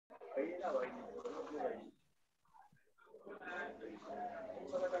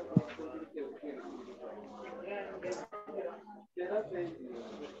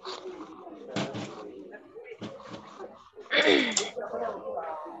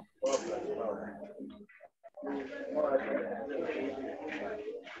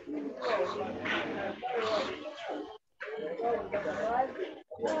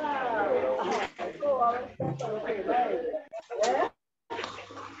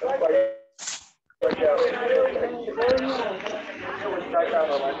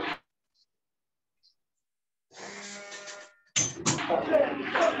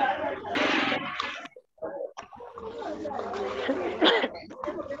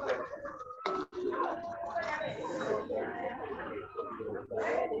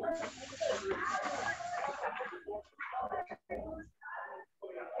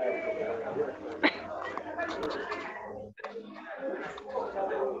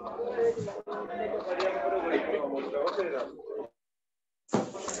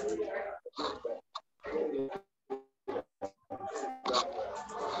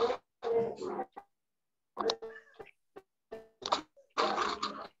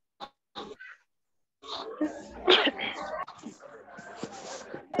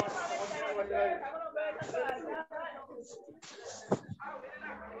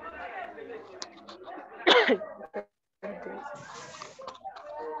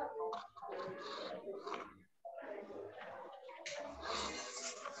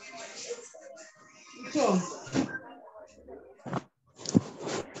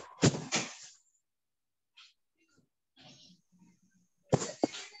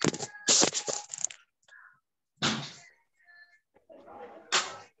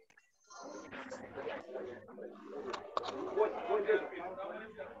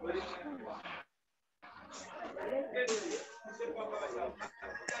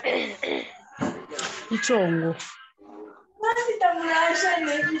Ichongo.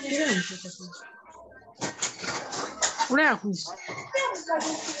 Unayakuza.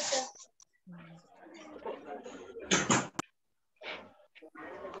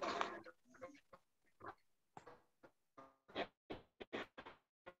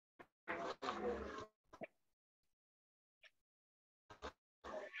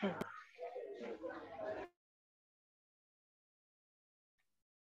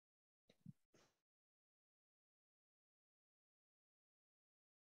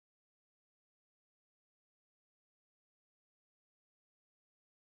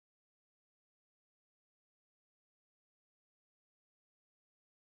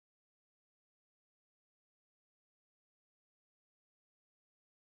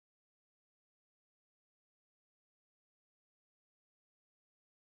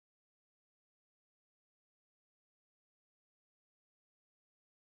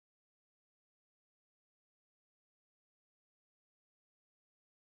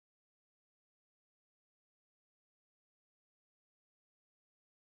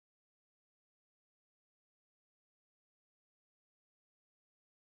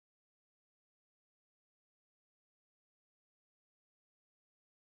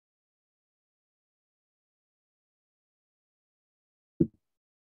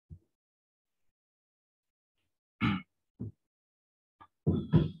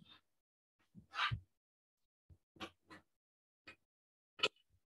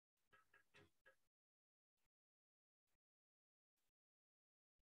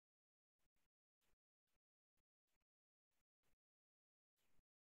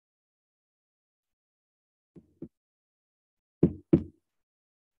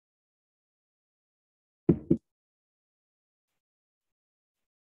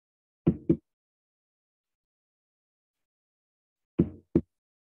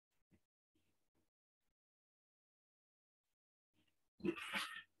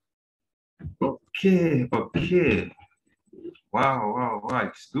 Okay.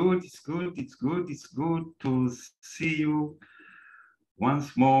 Wow. It's good to see you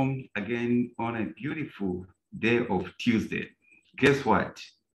once more again on a beautiful day of Tuesday. Guess what?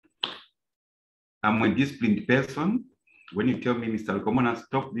 I'm a disciplined person. When you tell me, Mr. Lukomona,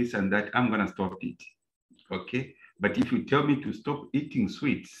 stop this and that, I'm gonna stop it, okay? But if you tell me to stop eating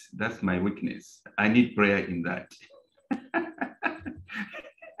sweets, that's my weakness. I need prayer in that.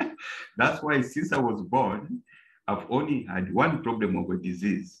 That's why since I was born, I've only had one problem of a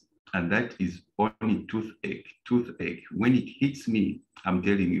disease, and that is only toothache. When it hits me, I'm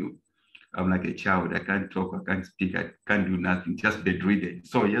telling you, I'm like a child. I can't talk, I can't speak, I can't do nothing, just bedridden.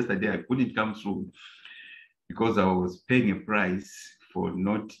 So yesterday I couldn't come through because I was paying a price for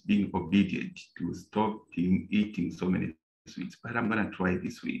not being obedient to stop eating so many weeks, but I'm going to try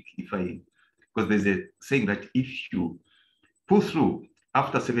this week. Because there's a saying that if you pull through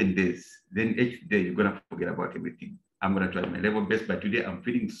after 7 days, then 8th day, you're going to forget about everything. I'm going to try my level best, but today I'm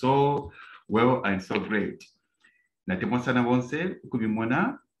feeling so well and so great. Natemosana bonse,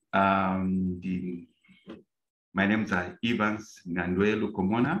 kubimona, my names are Evans Ngandwelu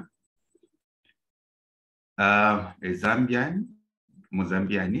Komona, a Zambian,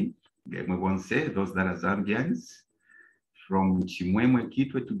 Mozambiani, those that are Zambians, from Chimwemwe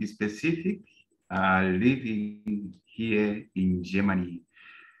Kitwe to be specific, living here in Germany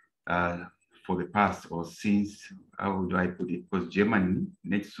for the past, or since, how do I put it? Because Germany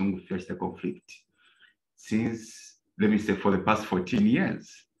next soon will face the conflict. Since, let me say, for the past 14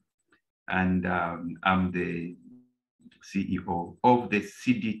 years. And I'm the CEO of the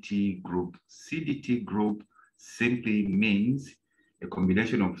CDT Group. CDT Group simply means a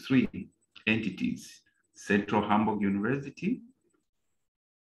combination of 3 entities: Central Hamburg University,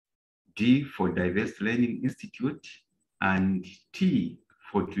 D for Diverse Learning Institute, and T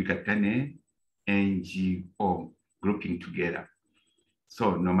for Twikatane NGO, grouping together.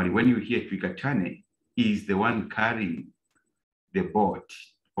 So normally when you hear Twikatane, is the one carrying the boat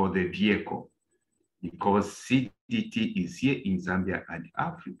or the vehicle, because CDT is here in Zambia and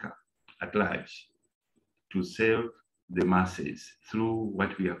Africa at large to serve the masses through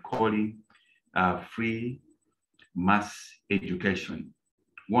what we are calling free mass education.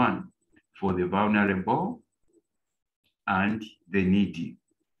 One, for the vulnerable and the needy.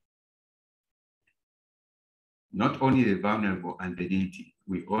 Not only the vulnerable and the needy,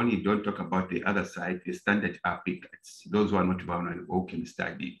 we only don't talk about the other side, the standard applicants, those who are not vulnerable, who can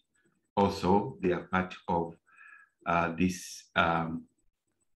study. Also, they are part of this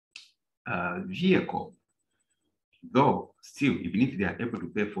vehicle. Though still, even if they are able to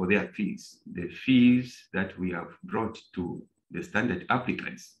pay for their fees, the fees that we have brought to the standard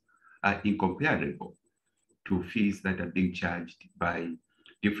applicants are incomparable to fees that are being charged by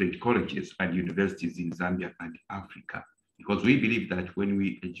different colleges and universities in Zambia and Africa. Because we believe that when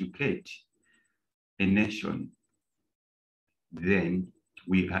we educate a nation, then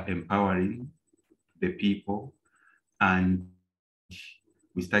we are empowering the people and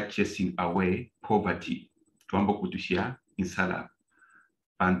we start chasing away poverty. Tuambo kutushia insala.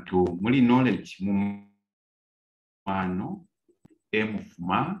 Pantu muli knowledge mumano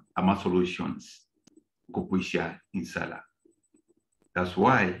emufuma ama solutions kupuisha insala. That's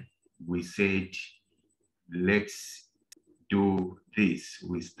why we said, let's do this.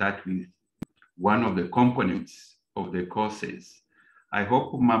 We start with one of the components of the courses. I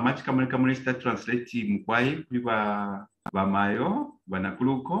hope mamachi kamuli start translating mkwai kuba bamayo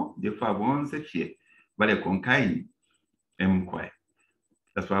banakuluko defa bonze fie bale konkai mkwai.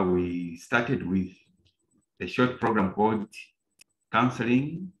 That's why we started with a short program called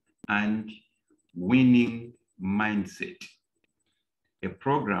Counseling and Winning Mindset, a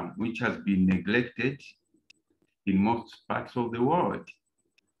program which has been neglected in most parts of the world,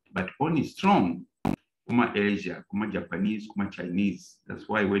 but only strong kuma Asia, kuma Japanese, kuma Chinese. That's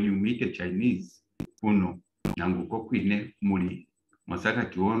why when you meet a Chinese, uno nangu kokwine muri masaka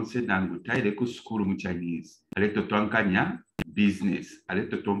kionse nangu taile ku school mu Chinese. Aleto twankanya business,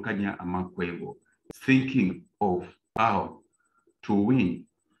 aleto twankanya amakwebo, thinking of how to win.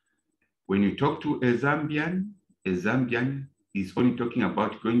 When you talk to a Zambian is only talking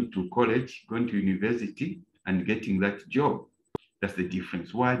about going to college, going to university, and getting that job. That's the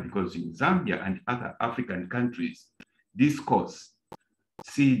difference. Why? Because in Zambia and other African countries, this course,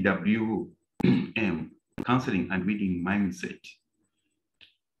 CWM, Counseling and Winning Mindset,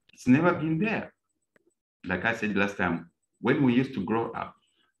 it's never been there. Like I said last time, when we used to grow up,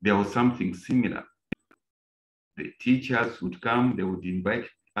 there was something similar. The teachers would come, they would invite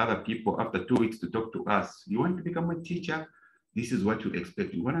other people after 2 weeks to talk to us. You want to become a teacher? This is what you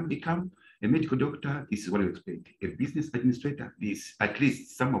expect. You want to become a medical doctor? This is what you expect. A business administrator? This. At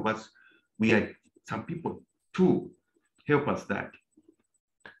least some of us, we had some people to help us that.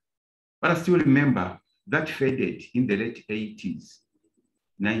 But I still remember that faded in the late 80s,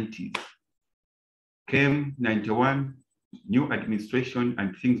 90s. Came 91, new administration,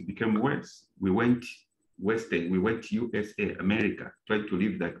 and things became worse. We went Western, we went to USA, America, trying to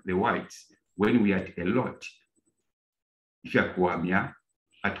live like the whites when we had a lot. If you are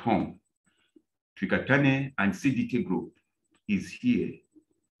at home, Twikatane and CDT Group is here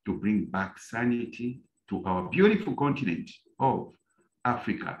to bring back sanity to our beautiful continent of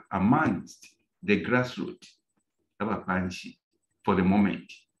Africa amongst the grassroots for the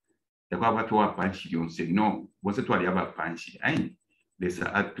moment. No, once to Panshi, there's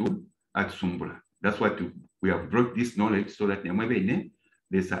a at Sumbula. That's what we have brought this knowledge so that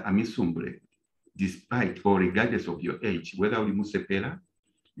there's a misumbre, despite or regardless of your age, whether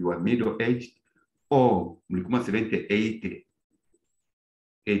you are middle-aged, or 70, 80,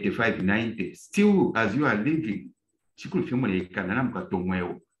 85, 90, still as you are living,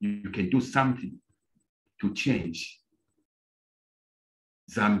 you can do something to change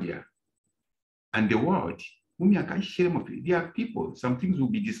Zambia and the world. There are people, some things we'll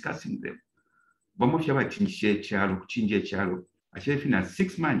be discussing them. In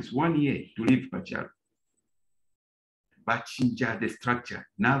 6 months, 1 year to live Pacharo. But change the structure.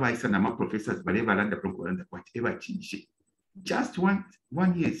 Now I said, I'm professors, whatever change. Just one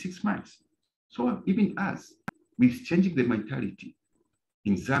year, 6 months. So even us, we're changing the mentality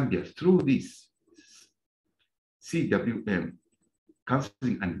in Zambia through this CWM,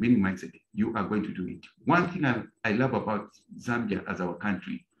 counseling and winning mindset. You are going to do it. One thing I love about Zambia as our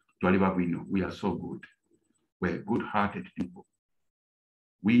country, we are so good. We're good-hearted people.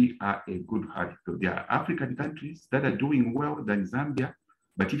 We are a good-hearted people. There are African countries that are doing well than Zambia,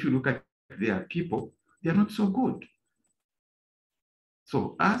 but if you look at their people, they are not so good.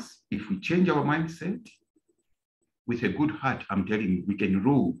 So us, if we change our mindset with a good heart, I'm telling you, we can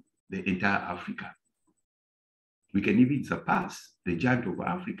rule the entire Africa. We can even surpass the giant of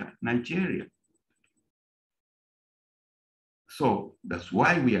Africa, Nigeria. So that's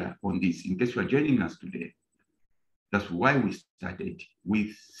why we are on this. In case you are joining us today, that's why we started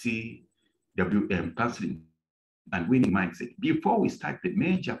with CWM, Counseling and Winning Mindset, before we start the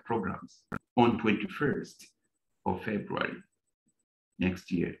major programs on 21st of February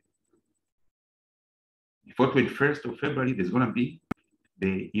next year. Before 21st of February, there's going to be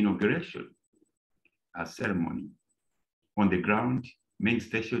the inauguration ceremony on the ground, main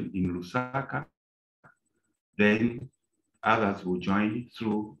station in Lusaka. Then others will join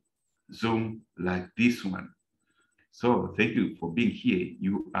through Zoom like this one. So thank you for being here.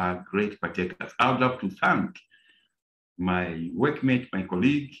 You are great partakers. I would love to thank my workmate, my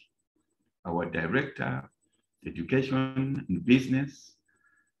colleague, our director, education and business,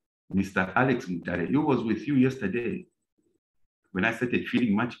 Mr. Alex Mutare. He was with you yesterday. When I started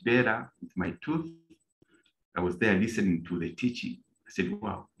feeling much better with my tooth, I was there listening to the teaching. I said,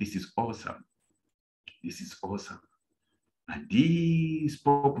 wow, this is awesome. This is awesome. And he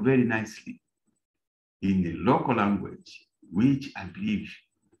spoke very nicely in a local language, which I believe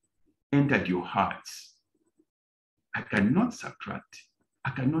entered your hearts. I cannot subtract.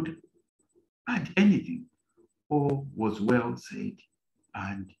 I cannot add anything. All was well said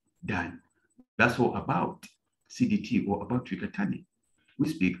and done. That's all about CDT or about Twikatani. We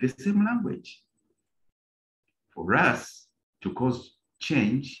speak the same language. For us to cause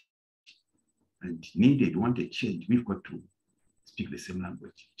change and wanted change, we've got to speak the same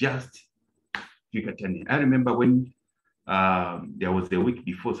language. Just Twikatani. I remember when there was a week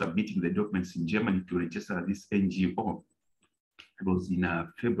before submitting the documents in Germany to register this NGO. It was in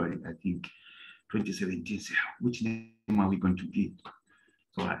February, I think, 2017. So which name are we going to give?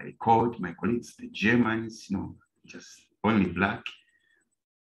 So I called my colleagues, the Germans, just only black.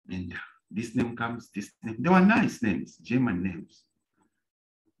 And this name comes, this name. They were nice names, German names.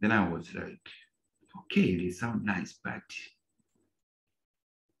 Then I was like, okay, they sound nice, but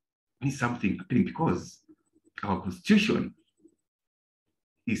need something happening because our constitution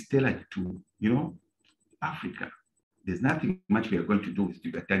is tailored to, Africa. There's nothing much we are going to do with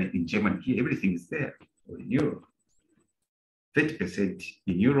Twikatani in Germany here. Everything is there, or in Europe. 30%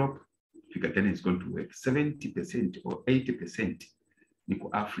 in Europe, Twikatani is going to work. 70% or 80% in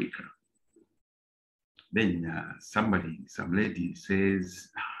Africa. Then some lady says,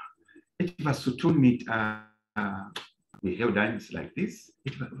 it was to meet, we held hands like this.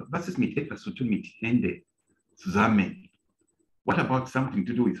 It was meet, it was to meet, and Suzame. What about something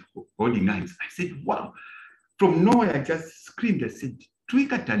to do with holding hands? I said, wow. From nowhere, I just screamed. I said,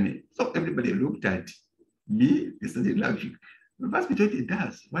 Twikatani. So everybody looked at me. They started laughing. That's what it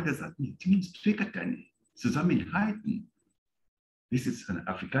does. What does that mean? It means Twikatani. Zusammenhalten. This is an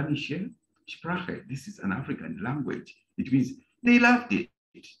Afrikanische Sprache. This is an African language. It means they loved it.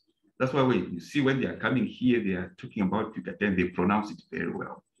 That's why when you see when they are coming here, they are talking about Twikatani, they pronounce it very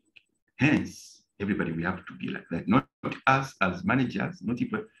well. Hence, everybody, we have to be like that. Not us as managers, not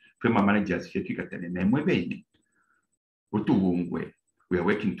even former managers here, Twikatani. We are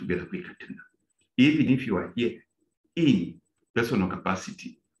working together with Twikatani. Even if you are here in personal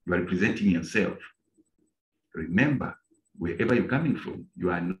capacity, you are representing yourself. Remember, wherever you're coming from,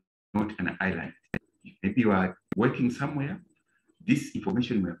 you are not an island. Maybe you are working somewhere, this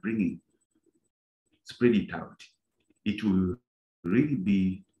information we are bringing, spread it out. It will really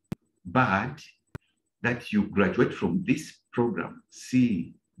be bad that you graduate from this program,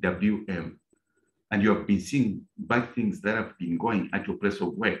 CWM, and you have been seeing bad things that have been going at your place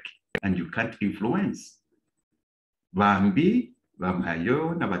of work, and you can't influence. Bambi,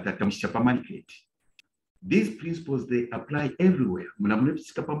 bamayo, na batata mshapa market. These principles, they apply everywhere. Muna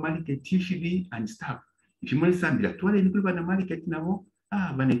mshapa market, TV and stuff. If you want something, twale nikuli bana market nabo,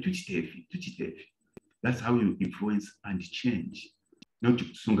 bana tuchitefi. That's how you influence and change. Not to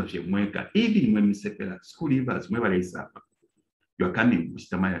sunga fye mweka. Even when you say school leavers, you are coming with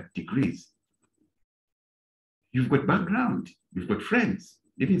the degrees. You've got background, you've got friends.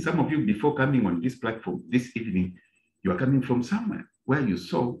 Even some of you, before coming on this platform this evening, you are coming from somewhere where you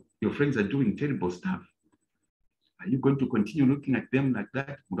saw your friends are doing terrible stuff. Are you going to continue looking at them like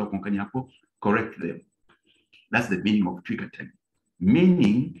that? Correct them. That's the meaning of Twickerton.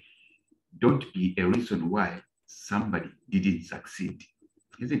 Meaning, don't be a reason why somebody didn't succeed.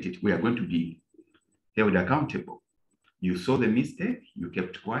 Isn't it? We are going to be held accountable. You saw the mistake, you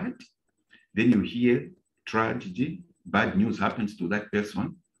kept quiet, then you hear tragedy, bad news happens to that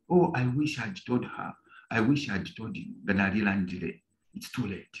person. Oh, I wish I'd told her. I wish I'd told him. It's too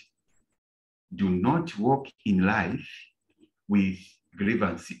late. Do not walk in life with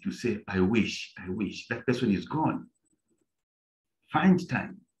grievance to say, I wish. That person is gone. Find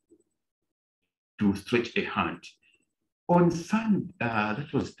time to stretch a hand. On Sunday,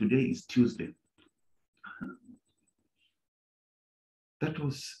 today is Tuesday. That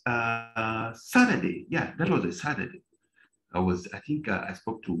was Saturday. Yeah, that was a Saturday. I think I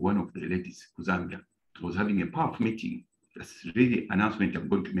spoke to one of the ladies, Kuzambia. I was having a powerful meeting. That's really an announcement I'm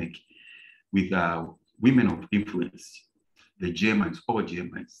going to make with women of influence, the Germans, all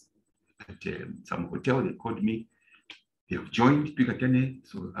Germans. At some hotel, they called me. They have joined Twickerton,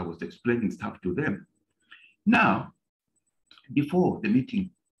 so I was explaining stuff to them. Now, before the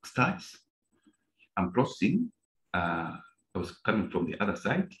meeting starts, I'm crossing. I was coming from the other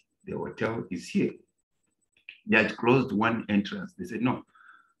side. The hotel is here. They had closed one entrance. They said, no,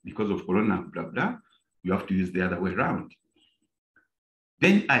 because of Corona, blah, blah, you have to use the other way around.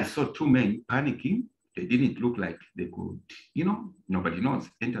 Then I saw two men panicking. They didn't look like they could, nobody knows,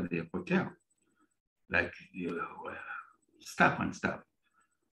 enter the hotel. Like, stuff and stuff.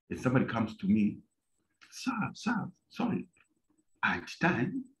 And somebody comes to me, sir, sorry. At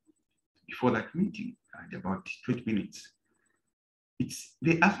time, before that meeting, at about 20 minutes,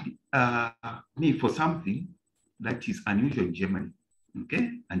 they asked me for something that is unusual in Germany,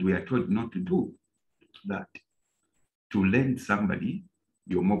 okay? And we are told not to do that, to lend somebody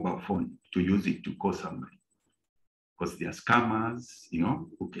your mobile phone to use it to call somebody. Because they are scammers,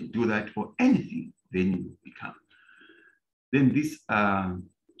 who can do that for anything, then you become. Then this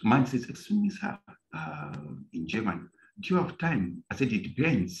man says, excuse me, sir, in German, do you have time? I said, it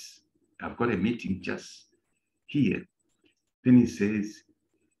depends. I've got a meeting just here. Then he says,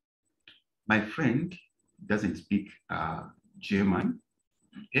 my friend doesn't speak German,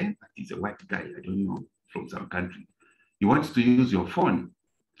 okay? But he's a white guy, I don't know, from some country. He wants to use your phone.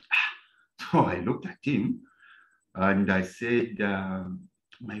 So I looked at him and I said,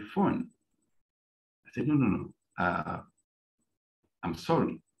 my phone. I said, no. I'm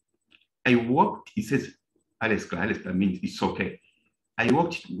sorry. I walked, he says, Alaska means it's okay. I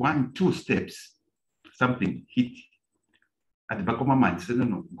walked 1-2 steps, something hit at the back of my mind. He said,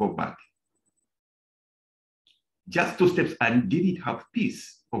 no, go back. Just 2 steps and didn't have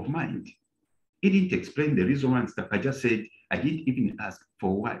peace of mind. He didn't explain the reason and stuff. I just said, I didn't even ask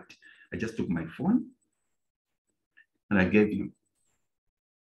for what. I just took my phone and I gave him.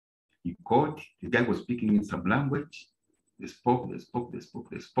 He called, the guy was speaking in some language. They spoke.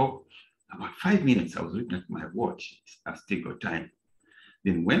 About 5 minutes, I was looking at my watch. I still got time.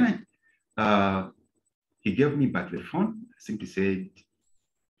 Then when he gave me back the phone, I simply said,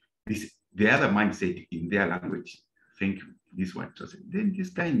 the other man said in their language, thank you, this one. So then this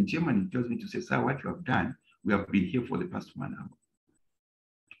guy in Germany tells me to say, sir, what you have done, we have been here for the past 1 hour.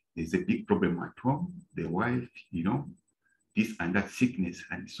 There's a big problem at home, the wife, this and that sickness.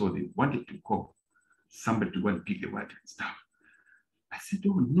 And so they wanted to call somebody to go and pick the wife and stuff. I said,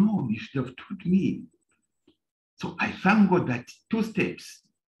 oh no, you should have told me. So I thank God that 2 steps,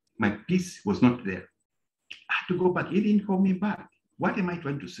 my peace was not there. I had to go back. He didn't call me back. What am I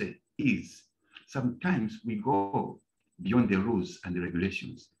trying to say is sometimes we go beyond the rules and the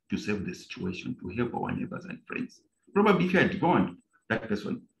regulations to save the situation, to help our neighbors and friends. Probably if you had gone, that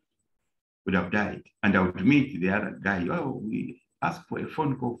person would have died. And I would meet the other guy. Oh, we asked for a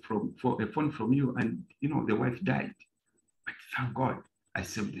phone call from you, and the wife died. But thank God I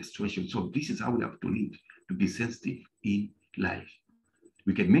saved the situation. So this is how we have to live, to be sensitive in life.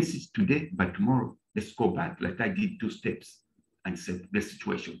 We can miss it today, but tomorrow Let's go back, like I did 2 steps and set the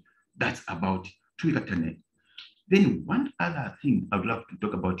situation. That's about Twitter. Then one other thing I would love to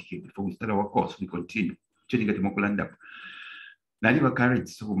talk about here before we start our course, we continue. Nali encouraged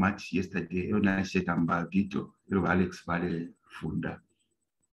so much yesterday when I shared a video, Alex Vale Funda,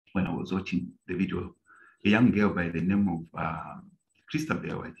 when I was watching the video. A young girl by the name of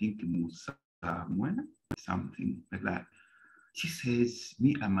Christabel, I think Musa, something like that. She says,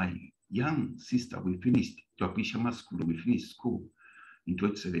 me and my young sister, we finished Tuapishama school, we finished school in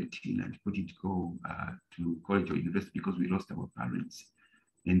 2017 and couldn't go to college or university because we lost our parents.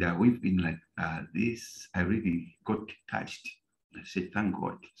 And we've been like this. I really got touched. I said, thank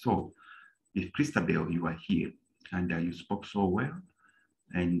God. So if Christabel, you are here and you spoke so well,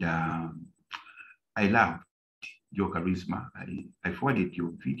 and I loved your charisma. I forwarded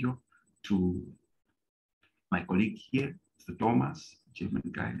your video to my colleague here, Mr. Thomas, German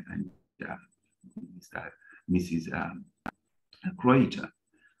guy, and Mrs. Croiter.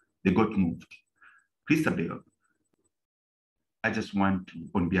 They got moved. Christabel, I just want to,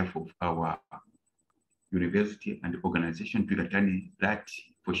 on behalf of our university and organization, to return that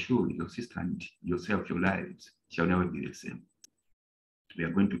for sure your sister and yourself, your lives shall never be the same. We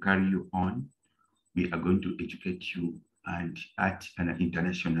are going to carry you on. We are going to educate you and at an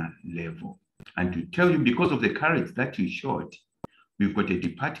international level. And to tell you, because of the courage that you showed, we've got a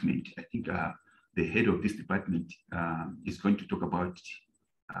department. I think the head of this department is going to talk about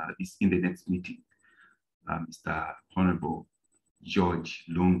this in the next meeting. Mr. Honorable George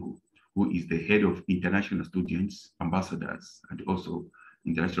Lungu, who is the head of international students, ambassadors, and also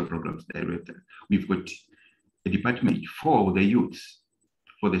international programs director. We've got a department for the youths,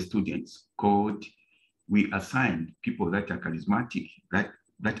 for the students, called, we assign people that are charismatic, that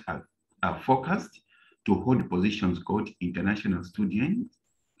are focused to hold positions called international student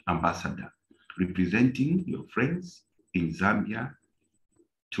ambassador, representing your friends in Zambia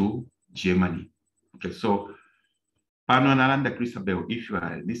to Germany. Okay, so Panonalanda Christabel, if you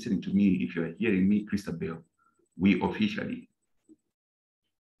are listening to me, if you are hearing me, Christabel, we officially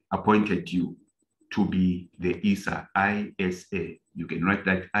appointed you to be the ISA. You can write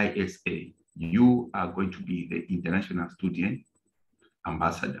that ISA. You are going to be the international student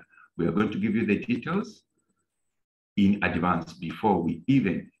ambassador. We are going to give you the details in advance before we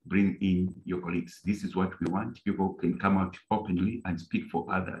even bring in your colleagues. This is what we want. People can come out openly and speak for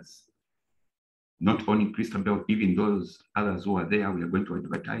others. Not only Christabel, even those others who are there, we are going to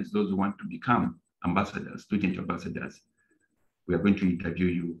advertise those who want to become ambassadors, student ambassadors. We are going to interview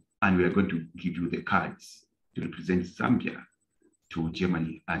you and we are going to give you the cards to represent Zambia to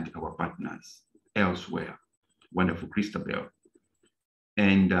Germany and our partners elsewhere. Wonderful, Christabel.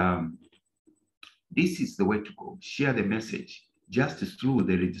 And this is the way to go. Share the message just through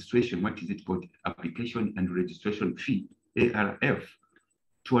the registration. What is it called? Application and registration fee, ARF,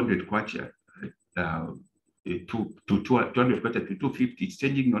 200 kwacha. 200 kwacha to 250, it's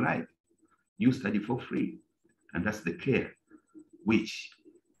changing your life. You study for free, and that's the care which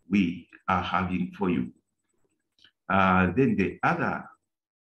we are having for you. Then the other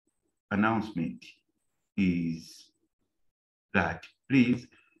announcement is that, please,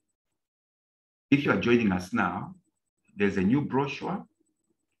 if you are joining us now, there's a new brochure.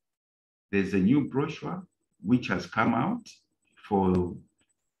 There's a new brochure which has come out for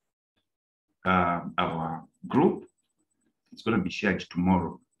our group. It's going to be shared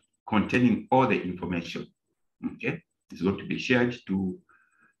tomorrow, containing all the information. Okay, it's going to be shared to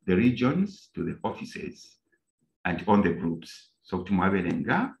the regions, to the offices, and on the groups. So tomorrow,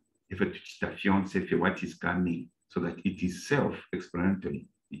 if what is coming, so that it is self-explanatory.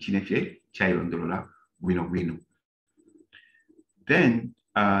 Then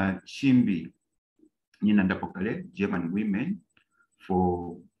Chimbi Ninandapokale, German women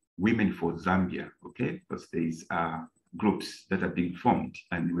for Zambia, okay? Because there's groups that are being formed,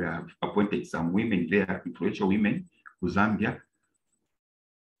 and we have appointed some women there, influential women for Zambia,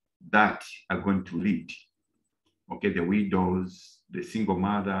 that are going to lead, okay? The widows, the single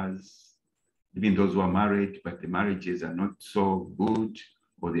mothers, even those who are married, but the marriages are not so good,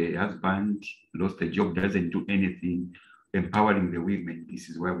 or the husband lost a job, doesn't do anything, empowering the women. This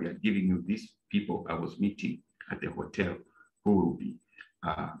is why we are giving you these people I was meeting at the hotel who will be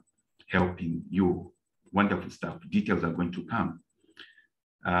helping you. Wonderful stuff. Details are going to come.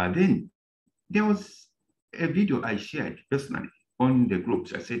 Then there was a video I shared personally on the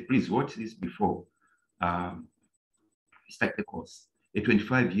groups. I said, please watch this before start the course. A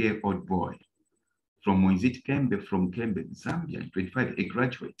 25-year-old boy from Mwinzit Kembe, from Kembe, Zambia, 25, a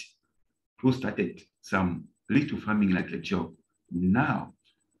graduate who started some little farming like a job. Now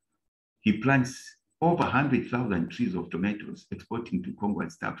he plants over 100,000 trees of tomatoes exporting to Congo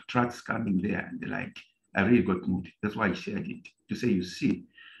and stuff, trucks coming there and the like. I really got moved. That's why I shared it, to say, you see,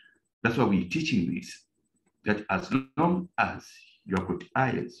 that's why we're teaching this, that as long as you have got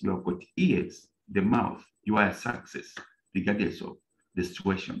eyes, you have got ears, the mouth, you are a success, regardless of the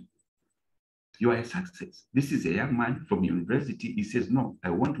situation. You are a success. This is a young man from university. He says, no,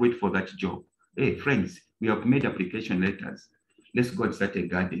 I won't wait for that job. Hey, friends, we have made application letters. Let's go and start a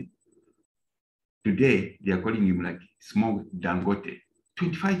garden. Today, they are calling him like small Dangote.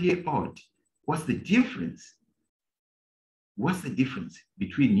 25-year-old. What's the difference? What's the difference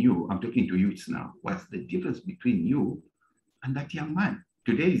between you? I'm talking to youths now. What's the difference between you and that young man?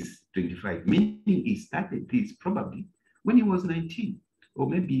 Today is 25, meaning he started this probably when he was 19 or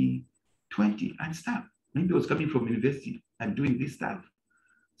maybe 20 and stuff. Maybe he was coming from university and doing this stuff.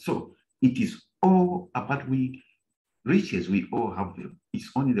 So it is all about riches, we all have them.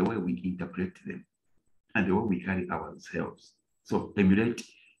 It's only the way we interpret them and the way we carry ourselves. So emulate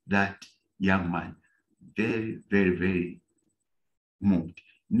that young man. Very, very, very moved.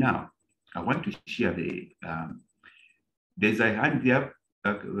 Now, I want to share there's a hand there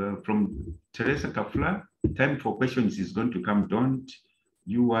from Teresa Kafla. Time for questions is going to come, don't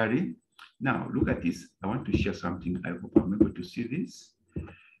you worry. Now, look at this. I want to share something. I hope I'm able to see this.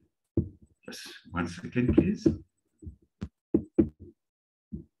 Just 1 second, please.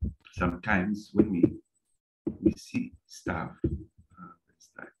 Sometimes when we see stuff, let's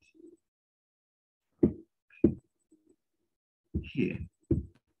start here.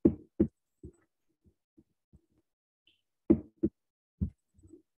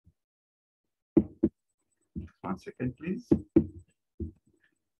 One second, please.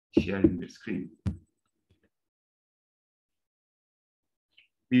 Sharing the screen.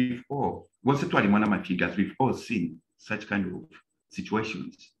 We've all seen such kind of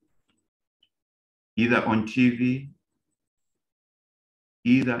situations, either on TV,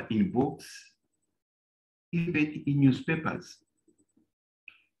 either in books, even in newspapers.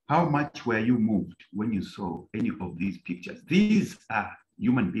 How much were you moved when you saw any of these pictures? These are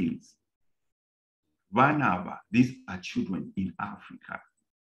human beings. Vanava, these are children in Africa.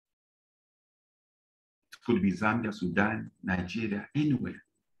 It could be Zambia, Sudan, Nigeria, anywhere.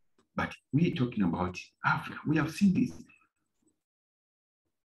 But we're talking about Africa. We have seen this.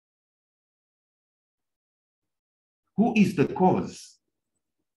 Who is the cause?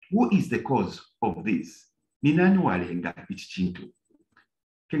 Who is the cause of this? Can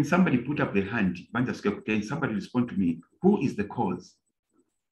somebody put up the hand? Can somebody respond to me? Who is the cause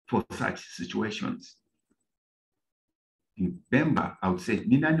for such situations? In Bemba, I would say,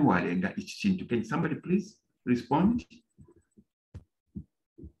 can somebody please respond?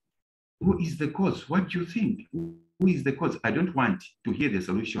 Who is the cause? What do you think? Who is the cause? I don't want to hear the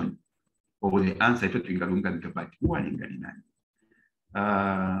solution or the answer.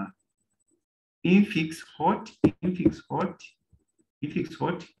 Infix hot, infix hot,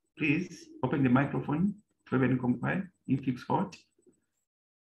 please open the microphone. Infix hot.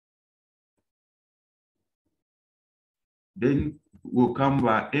 Then we'll come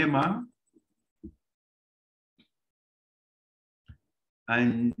by Emma.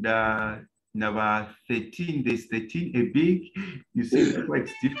 And number 13, there's 13, a big, you see, that's why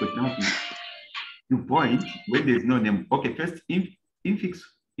it's difficult now to point when there's no name. Okay, first, infix,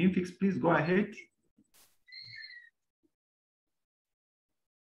 please go ahead.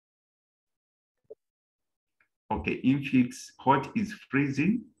 Okay, infix, hot is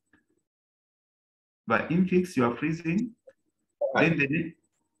freezing. But infix, you are freezing. Then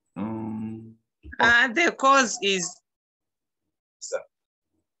the cause is,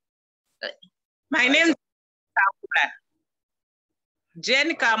 my name is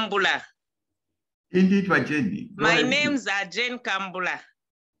Jane Kambula. Indeed, Jenny. My names are Jane Kambula.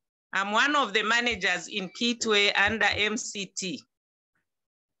 I'm one of the managers in Kitwe under MCT.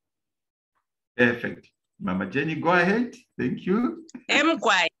 Perfect. Mama Jenny, go ahead. Thank you.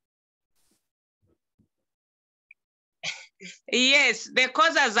 Mkwai. Yes, the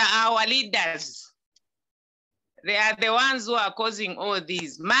causes are our leaders. They are the ones who are causing all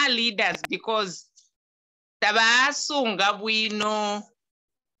these. My leaders, because tabasunga bwino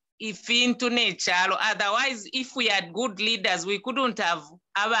ifintu nechalo. Otherwise, if we had good leaders, we couldn't have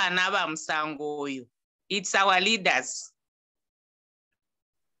abana bamsangoyo. It's our leaders.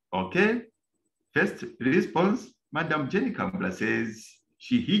 Okay. First response, Madam Jenny Kambla says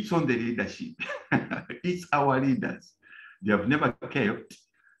she hits on the leadership. It's our leaders. They have never kept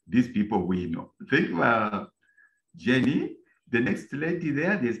these people we know. Thank you, Jenny. The next lady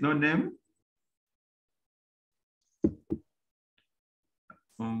there, there's no name.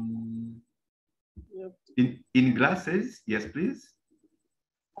 In glasses, yes, please.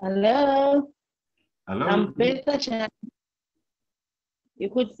 Hello. Hello. I'm Betha Chanda. You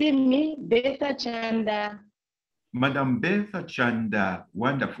could see me, Betha Chanda. Madam Betha Chanda,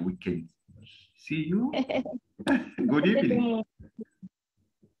 wonderful weekend. See you. Good evening.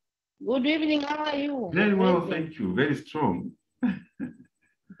 Good evening, how are you? Very well, thank you. Very strong.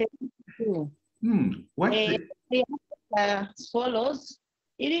 Thank you. What's the... As follows.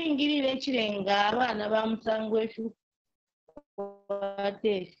 Iringirire chirenga abana ba Musangwefu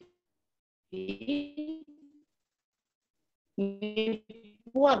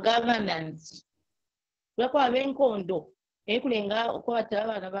poor governance. Lwako abenkondo ekulenga okwata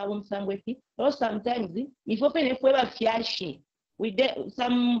abana ba Musangwefu. Or sometimes if open if we fiashe.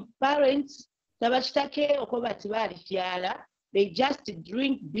 Some parents tabachitake okobati bali fiala. They just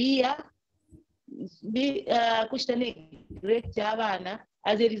drink beer. Kushitane great abana.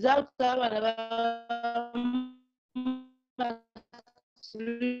 As a result,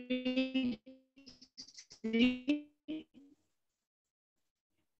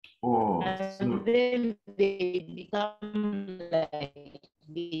 Oh, and then they become like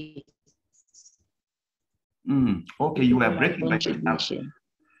this. Okay, you were breaking my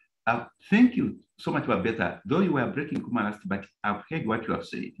thank you so much, Babetta. Though you were breaking Kumaras, but I've heard what you have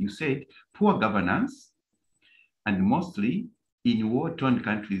said. You said poor governance, and mostly in war-torn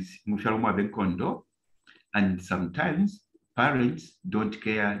countries, and sometimes parents don't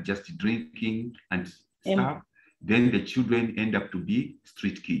care, just drinking and stuff. Then the children end up to be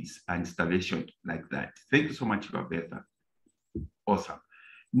street kids and starvation like that. Thank you so much, Babetta. Awesome.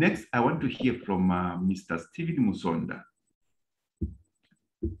 Next, I want to hear from Mr. Stephen Musonda.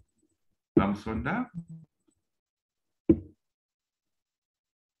 Musonda?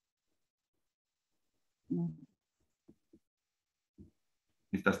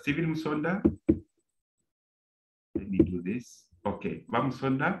 Mr. Stephen Musonda? Let me do this. Okay,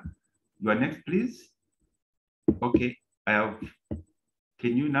 Musonda, you are next, please. Okay,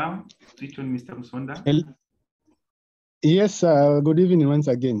 can you now switch on Mr. Musonda? Yes, good evening once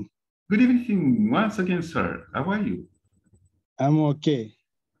again. Good evening once again, sir. How are you? I'm okay.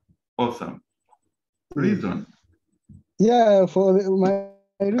 Awesome. Reason? Yeah, for my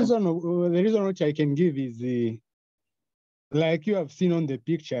reason, the reason which I can give is like you have seen on the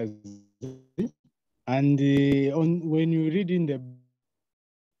pictures, and when you read in the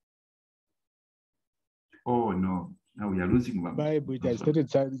now we are losing one. Bible, it has stated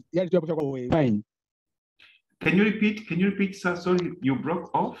fine. Can you repeat, sir? Sorry, you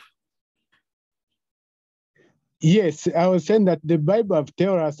broke off. Yes, I was saying that the Bible have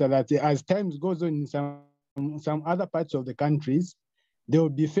told us that as times goes on in some other parts of the countries, there will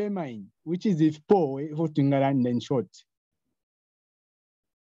be famine, which is if poor, land and short.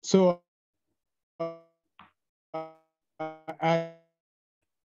 So I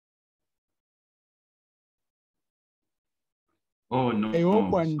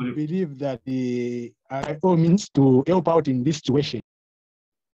hope and believe that the all means to help out in this situation.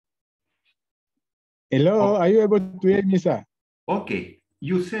 Hello, are you able to hear me, sir? Okay,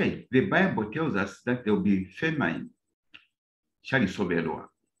 you say the Bible tells us that there will be famine.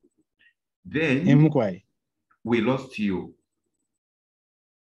 Then we lost you.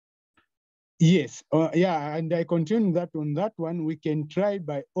 Yes, yeah, and I continue that on that one. We can try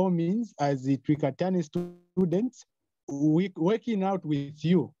by all means as the Twikatani students, working out with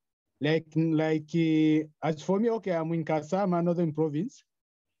you. Like as for me, okay, I'm in Kasama, Northern Province.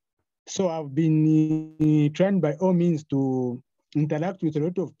 So I've been trying by all means to interact with a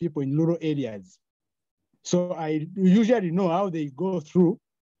lot of people in rural areas. So I usually know how they go through,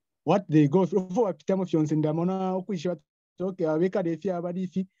 what they go through. So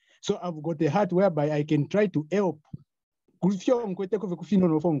I've got a heart whereby I can try to help. So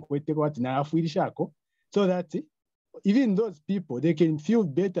that even those people, they can feel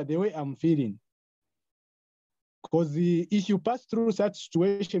better the way I'm feeling. Because if you pass through such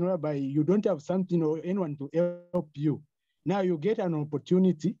situation whereby you don't have something or anyone to help you, now you get an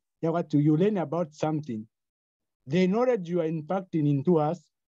opportunity, you learn about something. The knowledge you are impacting into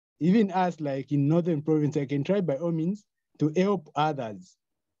us, even us like in Northern Province, I can try by all means to help others.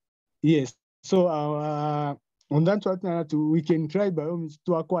 Yes, so on that one, we can try by all means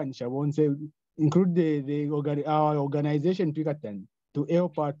to include our organization to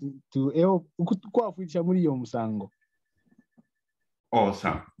help out, to help.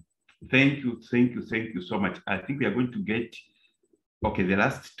 Awesome. Thank you so much. I think we are going to get, okay, the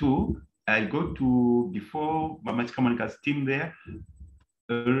last two. I'll go to, before Mama Chikamonica's team there,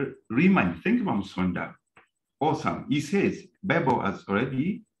 Riemann, thank you, Mama Sonda. Awesome. He says, Bible has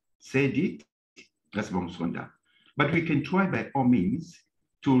already said it, That's Bamusonda. But we can try by all means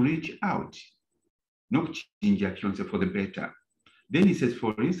to reach out, not change your fiance for the better. Then he says,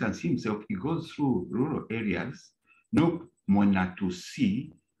 for instance, himself, he goes through rural areas, no mona to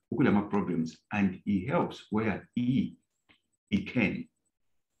see problems, and he helps where he can.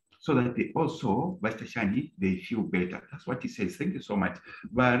 So that they also, Basta Shani, they feel better. That's what he says. Thank you so much.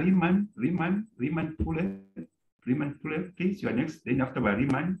 Riman Pule, please, you are next. Then after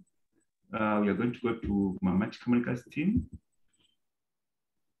Riman, we are going to go to Mamach Kamalika's team.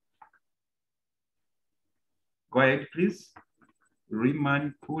 Go ahead, please.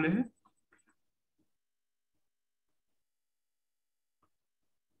 Riman Pule.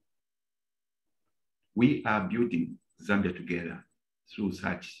 We are building Zambia together through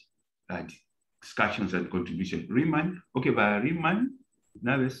such discussions and contribution. Riman, okay, Riman,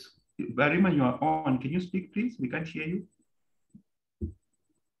 now Riman, you are on. Can you speak, please? We can't hear you.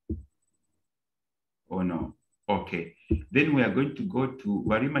 Oh, no. Okay. Then we are going to go to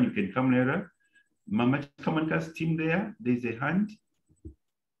Riman. You can come later. Mama Kamanka's team there. There's a hand.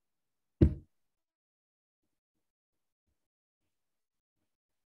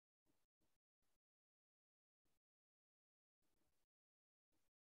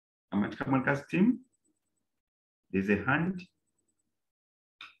 Mama Kamanka's team. There's a hand.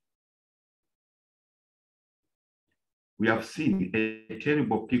 We have seen a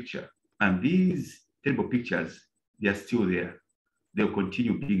terrible picture, and these terrible pictures, they are still there. They'll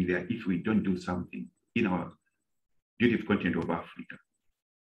continue being there if we don't do something in our beautiful continent of Africa.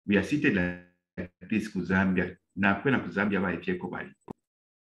 We are seated like this in Zambia.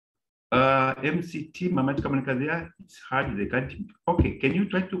 MCT, Mama Kamanka there, it's hard, they can't. Okay, can you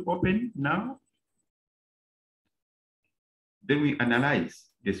try to open now? Then we analyze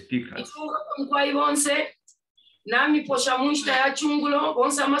the speakers. Nami posha munshta ya chungulo,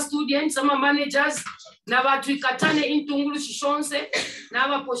 bonsa ma students, sama managers, na watu ikatane intungulu shishonse, na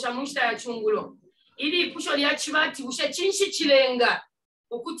wa posha munshta ya chungulo. Ili pusho ya chivati, ushe chinshi chilenga,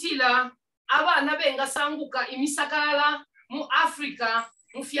 ukutila, aba nabenga sanguka imisakala, mu Afrika,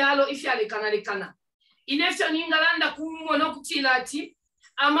 mu fialo ifiale kanalekana. Inefyo ningalanda kumono kutila ati,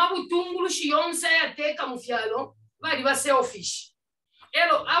 amabu tungulu shiyonse ya teka mu fialo, bali ba selfish.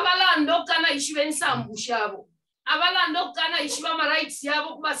 Elo, abalando kana ishiwe nsambu shabo. Abalando kana ishiba ma rights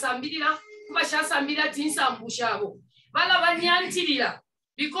yabo kubasambirira kubashasambira tinsambu shabo bala banyantirira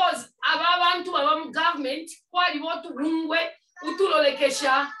because ababantu abamu government kwali botu hungwe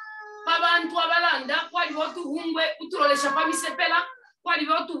utulolekesha babantu abalanda kwali botu hungwe utulolesha pamisepela kwali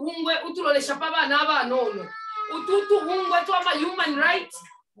botu hungwe utulolesha pabana abanono ututu hungwe twama human rights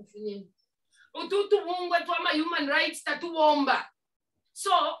ututu hungwe twama human rights tatubomba.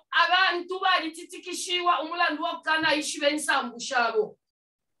 So, abantu bali titikishiwa umulandu wakana ishiwe nsambu shabo.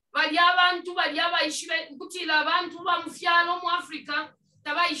 Bali abantu bali aba ishiwe kutila abantu ba mfialo mu Afrika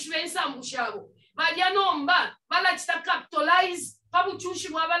taba ishiwe nsambu shabo. Bali anomba bala chita capitalize pabuchushi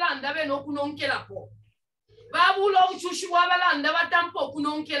bwa balanda beno kunonkelapo. Babulo uchushi bwa balanda batampo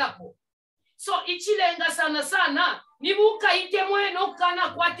kunonkelapo. So ichilenga sana sana nibuka itemwe no kana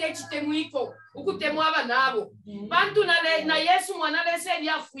kwate chitemwiko ukutemwa abanabo bantu na Yesu mwana lese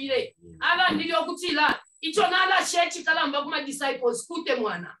yafuire aba ndilyo kutila icho nala shechi kalamba kuma disciples kute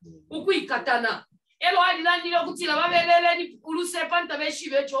mwana ukuikatana elo alilandilyo kutila babelele ni uluse panta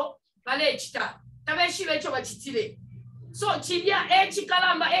beshibecho bale chita tabeshibecho bachitile so chilia echi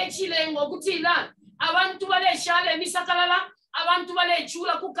kalamba echi lengo kutila abantu bale shale misakalala abantu bale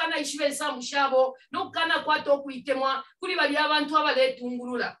chula kukana ishibensa mushabo nokana kwato kuitemwa kuli bali abantu abale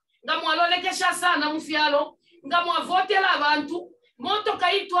tungulula ngamwalolekesha sana mufialo ngamwavotela abantu moto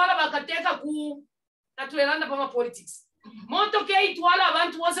kaitwala bakateka ku katulelanda pa politics moto kaitwala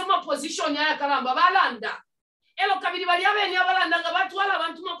abantu bose mu position ya kalamba balanda elo kabili bali abeni abalanda ngabatwala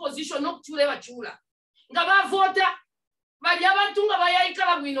abantu mu position nokutule bachula ngabavota bali abantu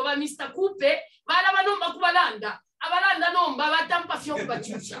ngabayayikala bwino ba Mr. Coupe bala banomba kubalanda abalanda nomba batampa fyo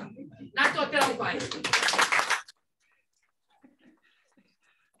kubachusha natotela mkwai.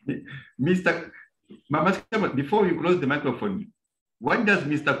 Mr. Mama, before you close the microphone, what does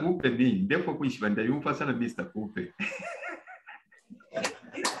Mr. Coupe mean? Therefore, kuishwanda yumfasana Mr. Coupe.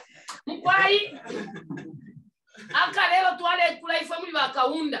 Mkwai akalelo twale kula ifamili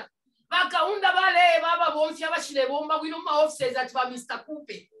bakaunda bale baba bonfya bashire bomba bwino ma offices ati ba Mr.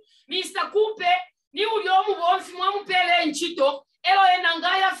 Coupe. Mr. Coupe ni uliomu bonfi mwamupele nchito elo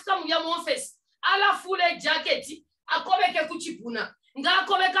enangaya afika mu ya office ala fule jacket akobeke kuchipuna nga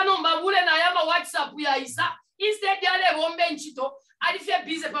akobeka nomba bule na yama WhatsApp ya Isa instead ya le bombe nchito alifye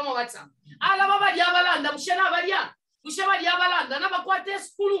bize pa mo WhatsApp ala baba ya balanda mshena balia kushe bali abalanda n'abakwata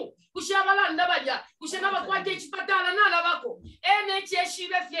esukulu kushe abalanda balya kushe n'abakwata ekipatala n'alabako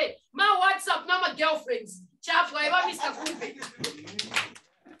enekyeshibe fye ma WhatsApp n'ama girlfriends kyafwa eba Mr. Kumpe.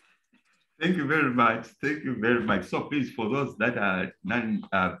 Thank you very much. Thank you very much. So please, for those that are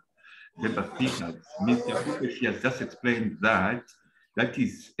non-member speakers, Mr. Kumpe, she has just explained that that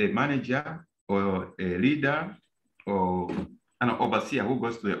is a manager or a leader or an overseer who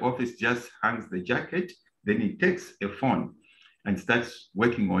goes to the office, just hangs the jacket, then he takes a phone and starts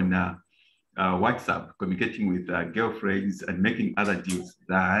working on WhatsApp, communicating with girlfriends and making other deals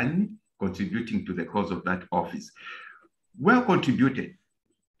than contributing to the cause of that office. Well contributed.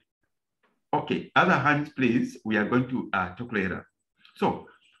 Okay, other hands, please. We are going to talk later. So,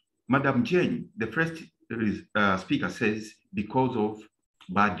 Madam Jane, the first speaker says, because of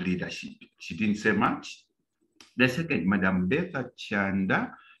bad leadership. She didn't say much. The second, Madam Betha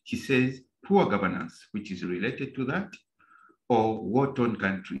Chanda, she says, poor governance, which is related to that, or war-torn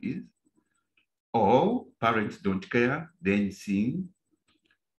countries, or parents don't care, then seeing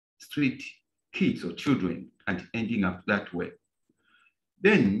street kids or children and ending up that way.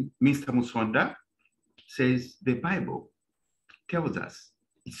 Then Mr. Musonda says the Bible tells us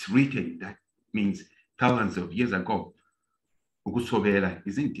it's written, that means thousands of years ago, ukusobera,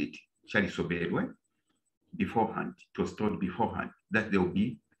 isn't it? Shall soberwe beforehand, it was told beforehand that there will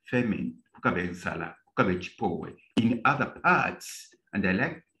be famine, in other parts. And I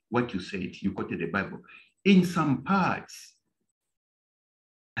like what you said, you quoted the Bible. In some parts,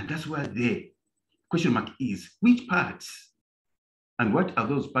 and that's where the question mark is, which parts? And what are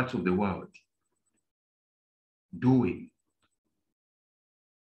those parts of the world doing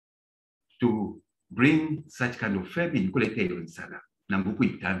to bring such kind of famine?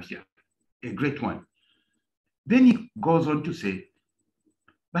 A great one. Then he goes on to say,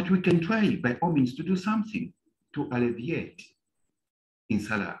 but we can try by all means to do something to alleviate in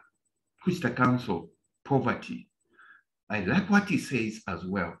Salah, which the council, poverty. I like what he says as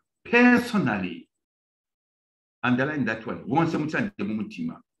well. Personally, underline that one.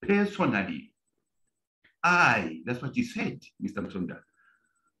 Personally, that's what he said, Mr. Msonda.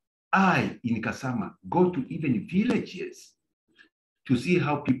 I, in Kasama, go to even villages to see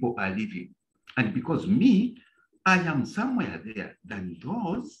how people are living. And because me, I am somewhere there than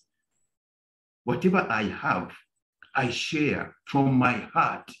those, whatever I have, I share from my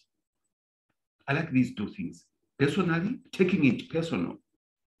heart. I like these two things. Personally, taking it personal,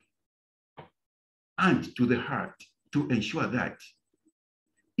 and to the heart, to ensure that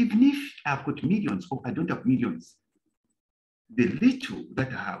even if I've got millions or I don't have millions, the little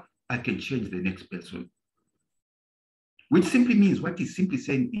that I have, I can change the next person. Which simply means, what he's simply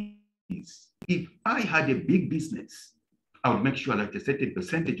saying is, if I had a big business, I would make sure that a certain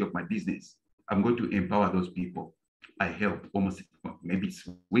percentage of my business, I'm going to empower those people. I help almost, maybe it's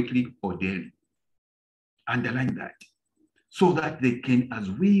weekly or daily. Underline that, so that they can as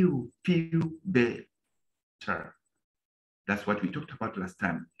well feel better. That's what we talked about last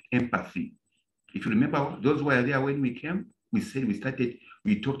time, empathy. If you remember, those who were there when we came, we said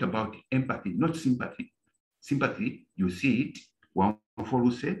we talked about empathy, not sympathy. Sympathy, you see it,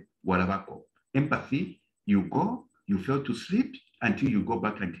 empathy, you go, you fail to sleep until you go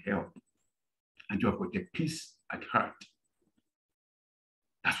back and help. And you have got a peace at heart.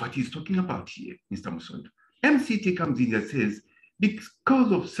 That's what he's talking about here, Mr. Musondo. MCT comes in and says,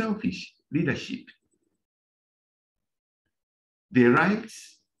 because of selfish leadership, the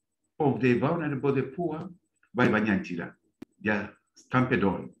rights of the vulnerable, the poor, by Banyantila, they are stamped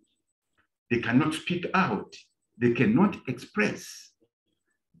on. They cannot speak out. They cannot express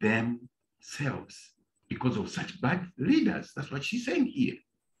themselves because of such bad leaders. That's what she's saying here.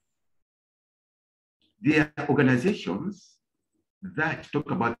 There are organizations that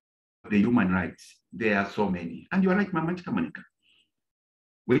talk about the human rights. There are so many. And you're right, Mama Chikamonika.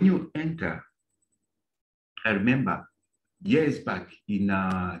 When you enter, I remember years back in,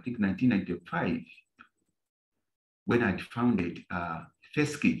 I think 1995, when I founded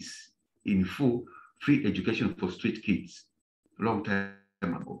First Kids in full free education for street kids, a long time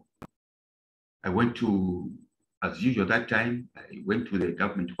ago. I went to, as usual that time, I went to the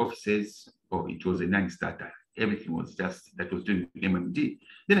government offices, or it was a non-starter. Everything was just, that was doing MMD.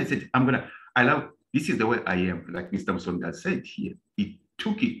 Then I said, this is the way I am, like Mr. Musonda said here. He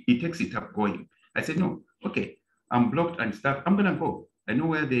takes it up going. I said, no, okay, I'm blocked and stuff, I'm gonna go. I know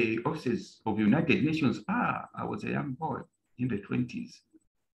where the offices of United Nations are. I was a young boy in the 20s,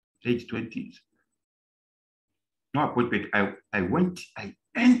 late 20s. No appointment, I went, I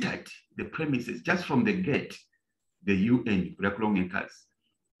entered the premises just from the gate, the UN,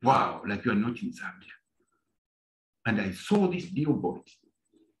 Wow, like you are not in Zambia. and I saw this billboard,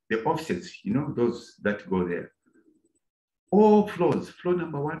 the offices, you know, those that go there. All floors, floor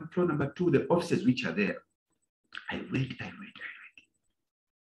number 1, floor number 2, the offices which are there. I read.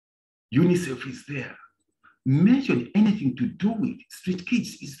 UNICEF is there. Mention anything to do with street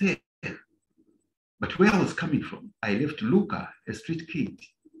kids is there. But where I was coming from, I left Luca, a street kid,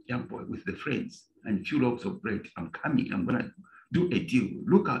 young boy with the friends and a few loaves of bread. I'm coming, I'm gonna do a deal.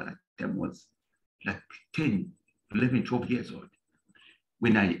 Luca at that time was like 10, 11, 12 years old.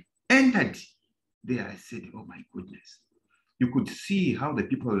 When I entered there, I said, oh my goodness. You could see how the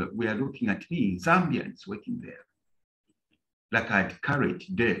people were looking at me, Zambians working there. Like I'd carried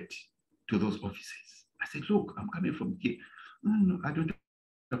dirt to those offices. I said, look, I'm coming from here. No, I don't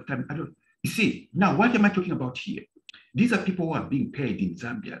have time. You see, now what am I talking about here? These are people who are being paid in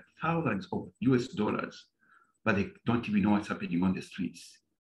Zambia, thousands of US dollars, but they don't even know what's happening on the streets.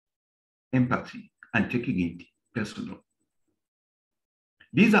 Empathy and taking it personal.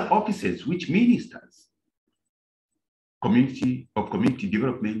 These are offices which ministers, community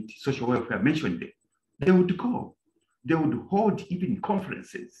development, social welfare mentioned it. They would go. They would hold even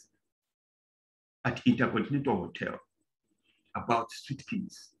conferences at Intercontinental Hotel about street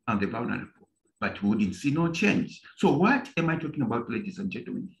kids and the vulnerable, but we wouldn't see no change. So what am I talking about, ladies and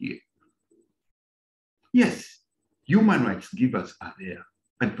gentlemen, here? Yes, human rights givers are there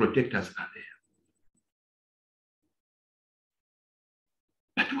and protectors are there.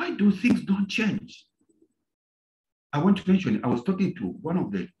 But why do things don't change? I want to mention, I was talking to one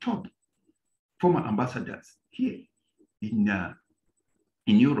of the top former ambassadors here in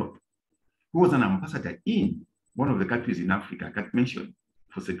Europe, who was an ambassador in one of the countries in Africa, I can't mention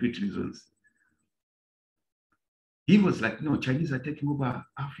for security reasons. He was like, no, Chinese are taking over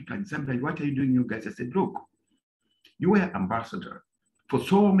Africa and Zambia. What are you doing, you guys? I said, look, you were ambassador for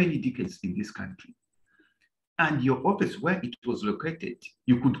so many decades in this country. And your office where it was located,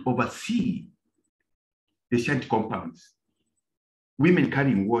 you could oversee the shanty compounds, women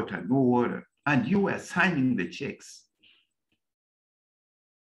carrying water, no water, and you were signing the checks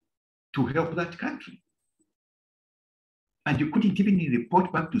to help that country. And you couldn't even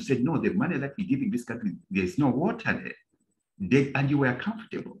report back to say, no, the money that we give in this country, there's no water there. And you were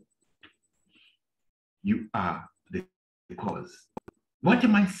comfortable. You are the cause. What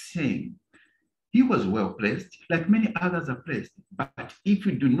am I saying? He was well placed, like many others are placed. But if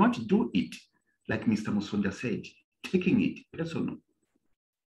you do not do it, like Mr. Musonda said, taking it personal,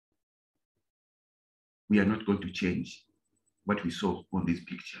 we are not going to change what we saw on these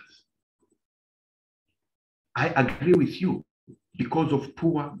pictures. I agree with you because of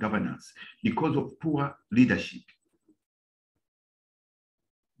poor governance, because of poor leadership.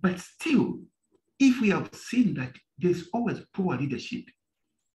 But still, if we have seen that there's always poor leadership,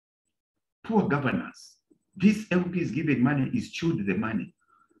 poor governance, this MP is given money, is chewed the money,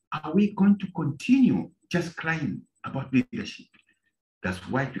 are we going to continue just crying about leadership? That's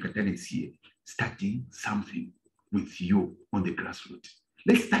why Pikatani is here, starting something with you on the grassroots.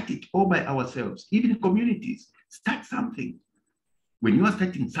 Let's start it all by ourselves, even communities, start something. When you are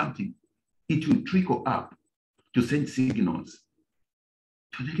starting something, it will trickle up to send signals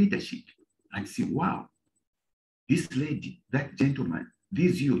to the leadership and say, wow, this lady, that gentleman,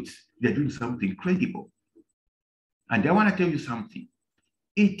 these youths, they're doing something incredible. And I want to tell you something.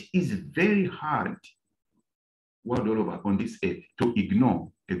 It is very hard, world all over on this earth, to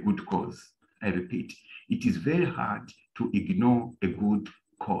ignore a good cause. I repeat, it is very hard to ignore a good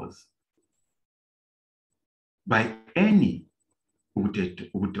cause by any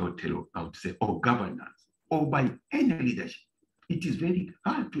say, or governance, or by any leadership. It is very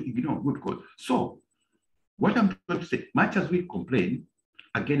hard to ignore good cause. So what I'm trying to say, much as we complain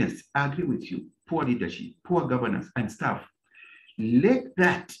against, I agree with you, poor leadership, poor governance and stuff, let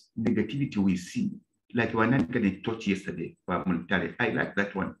that negativity we see, like Wanani talked yesterday, I like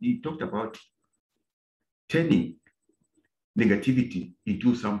that one. He talked about turning negativity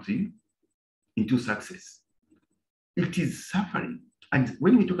into something, into success. It is suffering. And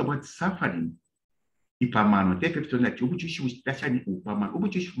when we talk about suffering,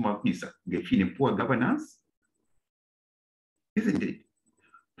 poor governance, isn't it?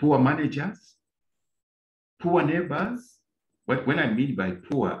 Poor managers, poor neighbors. When I mean by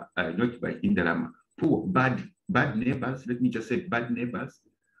poor, not by Indalama, poor, bad neighbors, let me just say bad neighbors.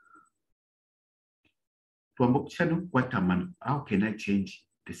 How can I change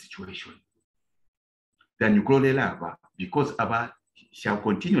the situation? Then you grow lava, because Aba shall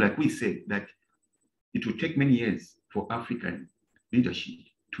continue, like we said, that it will take many years for African leadership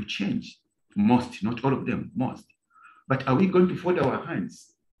to change. Most, not all of them, most. But are we going to fold our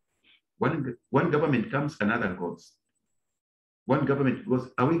hands One government comes, another goes. One government goes,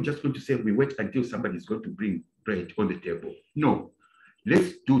 are we just going to say we wait until somebody is going to bring bread on the table? No,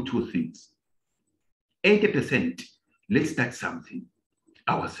 let's do two things. 80%, let's start something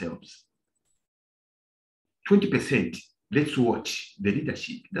ourselves. 20%, let's watch the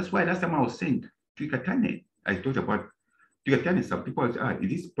leadership. That's why last time I was saying, Twikatane, I talked about Twikatane, some people say,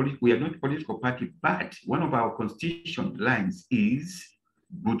 we are not a political party, but one of our constitution lines is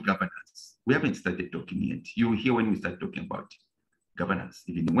good governance. We haven't started talking yet. You will hear when we start talking about governance.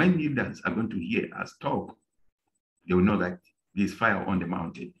 Even when leaders are going to hear us talk, they will know that there's fire on the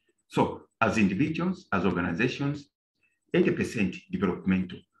mountain. So as individuals, as organizations, 80%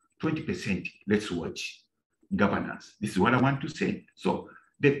 developmental, 20% let's watch governance. This is what I want to say. So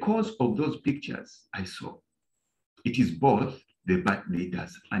the cause of those pictures I saw, it is both the bad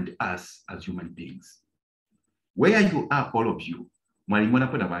leaders and us as human beings. Where you are, all of you, that's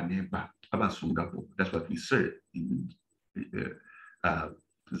what we say in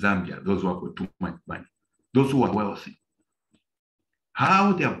Zambia, those who have got too much money, those who are wealthy.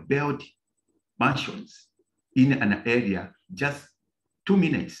 How they have built mansions in an area, just 2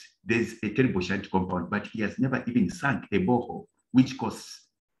 minutes, there's a terrible shanty compound, but he has never even sunk a borehole, which costs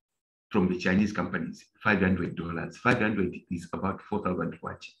from the Chinese companies $500. 500 is about 4,000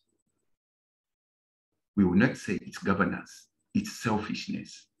 watch. We will not say it's governance, it's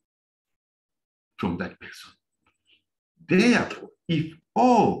selfishness from that person. Therefore, if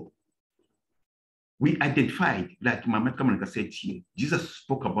all we identified, like Mama Kamanaka said here, Jesus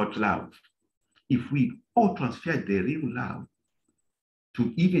spoke about love. If we all transfer the real love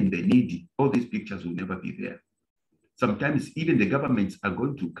to even the needy, all these pictures will never be there. Sometimes even the governments are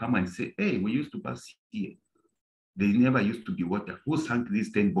going to come and say, hey, we used to pass here. They never used to be water. Who sank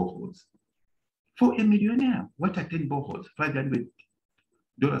these 10 boreholes? For a millionaire, what are 10 boreholes?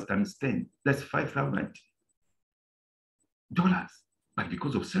 $500 times 10, that's $5,000. But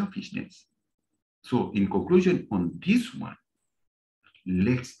because of selfishness. So in conclusion on this one,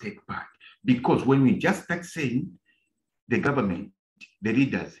 let's take back. Because when we just start saying the government, the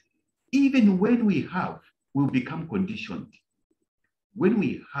leaders, even when we have, we'll become conditioned. When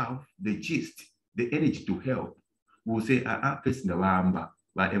we have the gist, the energy to help, we'll say, first Gawamba,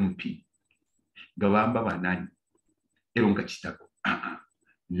 ba MP, Gawamba ba nani, Eronga Chitako.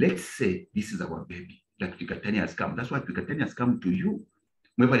 Let's say this is our baby, like Twikatane has come. That's why Twikatane has come to you.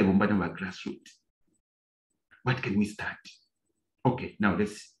 Grassroots. What can we start? Okay, now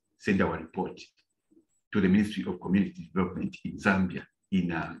let's send our report to the Ministry of Community Development in Zambia,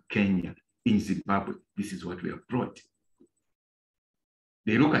 in Kenya, in Zimbabwe. This is what we have brought.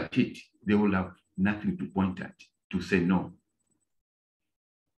 They look at it, they will have nothing to point at to say, no,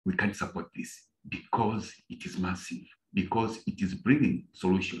 we can't support this because it is massive, because it is bringing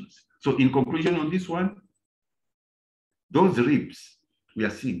solutions. So in conclusion on this one, those ribs we are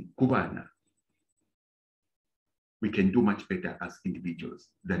seeing, Kubana, we can do much better as individuals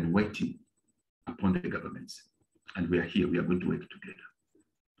than waiting upon the governments. And we are here, we are going to work together.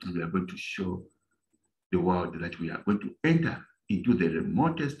 And we are going to show the world that we are going to enter into the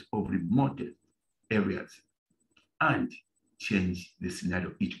remotest of remotest areas and change the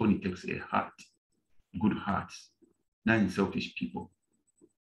scenario. It only takes a heart, good hearts, non-selfish people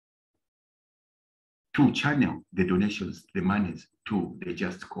to channel the donations, the monies to the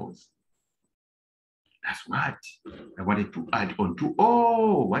just cause. That's what I wanted to add on to.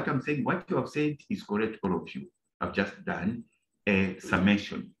 Oh, what I'm saying, what you have said is correct, all of you. I've just done a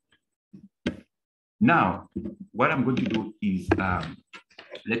summation. Now, what I'm going to do is,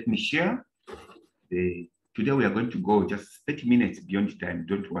 let me share. Today we are going to go just 30 minutes beyond time,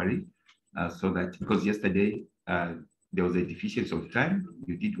 don't worry. So that, because yesterday there was a deficiency of time,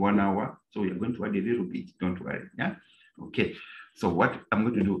 you did 1 hour, so we are going to add a little bit, don't worry, yeah? Okay, so what I'm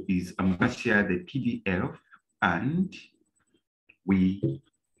going to do is I'm going to share the PDF and we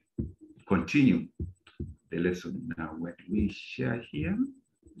continue the lesson. Now, what we share here,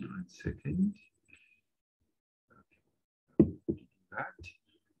 1 second. That.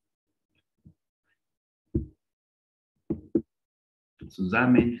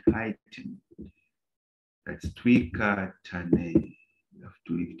 Zusammenhalten. That's Twikatane. We have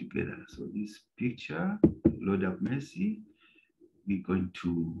to live together. So this picture, Lord of mercy, we're going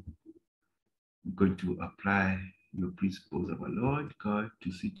to apply your principles of our Lord God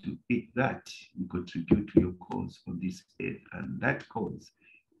to see to it that we contribute to your cause on this earth. And that cause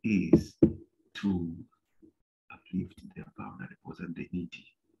is to uplift the vulnerable and the needy.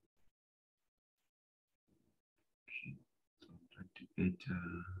 Okay. So I'm trying to get a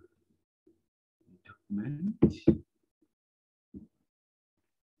document.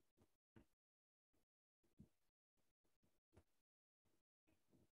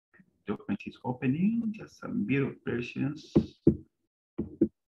 document is opening. Just some bit of patience.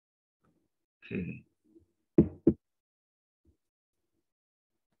 Okay.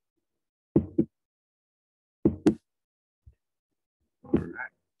 All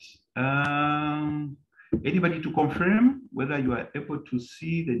right. Anybody to confirm whether you are able to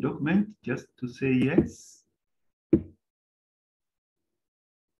see the document? Just to say yes.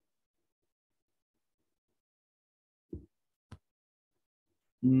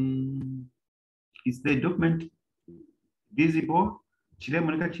 Is the document visible? Chile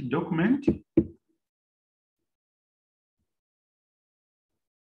Monica document.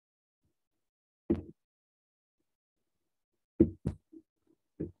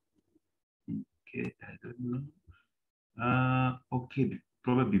 Okay, I don't know. Okay,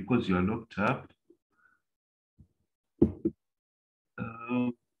 probably because you are locked up.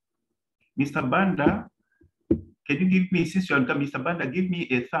 Mr. Banda, can you give me, since you're on time, Mr. Banda, give me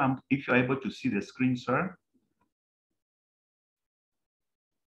a thumb if you're able to see the screen, sir.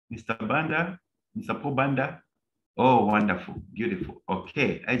 Mr. Banda, Mr. Paul Banda. Oh, wonderful, beautiful.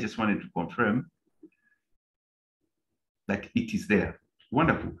 Okay, I just wanted to confirm that it is there.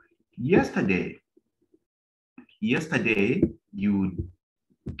 Wonderful. Yesterday you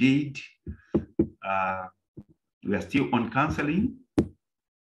did, we are still on counseling.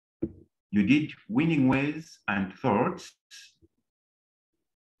 You did winning ways and thoughts.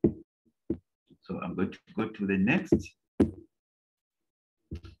 So I'm going to go to the next.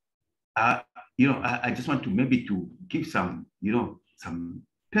 I just want to maybe to give some, some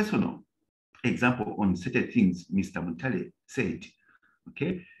personal example on certain things Mr. Montale said.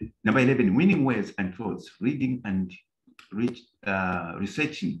 Okay. Number 11, winning ways and thoughts, reading and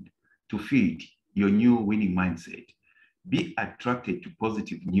researching to feed your new winning mindset. Be attracted to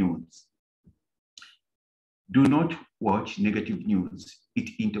positive news. Do not watch negative news. It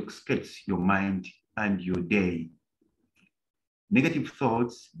intoxicates your mind and your day. Negative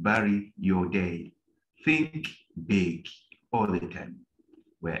thoughts bury your day. Think big all the time.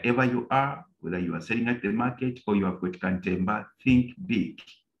 Wherever you are, whether you are selling at the market or you have got Kantemba, think big.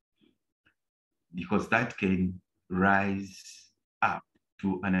 Because that can rise up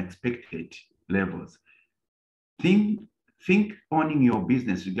to unexpected levels. Think owning your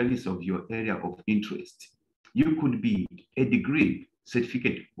business regardless of your area of interest. You could be a degree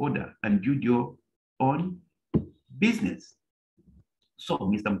certificate holder and build your own business. So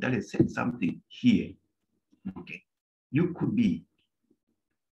Mr. Mutale said something here. Okay. You could be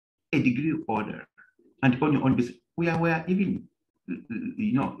a degree holder and own your own business. We are even,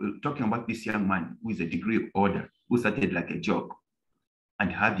 talking about this young man who is a degree holder who started like a job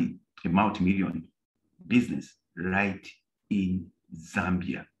and having a multi-million business right in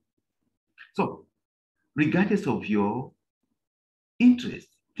Zambia. So regardless of your interest,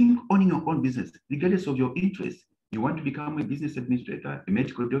 think owning your own business, regardless of your interest. You want to become a business administrator, a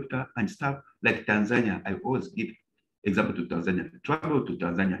medical doctor, and stuff like Tanzania. I always give example to Tanzania. Travel to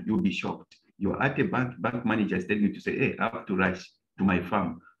Tanzania, you'll be shocked. You're at a bank manager is telling you to say, hey, I have to rush to my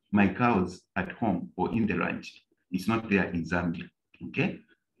farm. My cows at home or in the ranch. It's not there in Zambia, okay?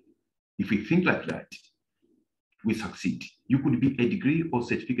 If we think like that, we succeed. You could be a degree or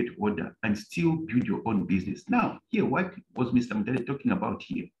certificate holder and still build your own business. Now, here, what was Mr. Mutale talking about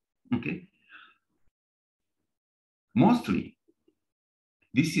here, okay? Mostly,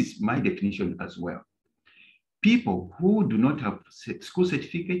 this is my definition as well. People who do not have school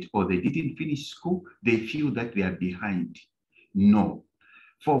certificate or they didn't finish school, they feel that they are behind. No.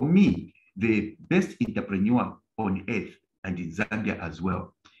 For me, the best entrepreneur on earth and in Zambia as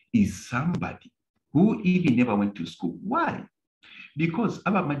well is somebody who even never went to school. Why? Because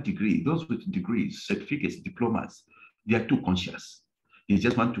about my degree, those with degrees, certificates, diplomas, they are too conscious. They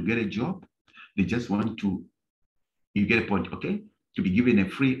just want to get a job. They just want to, you get a point, okay? To be given a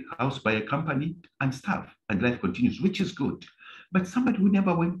free house by a company and stuff, and life continues, which is good. But somebody who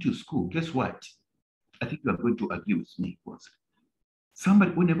never went to school, guess what? I think you are going to agree with me.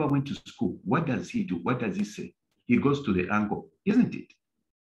 Somebody who never went to school, what does he do? What does he say? He goes to the uncle, isn't it?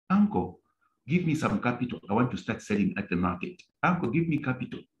 Uncle, give me some capital. I want to start selling at the market. Uncle, give me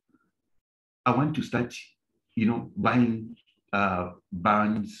capital. I want to start, buying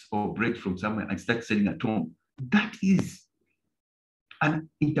buns or bread from somewhere and start selling at home. That is an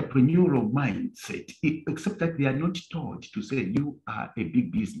entrepreneurial mindset, except that they are not taught to say you are a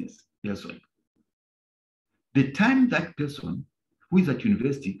big business person. The time that person who is at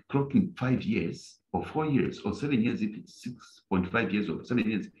university clocking 5 years or 4 years or 7 years, if it's 6.5 years or 7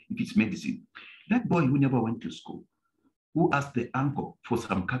 years, if it's medicine, that boy who never went to school, who asked the uncle for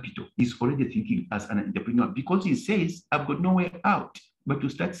some capital, is already thinking as an entrepreneur because he says, I've got no way out. but to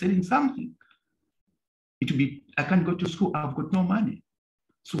start selling something. It will be, I can't go to school, I've got no money.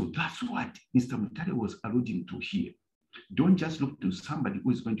 So that's what Mr. Mutale was alluding to here. Don't just look to somebody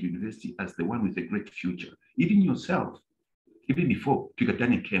who is going to university as the one with a great future. Even yourself, even before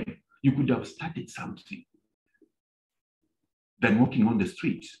Pikatane came, you could have started something than walking on the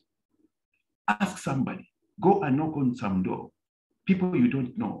streets. Ask somebody, go and knock on some door. People you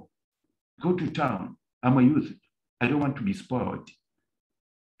don't know. Go to town. I'm a youth. I don't want to be spoiled.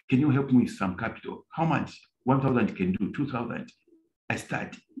 Can you help me with some capital? How much? 1,000 can do, 2,000. I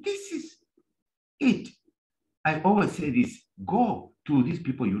start. This is it. I always say this, go to these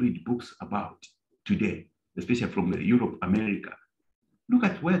people you read books about today, especially from Europe, America. Look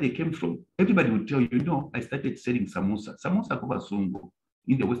at where they came from. Everybody will tell you, no, I started selling samosa. Samosa over Songo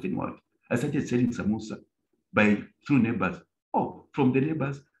in the Western world. I started selling samosa through neighbors. Oh, from the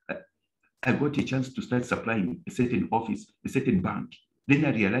neighbors, I got a chance to start supplying a certain office, a certain bank. Then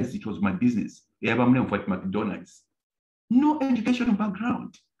I realized it was my business. McDonald's. No educational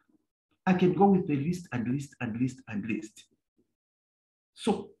background. I can go with the list and list and list and list.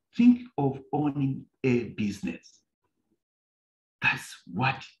 So think of owning a business. That's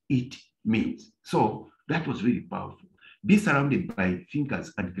what it means. So that was really powerful. Be surrounded by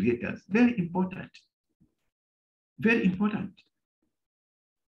thinkers and creators. Very important. Very important.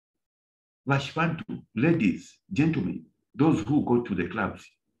 Vashpantu, ladies, gentlemen, those who go to the clubs,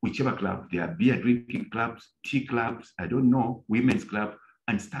 whichever club, there are beer drinking clubs, tea clubs, I don't know, women's club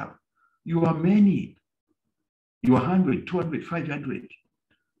and stuff. You are many. You are 100, 200, 500.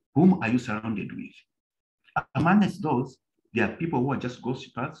 Whom are you surrounded with? Amongst those, there are people who are just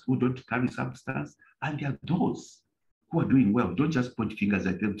gossipers, who don't carry substance, and there are those who are doing well. Don't just point fingers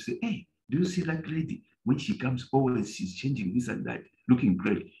at them and say, hey, do you see that lady? When she comes, always she's changing this and that, looking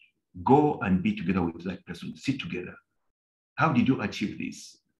great. Go and be together with that person, sit together. How did you achieve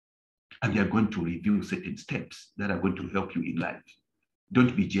this? And they are going to review certain steps that are going to help you in life.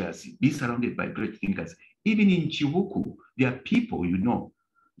 Don't be jealous. Be surrounded by great thinkers. Even in Chibuku, there are people, you know,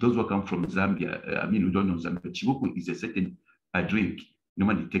 those who come from Zambia. I mean, we don't know Zambia. Chibuku is a certain drink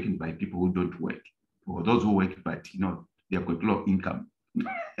normally taken by people who don't work, or those who work, but, you know, they have got low income.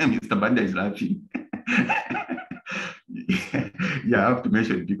 Mr. Banda is laughing. Yeah, I have to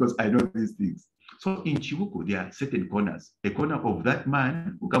mention it because I know these things. So in Chibuku, there are certain corners. A corner of that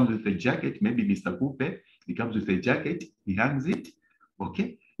man who comes with a jacket, maybe Mr. Coupe, he comes with a jacket, he hangs it,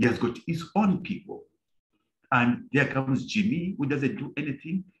 okay? He has got his own people. And there comes Jimmy, who doesn't do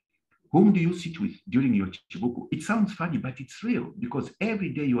anything. Whom do you sit with during your Chibuku? It sounds funny, but it's real because every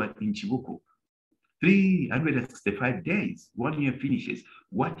day you are in Chibuku, 365 days, 1 year finishes.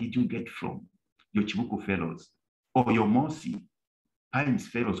 What did you get from your Chibuku fellows or your Mosi, Pines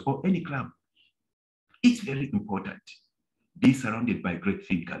fellows, or any club? It's very important. Be surrounded by great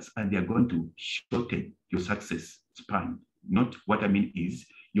thinkers, and they are going to shorten your success span. Not what I mean is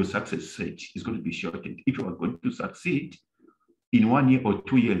your success rate is going to be shortened. If you are going to succeed in 1 year or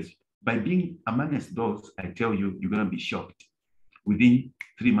 2 years, by being amongst those, I tell you, you're going to be shocked. Within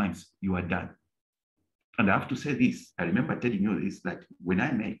 3 months, you are done. And I have to say this. I remember telling you this, that when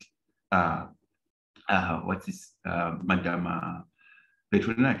I met, Madame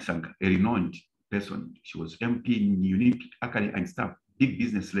Petrona Tsanga, a renowned person, she was MP in Unique Akari and stuff, big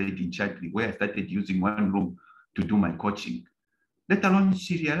business lady in Chadley, where I started using one room to do my coaching. Let alone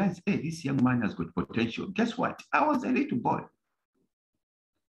she realized, hey, this young man has got potential. Guess what? I was a little boy.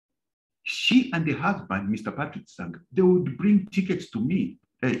 She and the husband, Mr. Patrick Tsanga, they would bring tickets to me.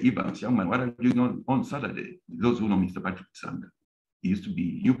 Hey, Evans, young man, what are you doing on Saturday? Those who know Mr. Patrick Tsanga, he used to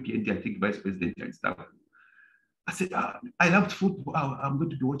be UPND, I think, vice president and stuff. I said, I loved football. I'm going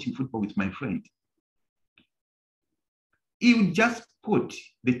to be watching football with my friend. He would just put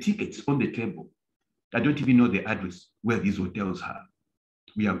the tickets on the table. I don't even know the address where these hotels are.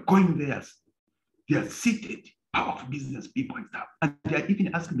 We are going there. They are seated, powerful business people and stuff. And they are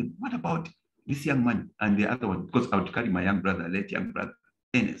even asking them, what about this young man and the other one? Because I would carry my young brother, late young brother,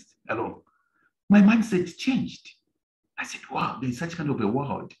 Ernest, along. My mindset changed. I said, wow, there's such kind of a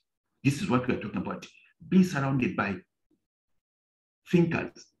world. This is what we are talking about. Be surrounded by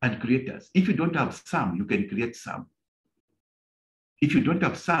thinkers and creators. If you don't have some, you can create some. If you don't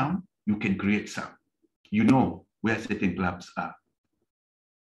have some, you can create some. You know where certain clubs are,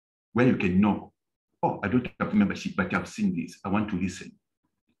 where you can know, oh, I don't have membership, but I've seen this. I want to listen.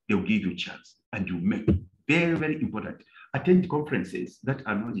 They'll give you a chance and you make. Very, very important. Attend conferences that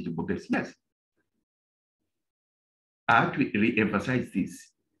are knowledgeable based. Yes. I have to re-emphasize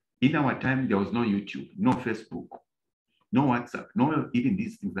this. In our time, there was no YouTube, no Facebook, no WhatsApp, no even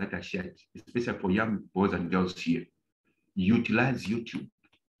these things that are shared, especially for young boys and girls here. utilize YouTube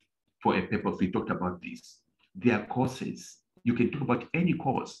for a purpose. We talked about this. There are courses. You can talk about any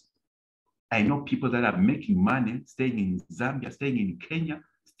course. I know people that are making money staying in Zambia, staying in Kenya,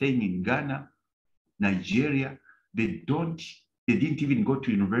 staying in Ghana, Nigeria. They didn't even go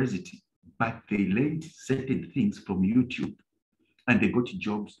to university, but they learned certain things from YouTube and they got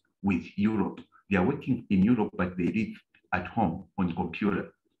jobs with Europe. They are working in Europe, but they live at home on the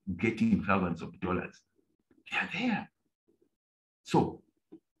computer, getting thousands of dollars. They are there. So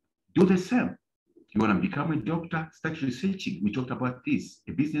do the same. You want to become a doctor, start researching. We talked about this.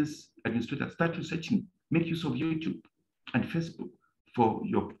 A business administrator, start researching. Make use of YouTube and Facebook for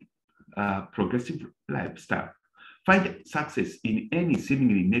your progressive lifestyle. Find success in any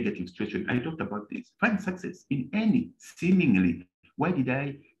seemingly negative situation. I talked about this. Find success in any seemingly. Why did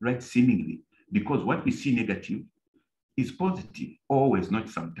I write seemingly? Because what we see negative is positive, always, not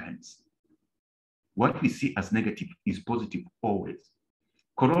sometimes. What we see as negative is positive always.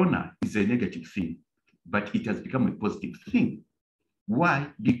 Corona is a negative thing, but it has become a positive thing. Why?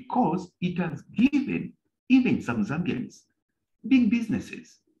 Because it has given even some Zambians big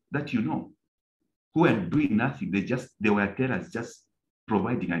businesses that you know who are doing nothing. They were tellers just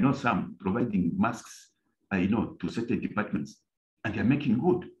providing. I know some providing masks, to certain departments, and they're making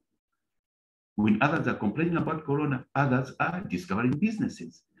good. When others are complaining about Corona, others are discovering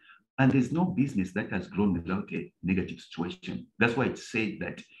businesses. And there's no business that has grown without a negative situation. That's why it's said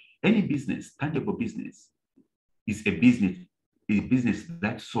that any business, tangible business, is a business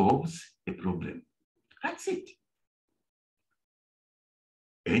that solves a problem. That's it.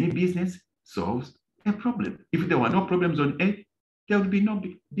 Any business solves a problem. If there were no problems on earth, there would be no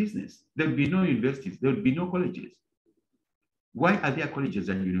business. There would be no universities. There would be no colleges. Why are there colleges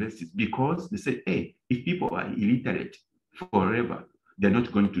and universities? Because they say, hey, if people are illiterate forever, they're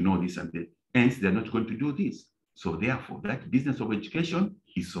not going to know this and that. Hence, they're not going to do this. So therefore, that business of education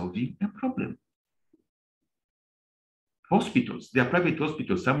is solving a problem. Hospitals, there are private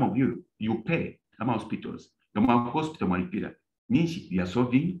hospitals. Some of you pay some hospitals. They are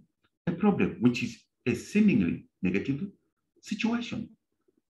solving a problem, which is a seemingly negative situation.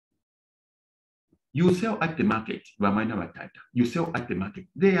 You sell at the market. You sell at the market.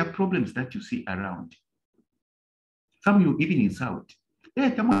 There are problems that you see around. Some of you even insult.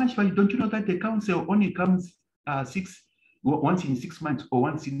 Hey, don't you know that the council only comes once in 6 months or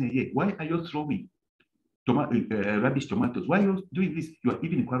once in a year? Why are you throwing rubbish tomatoes? Why are you doing this? You are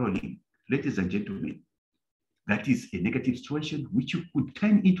even quarreling. Ladies and gentlemen, that is a negative situation which you could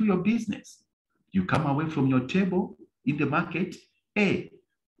turn into your business. You come away from your table in the market. Hey,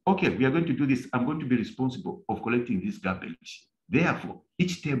 okay, we are going to do this. I'm going to be responsible of collecting this garbage. Therefore,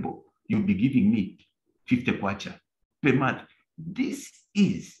 each table, you'll be giving me 50 kwacha per month. This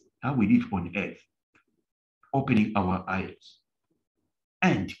is how we live on earth, opening our eyes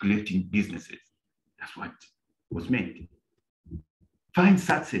and creating businesses. That's what was meant. Find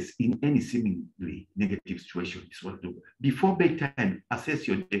success in any seemingly negative situation. Is what do. Before bedtime, assess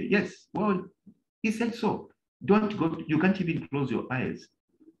your day. Yes, well, he said so. Don't go, you can't even close your eyes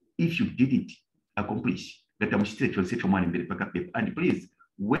if you didn't accomplish. And please,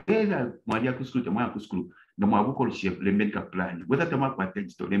 whether Maria Kuskulu, Tamara Kuskulu, the Mabuko Chef, Lembenka plan, whether Tamaka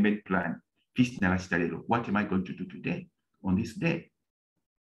takes to Lemben plan, what am I going to do today on this day?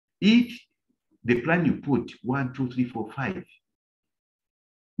 If the plan you put 1, 2, 3, 4, 5,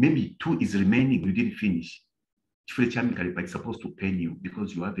 maybe 2 is remaining, you didn't finish. But it's supposed to pain you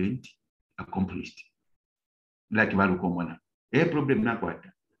because you haven't accomplished. Like Valukomona. A problem not what.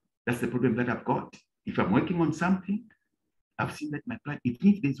 That's the problem that I've got. If I'm working on something, I've seen that my plan,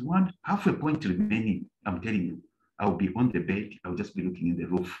 if there's one half a point remaining, I'm telling you, I'll be on the bed, I'll just be looking in the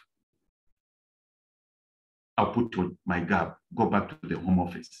roof. I'll put on my gap, go back to the home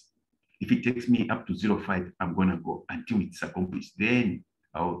office. If it takes me up to 0.5, I'm gonna go until it's accomplished. Then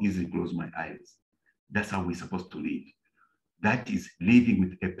I'll easily close my eyes. That's how we're supposed to live. That is living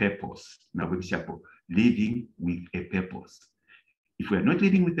with a purpose. Now, living with a purpose. If we are not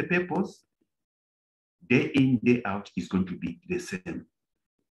living with a purpose, day in, day out is going to be the same.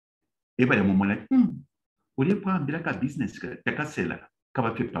 Everybody business,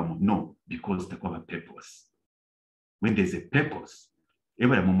 no, because they have a purpose. When there's a purpose,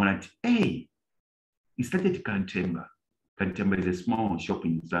 everybody hey, he started Kantemba. Kantemba is a small shop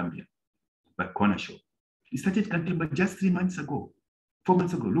in Zambia, but corner shop. He started Kantemba just 3 months ago, 4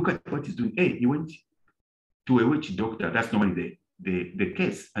 months ago. Look at what he's doing. Hey, he went to a witch doctor. That's normally the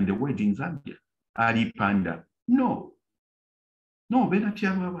case and the word in Zambia. Ali Panda. No, no, no,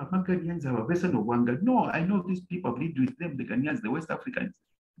 I know these people, I've lived with them, the Ghanaians, the West Africans.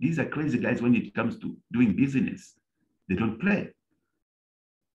 These are crazy guys when it comes to doing business. They don't pray.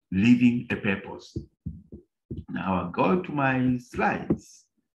 Living a purpose. Now I'll go to my slides.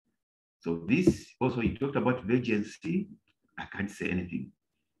 So this also, you talked about vacancy. I can't say anything.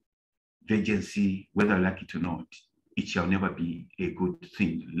 Vacancy, whether I like it or not, it shall never be a good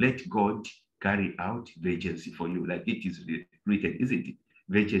thing. Let God carry out vacancy for you, like it is written, isn't it?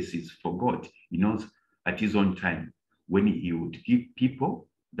 Vacancy is for God. He knows at his own time when he would give people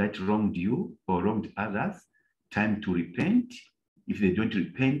that wronged you or wronged others time to repent. If they don't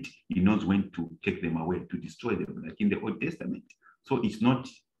repent, he knows when to take them away, to destroy them, like in the Old Testament. So it's not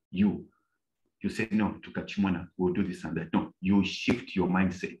you. You say, no, to Kachimwana, we'll do this and that. No, you shift your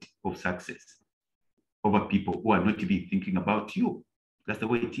mindset of success over people who are not even thinking about you. That's the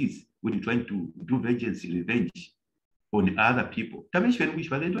way it is. When you're trying to do vengeance, revenge on other people, they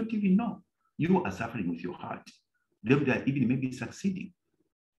don't even know. You are suffering with your heart. They are even maybe succeeding.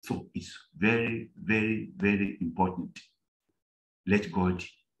 So it's very, very, very important. Let God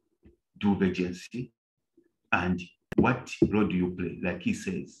do vengeance. And what role do you play? Like he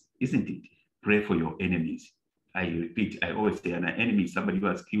says, isn't it? Pray for your enemies. I repeat, I always say an enemy is somebody who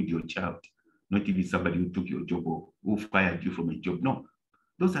has killed your child, not even somebody who took your job or who fired you from a job. No,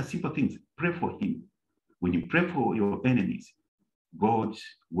 those are simple things. Pray for him. When you pray for your enemies, God's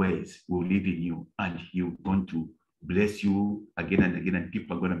ways will live in you and he's going to bless you again and again, and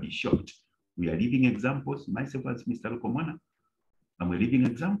people are going to be shocked. We are living examples. Myself as Mr. Lukomana, I'm a living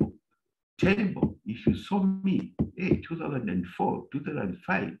example. Terrible. If you saw me, hey, 2004,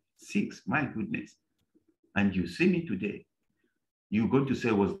 2005, 6, my goodness, and you see me today, you're going to say,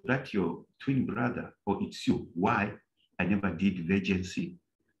 was that your twin brother or it's you? Why? I never did vacancy.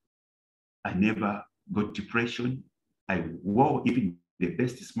 I never got depression. I wore even the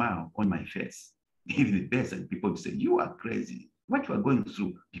best smile on my face, even the best, and people would say, you are crazy. What you are going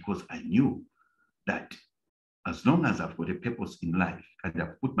through? Because I knew that as long as I've got a purpose in life and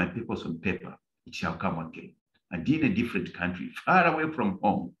I've put my purpose on paper, it shall come again. And in a different country, far away from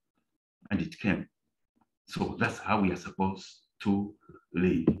home, and it came. So that's how we are supposed to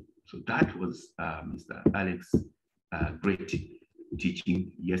live. So that was Mr. Alex' great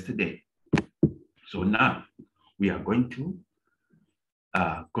teaching yesterday. So now we are going to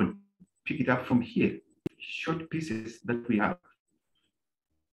pick it up from here, short pieces that we have.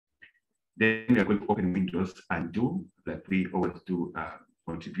 Then we are going to open windows and do, like we always do,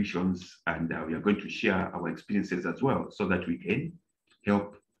 contributions, and we are going to share our experiences as well so that we can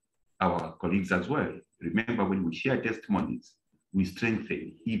help our colleagues as well. Remember, when we share testimonies, we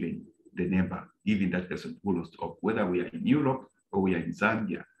strengthen even the neighbor, even that person who lost hope, whether we are in Europe or we are in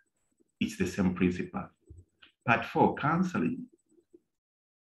Zambia, it's the same principle. Part 4, counseling,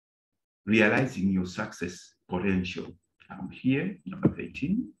 realizing your success potential. I'm here, number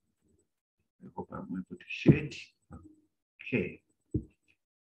 13. I hope I'm able to share it. Okay.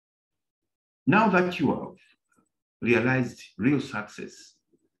 Now that you have realized real success,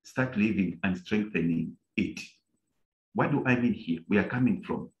 start living and strengthening it. What do I mean here? We are coming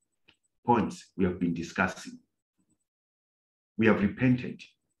from points we have been discussing. We have repented.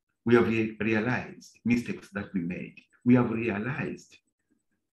 We have realized mistakes that we made. We have realized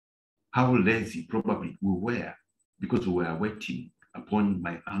how lazy probably we were because we were waiting upon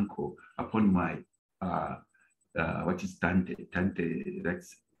my uncle, upon my, what is Tante,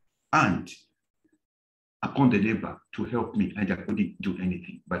 that's aunt, upon the neighbor to help me, and I couldn't do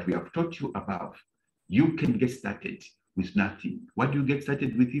anything. But we have taught you above. You can get started with nothing. What do you get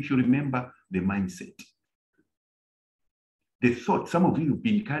started with if you remember the mindset? The thought, some of you have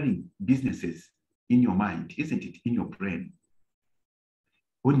been carrying businesses in your mind, isn't it? In your brain.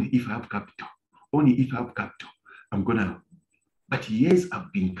 Only if I have capital, only if I have capital, I'm gonna, but years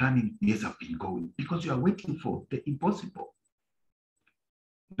have been coming, years have been going, because you are waiting for the impossible.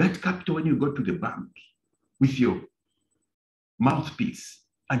 That capital, when you go to the bank with your mouthpiece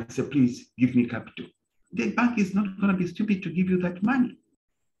and say, please give me capital, the bank is not gonna be stupid to give you that money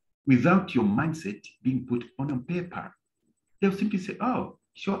without your mindset being put on paper. They'll simply say, oh,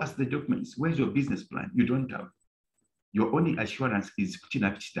 show us the documents. Where's your business plan? You don't have. Your only assurance is,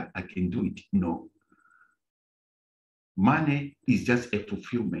 I can do it. No. Money is just a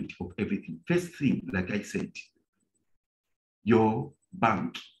fulfillment of everything. First thing, like I said, your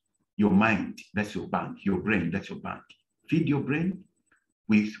bank, your mind, that's your bank. Your brain, that's your bank. Feed your brain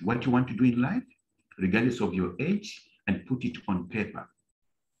with what you want to do in life, regardless of your age, and put it on paper.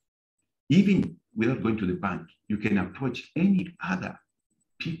 Even without going to the bank, you can approach any other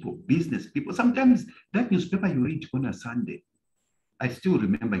people, business people. Sometimes that newspaper you read on a Sunday, I still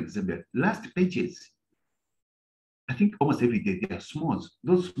remember in Zambia, last pages, I think almost every day, they are smalls.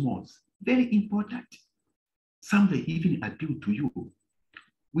 Those smalls, very important. Some they even appeal to you.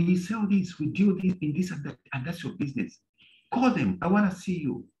 We sell this, we deal this in this and that, and that's your business. Call them, I want to see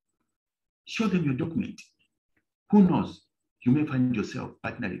you. Show them your document. Who knows? You may find yourself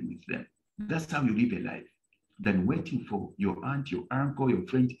partnering with them. That's how you live a life. Than waiting for your aunt, your uncle, your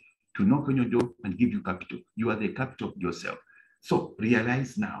friend to knock on your door and give you capital. You are the capital yourself. So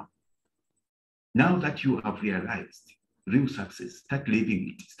realize now. Now that you have realized real success, start living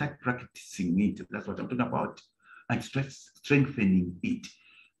it, start practicing it. That's what I'm talking about. And start strengthening it.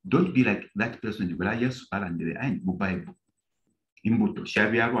 Don't be like that person who yes, the Bible.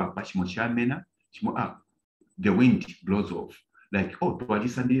 The wind blows off. Like, oh,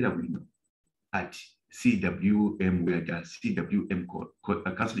 at CWM, we are the CWM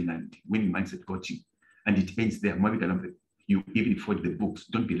counseling and winning mindset coaching. And it ends there. You even for the books,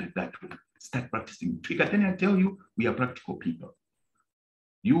 don't be like that. Start practicing. I tell you, we are practical people.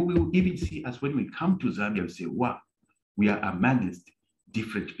 You will even see us when we come to Zambia, we say, wow, we are amongst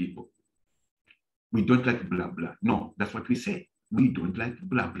different people. We don't like blah, blah. No, that's what we say. We don't like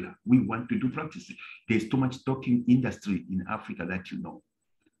blah, blah. We want to do practice. There's too much talking industry in Africa that you know.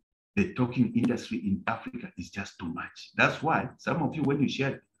 The talking industry in Africa is just too much. That's why some of you, when you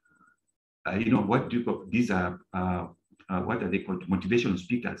share, what do you call, these are, what are they called? Motivational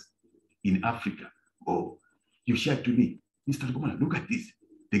speakers in Africa. Oh, you shared to me, Mr. Gomana, look at this.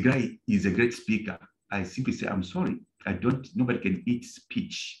 The guy is a great speaker. I simply say, I'm sorry. Nobody can eat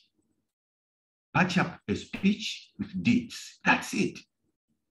speech. Patch up a speech with deeds. That's it.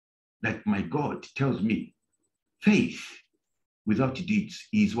 Like my God tells me, faith without deeds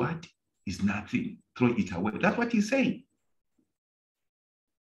is what? Is nothing. Throw it away. That's what he's saying.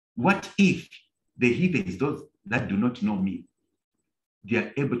 What if the heathens, those that do not know me, they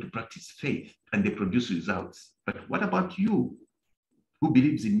are able to practice faith and they produce results? But what about you who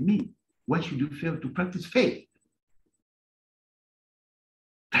believes in me? Why should you fail to practice faith?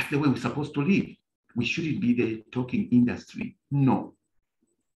 That's the way we're supposed to live. We shouldn't be the talking industry. No.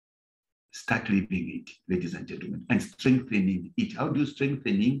 Start living it, ladies and gentlemen, and strengthening it. How do you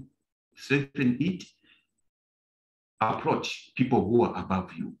strengthen it? Approach people who are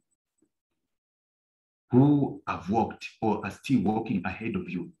above you, who have walked or are still walking ahead of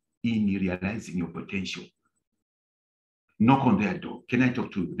you in realizing your potential. Knock on their door. Can I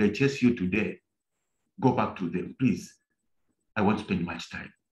talk to you? They chase you today. Go back to them, please. I won't spend much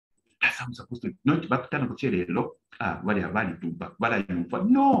time. That's how I'm supposed to. Not back to what are you for?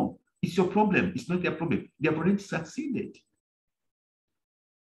 No, it's your problem. It's not their problem. They have already succeeded.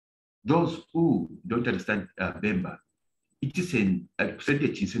 Those who don't understand Bemba, it is an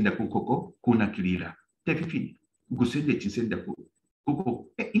percentage in senda kukoko kuna kilira. Tefifini, gusende chisenda kuko.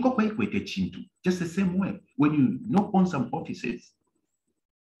 Ingoko equate chintu. Just the same way. When you knock on some offices,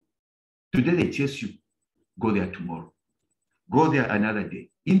 today they chase you. Go there tomorrow. Go there another day.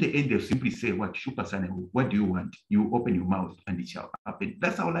 In the end, they'll simply say, what do you want? You open your mouth and it shall happen.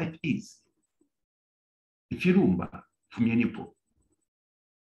 That's how life is. If you remember, from your nipple,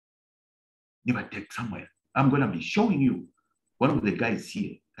 never take somewhere. I'm going to be showing you one of the guys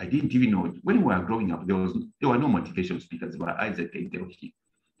here. I didn't even know. When we were growing up, there were no motivational speakers. There were Isaac and Delhi.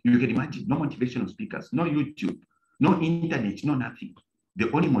 You can imagine, no motivational speakers, no YouTube, no internet, no nothing. The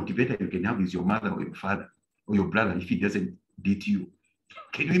only motivator you can have is your mother or your father or your brother if he doesn't beat you.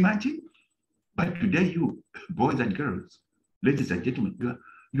 Can you imagine? But today, you boys and girls, ladies and gentlemen,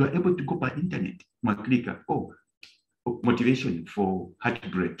 you are able to go by internet. Motivation for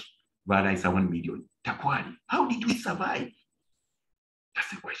heartbreak. Vara is 1 million. Takwari. How did we survive? That's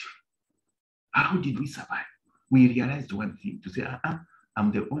the question. How did we survive? We realized one thing, to say,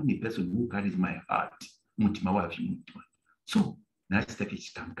 I'm the only person who carries my heart. So, that's that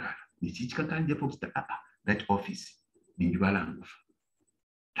office.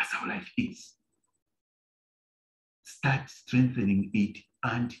 That's how life is. Start strengthening it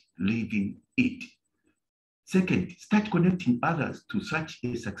and living it. Second, start connecting others to such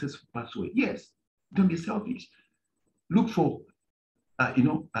a successful pathway. Yes, don't be selfish. Look for,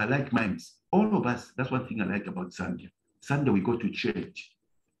 like minds. All of us, that's one thing I like about Sunday. Sunday, we go to church.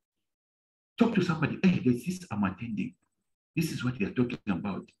 Talk to somebody. Hey, there's this I'm attending. This is what they're talking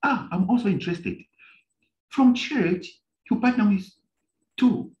about. I'm also interested. From church, you partner with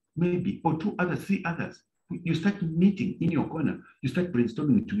 2, maybe, or 2 others, 3 others. You start meeting in your corner. You start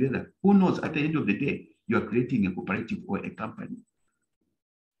brainstorming together. Who knows, at the end of the day, you are creating a cooperative or a company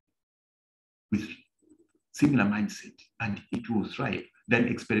with similar mindset, and it will thrive. Then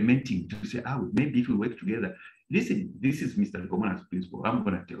experimenting to say, maybe if we work together. Listen, this is Mr. Gomana's principle. I'm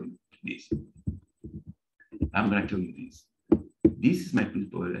going to tell you this. I'm going to tell you this. This is my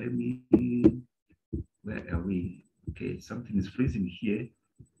principle. Let me, Where are we? Okay, something is freezing here.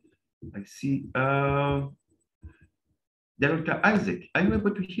 I see. Dr. Isaac, are you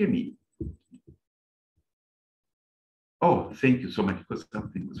able to hear me? Oh, thank you so much, because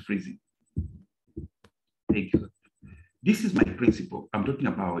something was freezing. Thank you. This is my principle. I'm talking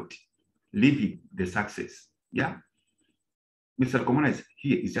about living the success. Yeah. Mr. Komona is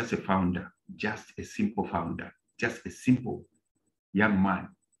here is just a founder, just a simple founder, just a simple young man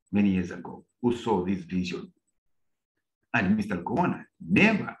many years ago who saw this vision. And Mr. Komona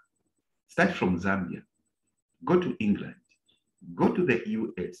never start from Zambia, go to England, go to the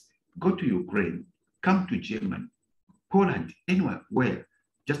US, go to Ukraine, come to Germany, Poland, anywhere where,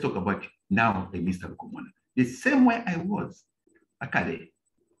 just talk about now a Mr. Komona. The same way I was, Akade,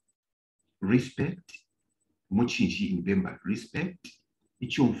 respect, Muchinji in Bemba, respect,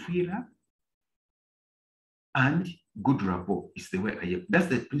 Ichumfira, and good rapport is the way I am. That's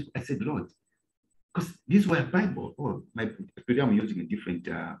the principle. I said, Lord, because this was Bible. Oh, today I'm using a different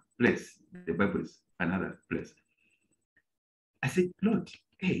place. The Bible is another place. I said, Lord,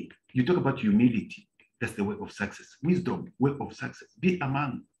 hey, you talk about humility. That's the way of success. Wisdom, way of success. Be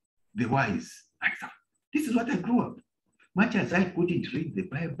among the wise. This is what I grew up. Much as I couldn't read the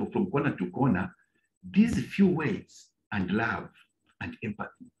Bible from corner to corner, these few words and love and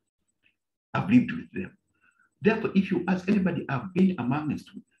empathy, I've lived with them. Therefore, if you ask anybody, I've been among us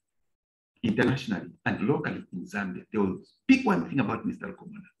internationally and locally in Zambia, they will speak one thing about Mr.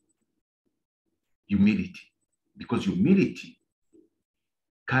 Komona. Humility. Because humility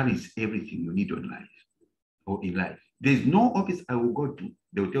carries everything you need on life or in life. There's no office I will go to,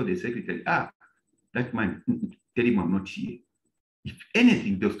 they will tell the secretary, that man, tell him I'm not here. If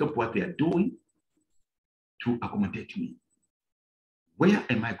anything, they'll stop what they are doing to accommodate me. Where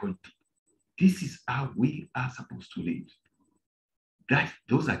am I going to? This is how we are supposed to live.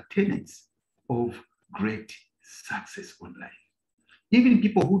 Those are tenets of great success on life. Even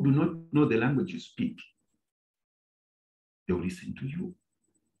people who do not know the language you speak, they'll listen to you.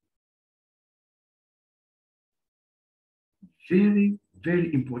 Very,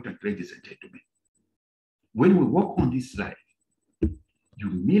 very important, ladies and gentlemen. When we walk on this life,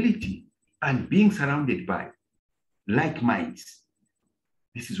 humility and being surrounded by like minds.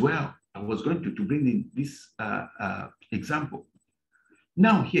 This is where I was going to bring in this example.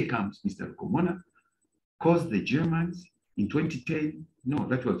 Now here comes Mr. Komona, caused the Germans in 2010, no,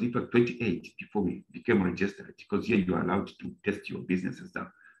 that was in fact 28 before we became registered, because here you are allowed to test your business and stuff.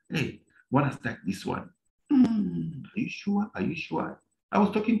 Hey, want to start this one? Are you sure? Are you sure? I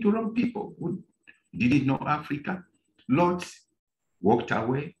was talking to wrong people who didn't know Africa. Lots walked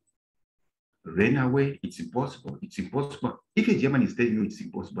away, ran away. It's impossible. It's impossible. If a German is telling you it's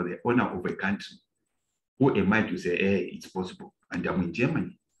impossible, the owner of a country, who am I to say, hey, it's possible? And I'm in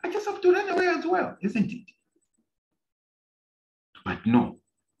Germany. I just have to run away as well, isn't it? But no,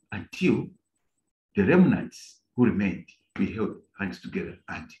 until the remnants who remained, we held hands together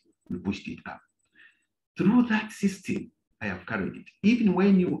and we pushed it up. Through that system, I have carried it. Even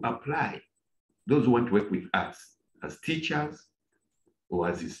when you apply, those who want to work with us as teachers or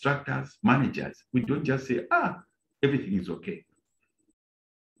as instructors, managers, we don't just say, everything is okay.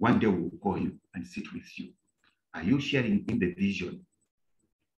 One day we'll call you and sit with you. Are you sharing in the vision?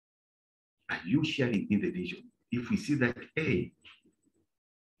 Are you sharing in the vision? If we see that, hey,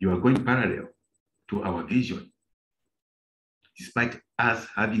 you are going parallel to our vision, despite us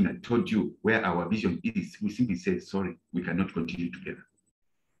having told you where our vision is, we simply say, sorry, we cannot continue together.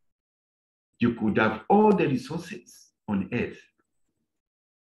 You could have all the resources on earth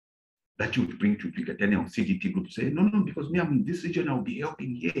that you would bring to Twikatania or CDT group, say, no, because me, I'm in this region, I'll be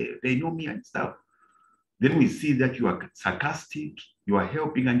helping here. They know me and stuff. Then we see that you are sarcastic, you are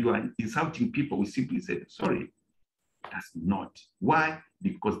helping, and you are insulting people. We simply say, sorry, that's not. Why?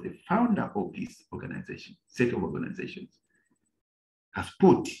 Because the founder of this organization, set of organizations, has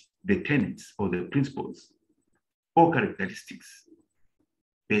put the tenets or the principles or characteristics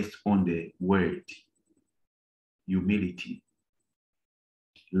based on the word humility,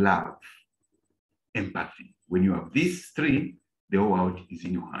 love, empathy. When you have these three, the whole world is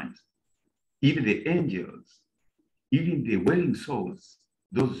in your hands. Even the angels, even the willing souls,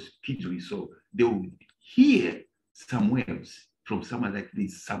 those kids we saw, they will hear some waves from someone like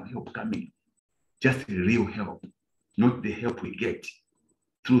this, some help coming, just real help, not the help we get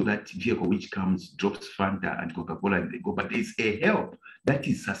through that vehicle which comes, drops Fanta and Coca-Cola and they go, but there's a help that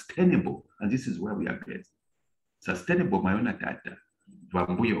is sustainable. And this is where we are blessed. Sustainable, mayona tata,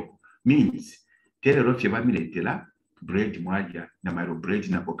 vambuyo, means, tele rofye bamiletela, bread mwaja, na maro bread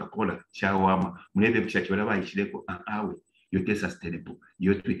na Coca-Cola, chawama, munebe mchachola wa ishileko, awe, yote sustainable,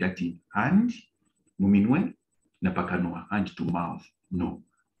 yote wikati hand, muminwe napakanoa, hand to mouth. No,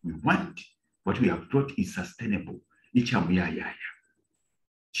 we want what we have brought is sustainable. Ichamuyayaya.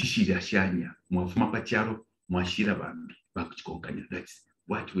 Chishira shanya. Mwafuma pacharo. Mwashira bambi. Bakuchikonkanya. That's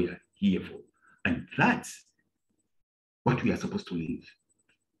what we are here for. And that's what we are supposed to live.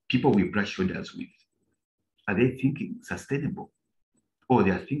 People we brush shoulders with. Are they thinking sustainable? Or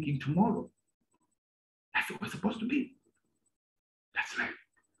they are thinking tomorrow? That's what we're supposed to be. That's right.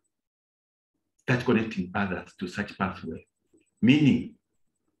 Start connecting others to such pathway. Meaning,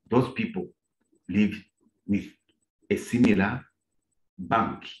 those people live with a similar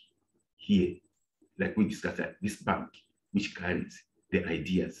bank here, like we discussed, that this bank, which carries the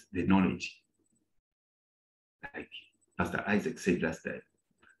ideas, the knowledge. Like Pastor Isaac said last time,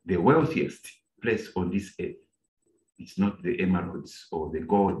 the wealthiest place on this earth, it's not the emeralds or the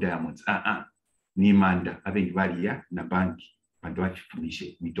gold diamonds. Nimanda, having valia, na bank, and what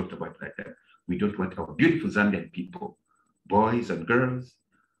we talked about that. We don't want our beautiful Zambian people, boys and girls,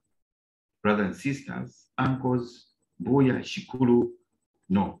 brothers and sisters, uncles, boya, shikulu.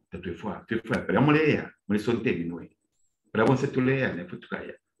 No, that we for. Peramoleya, Mulisonte minwe. Perabonse tuleya,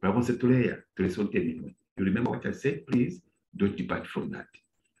 nefutukaya. Perabonse tuleya, Tulisonte minwe. You remember what I said? Please don't depart from that.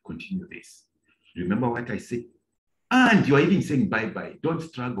 Continue this. Remember what I said? And you are even saying bye-bye. Don't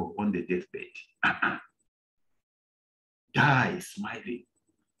struggle on the deathbed. Die smiling.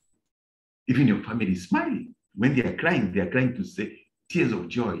 Even your family is smiling. When they are crying to say tears of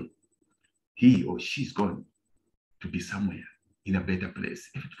joy. He or she's gone to be somewhere in a better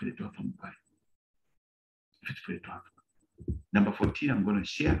place. Number 14, I'm going to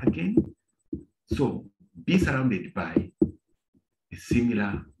share again. So be surrounded by a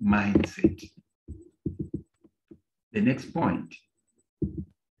similar mindset. The next point,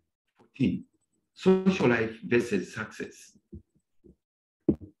 14, social life versus success.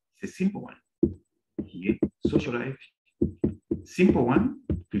 It's a simple one. Here, social life, simple one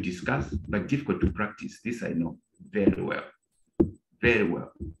to discuss, but difficult to practice. This I know very well, very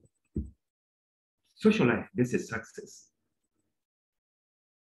well. Social life versus success.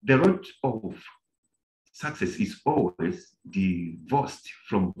 The road of success is always divorced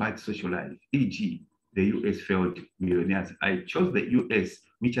from bad social life, e.g., the US failed millionaires. I chose the US,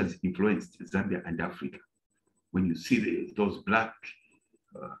 which has influenced Zambia and Africa. When you see those black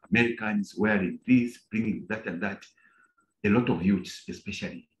Americans wearing this, bringing that and that, a lot of youths,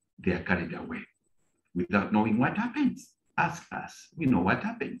 especially, they are carried away without knowing what happens. Ask us, we know what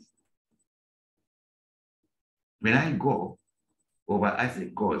happens. When I go, or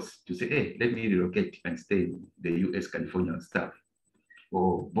Isaac goes to say, hey, let me relocate and stay in the US, California and stuff,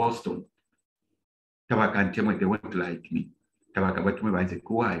 or Boston, Tabaka and they won't like me.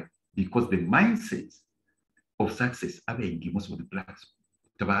 Why? Because the mindset of success, most of the blacks,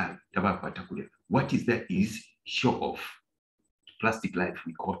 what is that is show off. Plastic life,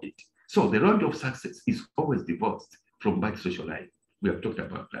 we call it. So the road of success is always divorced from bad social life. We have talked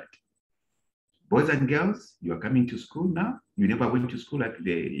about that. Boys and girls, you are coming to school now. You never went to school, like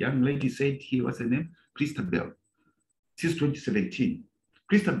the young lady said here, what's her name? Christabel. Since 2017,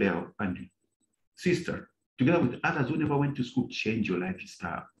 Christabel and sister, together with others who never went to school, change your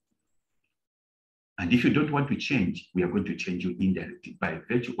lifestyle. And if you don't want to change, we are going to change you indirectly by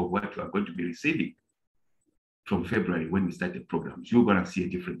virtue of what you are going to be receiving from February when we start the programs. You're going to see a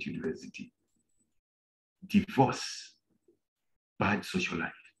different university. Divorce, bad social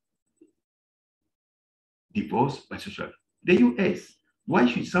life. Divorce, bad social life. The US, why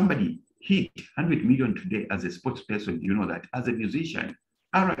should somebody hit 100 million today as a sports person? You know that. As a musician,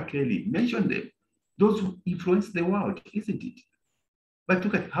 R. Kelly, mention them. Those who influence the world, isn't it? But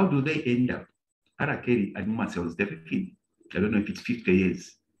look at how do they end up? R. Kelly and Marcel's David. I don't know if it's 50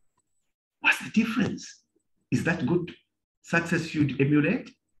 years. What's the difference? Is that good success you'd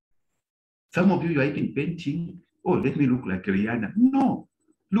emulate? Some of you are even painting, oh, let me look like Rihanna. No,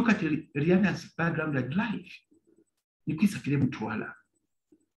 look at Rihanna's background and life.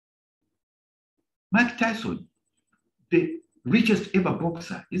 Mike Tyson, the richest ever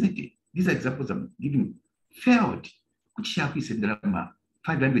boxer, isn't it? These are examples I'm giving. Failed.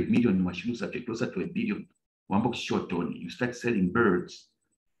 500 million, closer to $1 billion. One box short only. You start selling birds.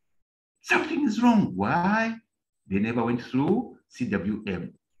 Something is wrong. Why? They never went through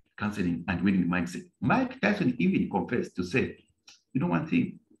CWM, counseling and winning mindset. Mike Tyson even confessed to say, you know one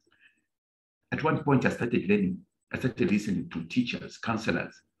thing, at one point I started listening to teachers,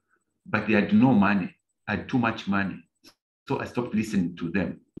 counselors, but they had no money, had too much money. So I stopped listening to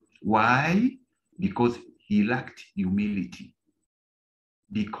them. Why? Because he lacked humility.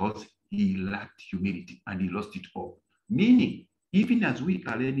 Because he lacked humility and he lost it all. Meaning, Even as we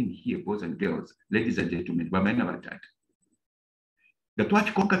are learning here, boys and girls, ladies and gentlemen, bamena batata. The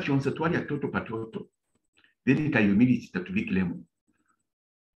twach konka kyonse twali atoto patoto. Then ka humility tatulikilemo.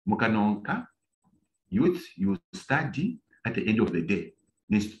 Mukanonka, youth, you study at the end of the day.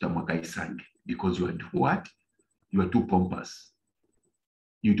 Because you are too what? You are too pompous.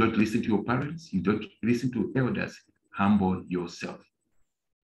 You don't listen to your parents. You don't listen to elders. Humble yourself.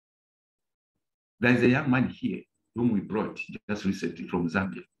 There's a young man here whom we brought just recently from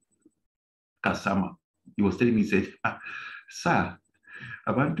Zambia, Kasama. He was telling me, he said, sir,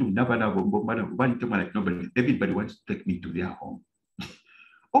 I want to nobody. Everybody wants to take me to their home.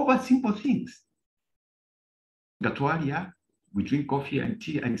 Over simple things. Gatuaria, we drink coffee and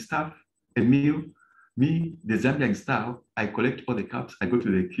tea and stuff, a meal. Me, the Zambian style, I collect all the cups, I go to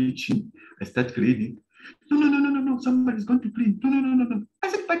the kitchen, I start cleaning. No, somebody's going to clean. No. I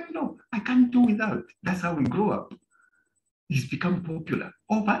said, but no, I can't do without. That's how we grow up. It's become popular.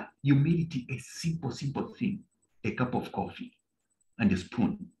 Over humility, a simple thing, a cup of coffee and a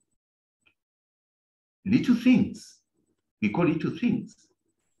spoon. Little things, we call little things,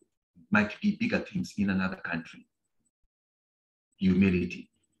 might be bigger things in another country. Humility.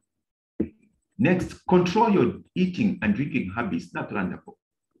 Next, control your eating and drinking habits, not wonderful.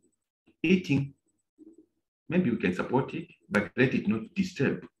 Eating, maybe you can support it, but let it not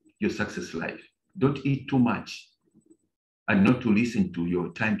disturb your success life. Don't eat too much and not to listen to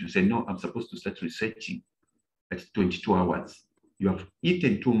your time to say, no, I'm supposed to start researching at 22 hours. You have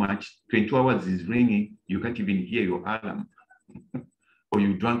eaten too much, 22 hours is ringing, you can't even hear your alarm, or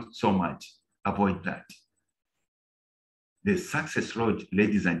you drank so much. Avoid that. The success road,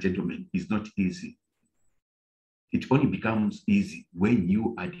 ladies and gentlemen, is not easy. It only becomes easy when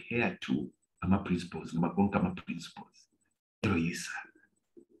you adhere to AMA principles,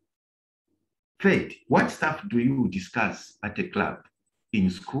 Third, what stuff do you discuss at a club,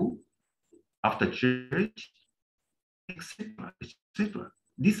 in school, after church, etc., etc.?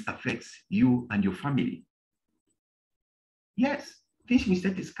 This affects you and your family. Yes, things we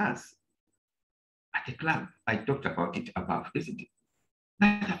should discuss. At a club, I talked about it above, isn't it?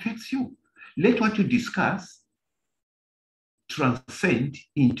 That affects you. Let what you discuss transcend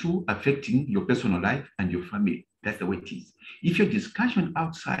into affecting your personal life and your family. That's the way it is. If your discussion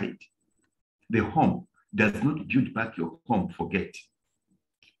outside the home does not build back your home, forget.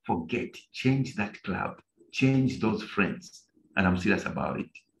 Forget. Change that club. Change those friends. And I'm serious about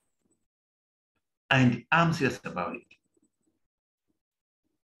it. And I'm serious about it.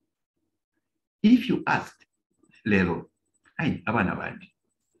 If you asked Lero,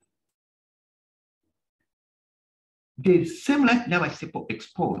 the same life never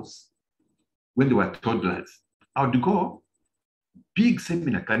exposed when they were toddlers. I would go, big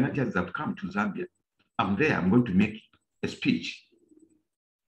seminar, Canadians have come to Zambia. I'm there, I'm going to make a speech.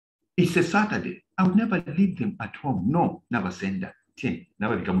 It's a Saturday. I would never leave them at home. No, never send that.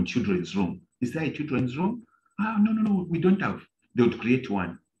 Never become in children's room. Is there a children's room? Oh, no, we don't have. They would create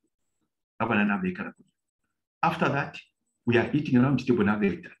one. After that, we are eating around the table now.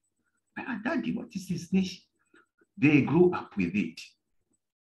 Daddy, what is this nation? They grew up with it.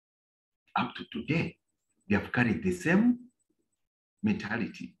 Up to today, they have carried the same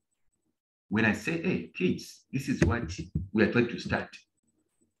mentality. When I say, hey, kids, this is what we are trying to start.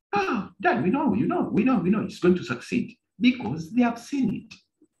 Oh, Dad, we know, it's going to succeed because they have seen it.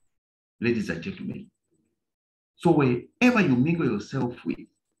 Ladies and gentlemen. So wherever you mingle yourself with,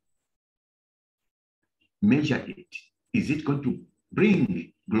 measure it. Is it going to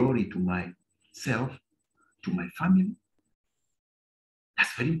bring glory to myself, to my family?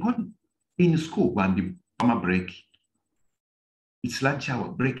 That's very important. In school, when the break, it's lunch hour,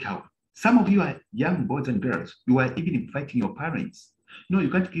 break hour. Some of you are young boys and girls. You are even inviting your parents. No, you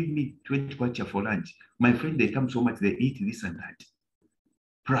can't give me 20 kwacha for lunch. My friend, they come so much, they eat this and that.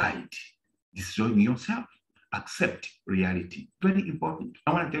 Pride, destroying yourself. Accept reality. Very important.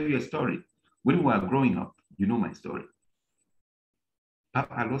 I want to tell you a story. When we were growing up, you know my story.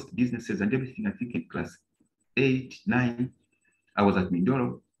 Papa lost businesses and everything, I think in class 8, 9. I was at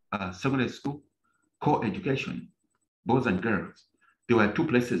Mindoro secondary school, co-education, boys and girls. There were 2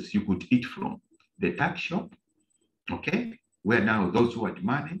 places you could eat from. The tuck shop, okay, where now those who had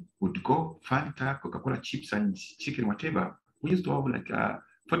money would go, Fanta, Coca-Cola chips and chicken, whatever. We used to have like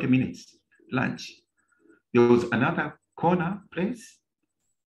 40 minutes lunch. There was another corner place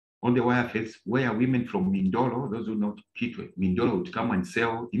on the wire fence where women from Mindoro, those who know Kitwe, Mindoro would come and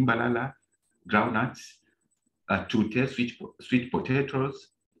sell imbalala, groundnuts, tute, sweet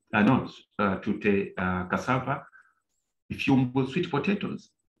potatoes, tute cassava, ifyumbo, sweet potatoes,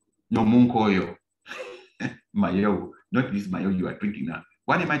 no munkoyo, mayo, not this mayo you are drinking now.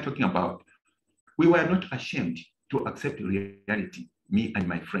 What am I talking about? We were not ashamed to accept reality, me and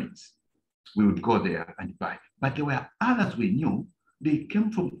my friends. We would go there and buy. But there were others we knew, they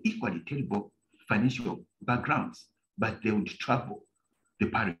came from equally terrible financial backgrounds, but they would travel, the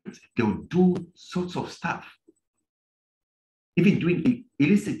parents, they would do sorts of stuff, even doing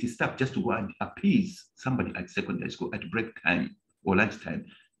illicit stuff just to go and appease somebody at secondary school at break time or lunchtime.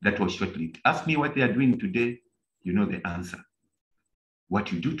 That was short-lived. Ask me what they are doing today, you know the answer.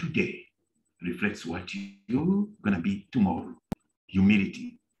 What you do today reflects what you're gonna be tomorrow.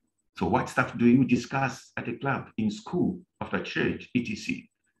 Humility. So what stuff do you discuss at a club, in school, after church, etc.?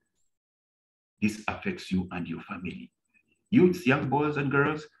 This affects you and your family. Youths, young boys and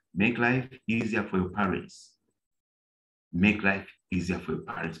girls, make life easier for your parents. Make life easier for your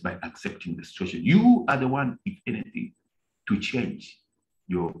parents by accepting the situation. You are the one, if anything, to change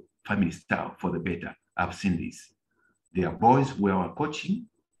your family style for the better. I've seen this. There are boys who are coaching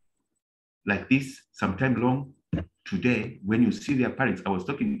like this sometime long. Today, when you see their parents, I was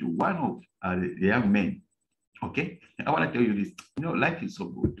talking to one of the young men, okay? I want to tell you this, you know, life is so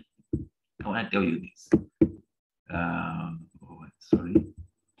good. I want to tell you this. Sorry.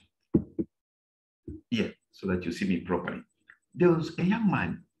 Yeah, so that you see me properly. There was a young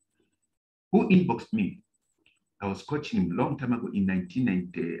man who inboxed me. I was coaching him a long time ago in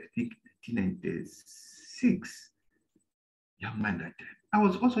 1996. Young man that time. I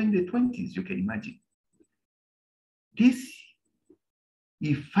was also in the 20s, you can imagine.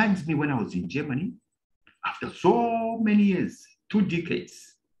 He finds me when I was in Germany after so many years, 2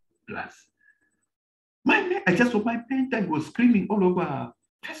 decades plus. I just saw my pen tag was screaming all over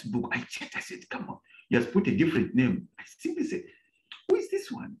Facebook. I checked, I said, come on. He has put a different name. I simply said, who is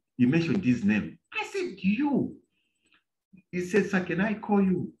this one? He mentioned this name. I said, you. He said, sir, can I call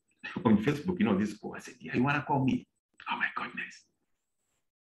you on Facebook? You know, this call. I said, yeah, you want to call me? Oh my goodness.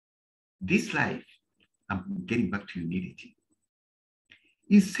 This life, I'm getting back to humility.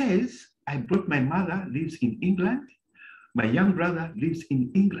 He says, I brought my mother, lives in England. My young brother lives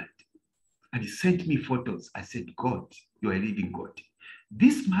in England. And he sent me photos. I said, God, you are a living God.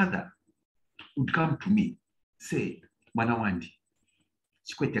 This mother would come to me, say, Mwana wandi,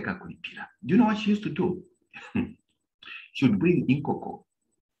 sikweteka kulipira. Do you know what she used to do? She would bring inkoko.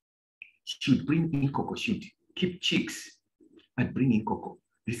 She would bring inkoko. She would keep chicks and bring inkoko.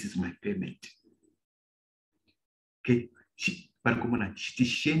 This is my payment. Okay. I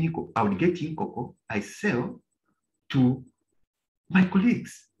would get inkoko. I sell to my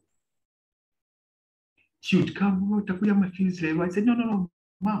colleagues. She would come, I said, no,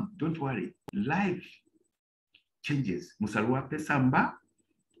 mom, don't worry. Life changes.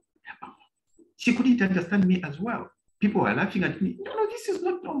 She couldn't understand me as well. People were laughing at me. No, this is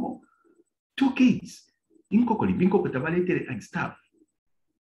not normal. 2 kids. And stuff.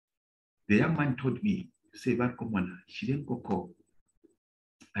 The young man told me, say, I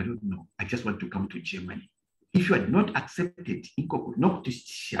don't know. I just want to come to Germany. If you had not accepted Inkoko, not to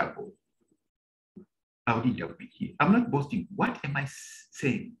Chicago, I wouldn't be here. I'm not boasting. What am I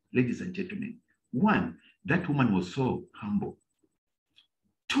saying, ladies and gentlemen? 1, that woman was so humble.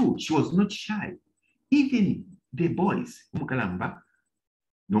 2, she was not shy. Even the boys, Mukalamba,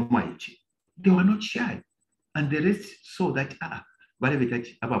 they were not shy. And the rest saw that, but the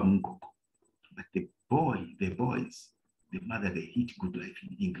boys, the mother, they hit good life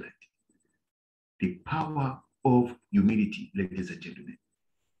in England. The power of humility, ladies and gentlemen.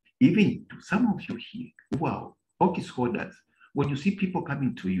 Even to some of you here, wow, office holders, when you see people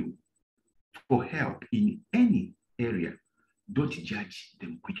coming to you for help in any area, don't judge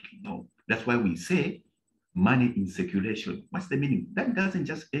them quickly. No. That's why we say money in circulation. What's the meaning? That doesn't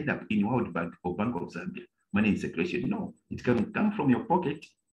just end up in World Bank or Bank of Zambia. Money in circulation. No, it can come from your pocket.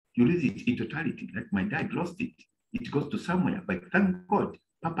 You lose it in totality. Like my dad lost it. It goes to somewhere. But thank God,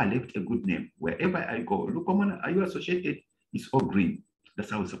 Papa left a good name. Wherever I go, look, are you associated? It's all green. That's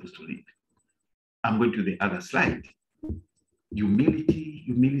how we're supposed to live. I'm going to the other slide. Humility,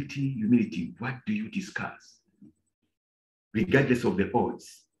 humility, humility. What do you discuss? Regardless of the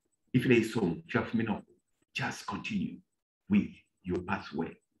odds. If there is some, just continue with your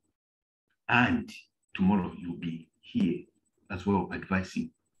pathway. And tomorrow you'll be here as well,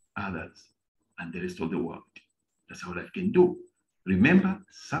 advising others and the rest of the world. That's how life can do. Remember,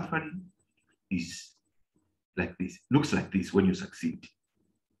 suffering is like this, looks like this when you succeed.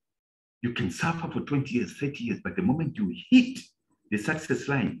 You can suffer for 20 years, 30 years, but the moment you hit the success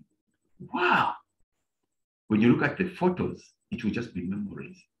line, wow. When you look at the photos, it will just be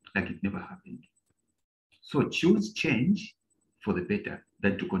memories, like it never happened. So choose change for the better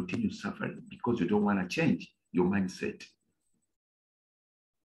than to continue suffering because you don't want to change. your mindset.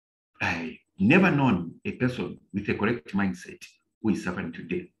 I never known a person with a correct mindset who is suffering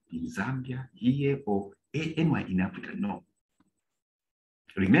today in Zambia, here, or anywhere in Africa. No.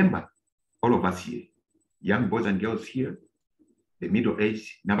 Remember, all of us here, young boys and girls here, the middle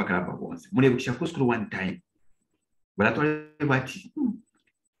age, never caraba ones. Mulebukisha ku school one time. Baratwale bati,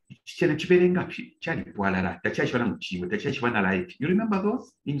 kichena chiberenga chali pwalala, tachashwana muchiwe, tachashwana life. You remember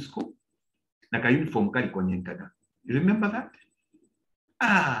those in school? Naka uniform kali konyentana. You remember that?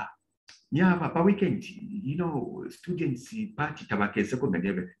 Yeah, per weekend, you know, students party tabake secondary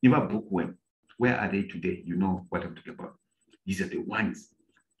level, never book when. Where are they today? You know what I'm talking about. These are the ones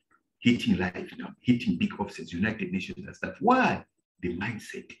hitting life now, hitting big offices, United Nations and stuff. Why? The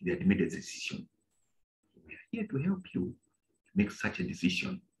mindset, they had made a decision. We are here to help you make such a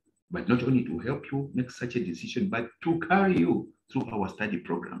decision, but not only to help you make such a decision, but to carry you through our study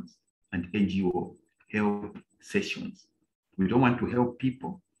programs and NGO help sessions. We don't want to help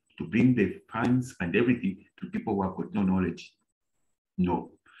people to bring the funds and everything to people who have got no knowledge.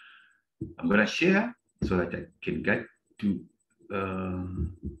 No. I'm going to share so that I can get to,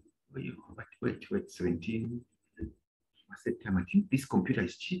 wait, 17. What's the time? I think this computer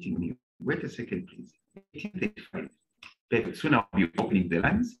is cheating me. Wait a second, please. 18:35. Perfect. So now I'll be opening the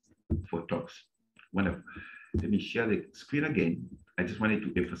lines for talks. Wonderful. Let me share the screen again. I just wanted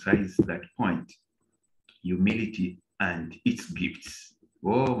to emphasize that point. Humility and its gifts.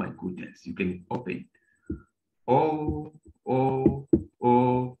 Oh my goodness, you can open all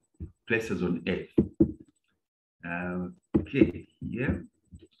places on earth. Okay, here,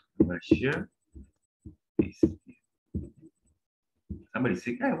 I'm going to share this. Somebody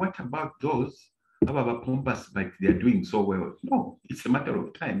say, hey, what about those? How about Pampas, but they're doing so well? No, it's a matter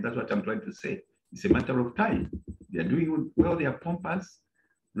of time. That's what I'm trying to say. It's a matter of time. They're doing well, they are Pampas,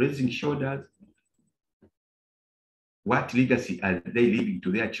 raising shoulders. What legacy are they leaving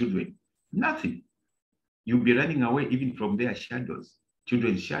to their children? Nothing. You'll be running away even from their shadows,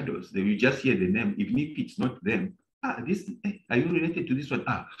 children's shadows. They will just hear the name, even if it's not them. This, are you related to this one?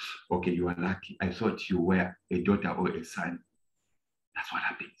 Okay, you are lucky. I thought you were a daughter or a son. That's what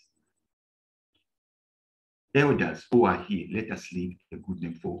happens. Elders who are here, let us leave a good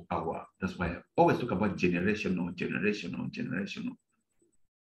name for our. That's why I always talk about generational.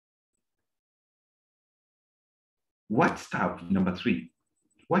 What stuff, number 3,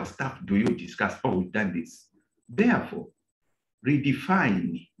 what stuff do you discuss? Oh, we've done this. Therefore,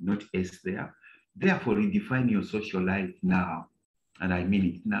 redefine, not as there. Therefore, redefine your social life now. And I mean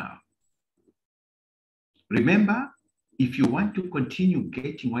it now. Remember, if you want to continue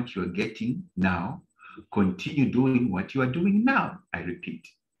getting what you're getting now, continue doing what you are doing now. I repeat.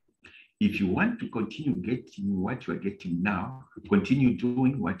 If you want to continue getting what you are getting now, continue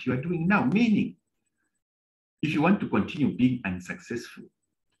doing what you are doing now. Meaning, if you want to continue being unsuccessful,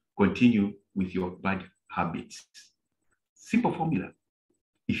 continue with your bad habits. Simple formula.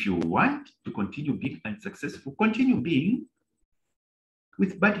 If you want to continue being unsuccessful, continue being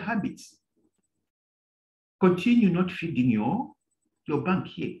with bad habits. Continue not feeding your bank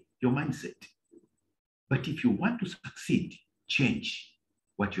here, your mindset. But if you want to succeed, change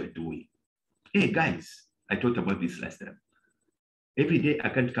what you are doing. Hey guys, I talked about this last time. Every day I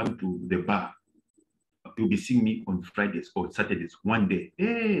can't come to the bar. You'll be seeing me on Fridays or Saturdays. One day,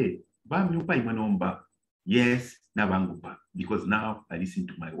 hey, yes, because now I listen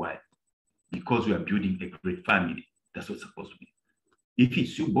to my wife. Because we are building a great family. That's what's supposed to be. If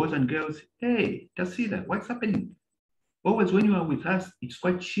it's you boys and girls, hey, Tasila, what's happening? Always when you are with us, it's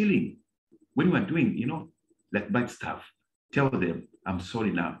quite chilling. When you are doing, you know, like bad stuff, tell them, I'm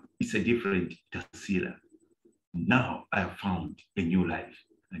sorry now. It's a different Tasila. Now I have found a new life.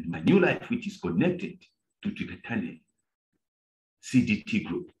 And my new life, which is connected to Tikatane CDT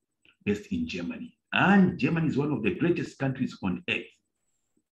group based in Germany. And Germany is one of the greatest countries on earth.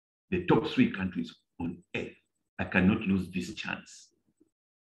 The top 3 countries on earth. I cannot lose this chance.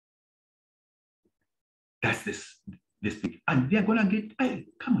 That's this thing. And they're gonna get, hey,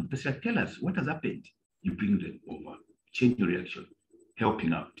 come on, Pastor, tell us what has happened. You bring them over, change your reaction,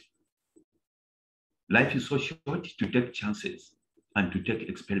 helping out. Life is so short to take chances and to take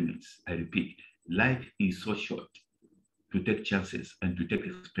experiments. I repeat, life is so short to take chances and to take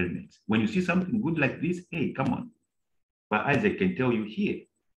experiments. When you see something good like this, hey, come on. But Isaac can tell you here.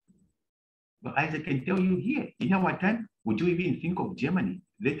 In our time, would you even think of Germany,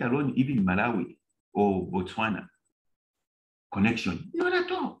 let alone even Malawi or Botswana? Connection? Not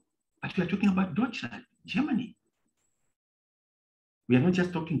at all. But we are talking about Deutschland, Germany. We are not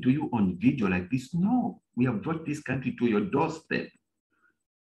just talking to you on video like this. No, we have brought this country to your doorstep.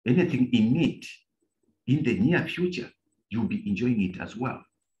 Anything in it, in the near future, you'll be enjoying it as well.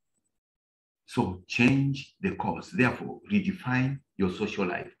 So change the course. Therefore, redefine your social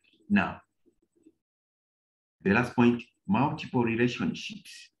life. Now, the last point, multiple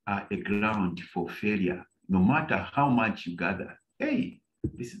relationships are a ground for failure, no matter how much you gather. Hey,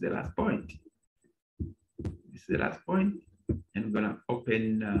 this is the last point. This is the last point. And I'm gonna open,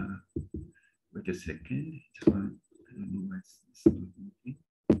 wait a second. I don't know what's this.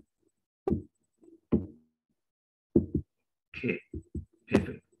 Okay,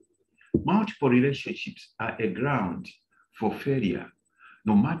 perfect. Multiple relationships are a ground for failure,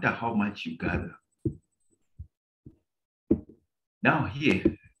 no matter how much you gather. Now here,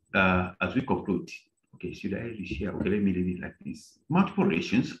 as we conclude, okay, should I share? Okay, let me leave it like this. Multiple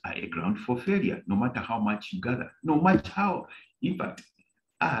relations are a ground for failure, no matter how much you gather, no matter how, in fact,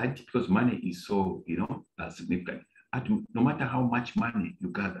 add, because money is so, significant, no matter how much money you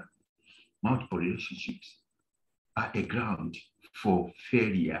gather, multiple relationships are a ground for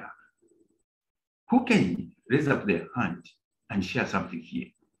failure. Who can raise up their hand and share something here?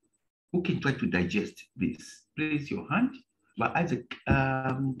 Who can try to digest this? Place your hand. But Isaac,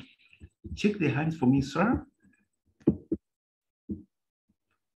 check the hands for me, sir.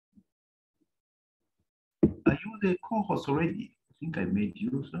 Are you the co-host already? I think I made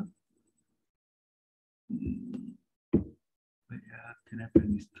you, sir. Can I find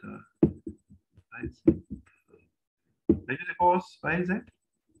Mr. Isaac? Are you the co-host, Isaac?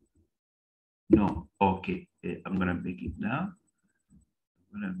 No, okay. I'm gonna make it now.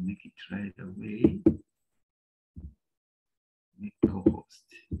 I'm gonna make it right away. Make co-host.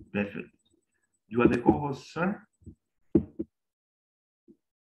 Perfect. You are the co-host, sir?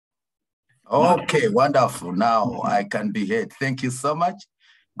 Okay, wonderful. Now I can be heard. Thank you so much.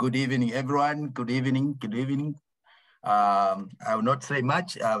 Good evening, everyone. Good evening. Good evening. I will not say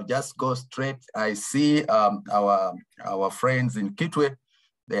much. I'll just go straight. I see our friends in Kitwe.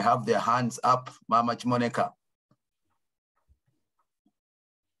 They have their hands up. Mama Chimoneka.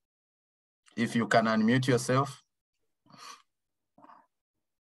 If you can unmute yourself.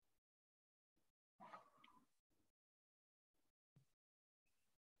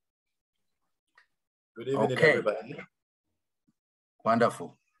 Good evening, Okay. everybody.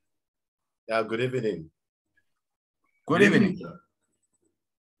 Wonderful. Yeah, good evening. Good evening.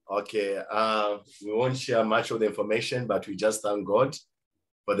 Okay, we won't share much of the information, but we just thank God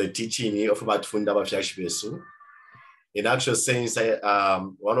for the teaching of Batfunda Bafyashbesu. In actual sense,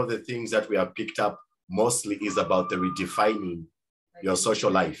 one of the things that we have picked up mostly is about the redefining your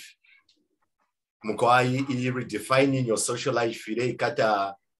social life. Mkwai redefining your social life,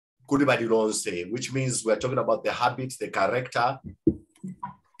 which means we're talking about the habits, the character.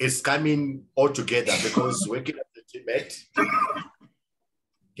 It's coming all together because working as a teammate.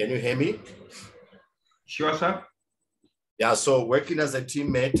 Can you hear me? Sure, sir. Yeah, so working as a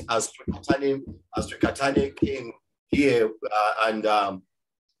teammate, as Katani came here, and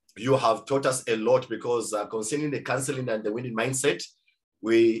you have taught us a lot because concerning the counseling and the winning mindset,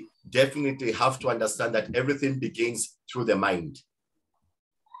 we definitely have to understand that everything begins through the mind.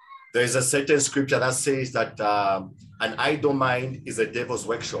 There is a certain scripture that says that an idle mind is a devil's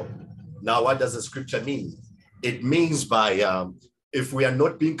workshop. Now, what does the scripture mean? It means by, if we are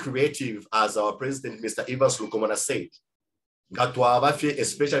not being creative, as our president, Mr. Evans Lukomona said,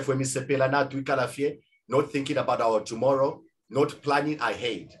 especially for me, not thinking about our tomorrow, not planning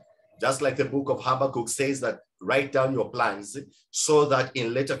ahead. Just like the book of Habakkuk says that write down your plans so that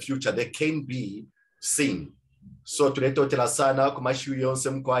in later future they can be seen. So tunetotela sana kumashu yonse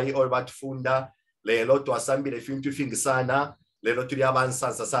mkwai or batfunda lelo twasambile fintu fingi sana lelo tuli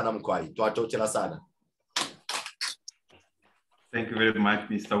avansansa sana mkwai twatotela sana. Thank you very much,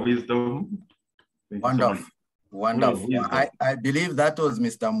 Mr. Wisdom. Wonderful. So wonderful. I believe that was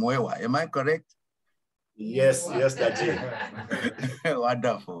Mr. Mwewa. Am I correct? Yes, yes, Daddy.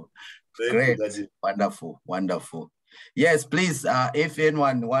 Wonderful. Thank Great. you, Daddy. Wonderful. Wonderful. Yes, please, if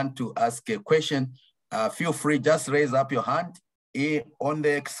anyone want to ask a question, feel free, just raise up your hand. On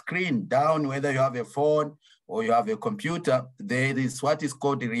the screen down, whether you have a phone or you have a computer, there is what is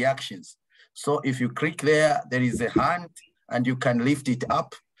called the reactions. So if you click there, there is a hand and you can lift it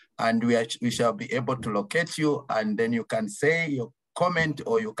up and we shall be able to locate you, and then you can say your comment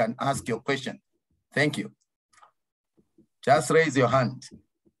or you can ask your question. Thank you. Just raise your hand.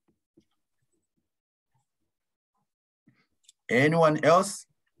 Anyone else?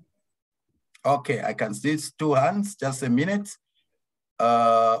 Okay, I can see it's 2 hands, just a minute.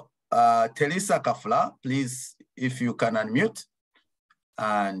 Telisa Kafla, please, if you can unmute.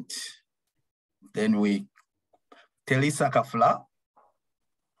 And then Telisa Kafla.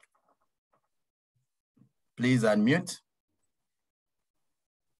 Please unmute.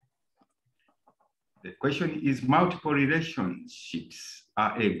 The question is, multiple relationships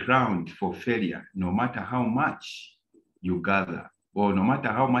are a ground for failure, no matter how much you gather or no matter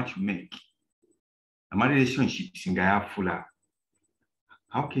how much you make. Ama relationships ingayafula.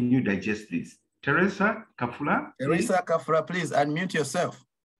 How can you digest this? Teresa Kafula? Teresa Kafula, please unmute yourself.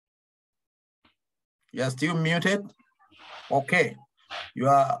 You are still muted. Okay.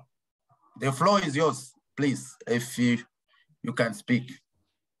 The floor is yours, please, if you can speak.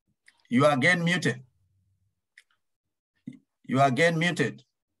 You are again muted. You are again muted.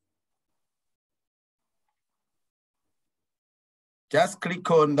 Just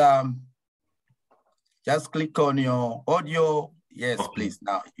click on your audio. Yes, okay. Please.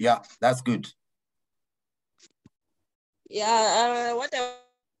 Now, yeah, that's good. Yeah, what I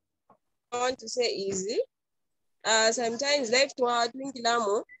want to say is, sometimes life to our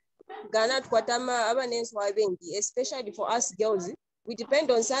twinklamo, Ghana Twatama, Abanes Wabengi, especially for us girls, we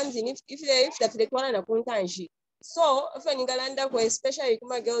depend on something if the one and a so if Galanda, especially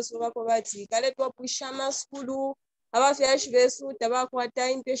Kuma girls who are poverty, Kaleto Pushama School, our fish vessel, tobacco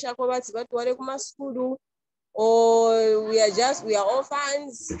time, Pesha Kovati, but Warekuma School, or we are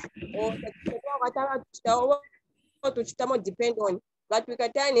orphans, or to depend on. But we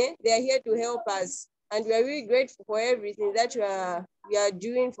Katane, they are here to help us. And we are really grateful for everything that you are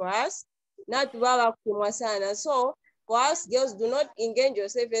doing for us. Not Kumasana. So for us, girls, do not engage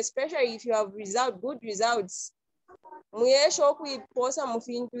yourself, especially if you have good results. If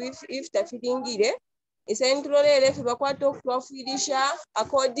the feeding gide, essentially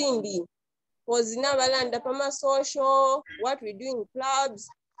accordingly. Because now social, what we do in clubs,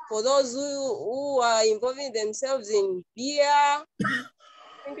 for those who are involving themselves in beer,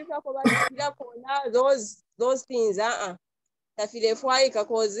 those things,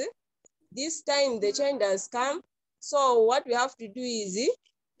 because this time the change has come. So what we have to do is,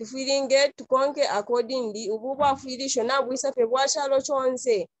 if we didn't get to conquer accordingly,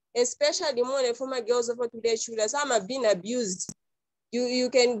 especially more the former girls of today, some have been abused. You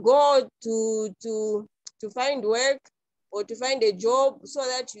can go to find work or to find a job so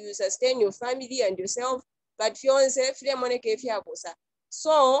that you sustain your family and yourself. But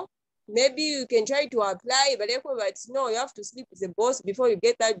so maybe you can try to apply, but no, you have to sleep with the boss before you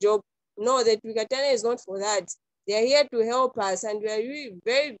get that job. No, the Twikatane is not for that. They are here to help us, and we are really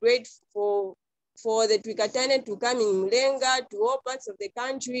very grateful for the Twikatane to come in Mlenga, to all parts of the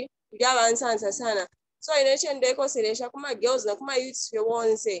country. So in ancient day, kuma girls na kuma youths fe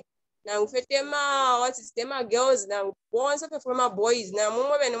wonse. Na mfetema what is tema girls na wonse fe former boys na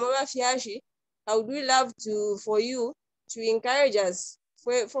mumo be no fiashi. I would really love for you to encourage us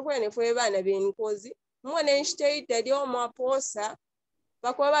for bana ben kozi. Mo na state dio mo posa.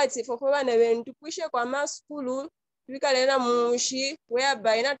 Bakwa bati for bana ben tukwishe kwa ma school tukalena mushi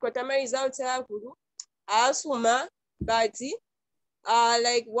whereby not kwatama results yakuru asuma bati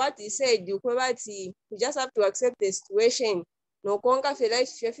like what he said, you just have to accept the situation. No conquer for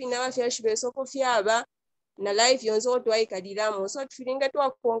life, if you never feel she so fiaba, na life you so to ikadilamo. So feeling that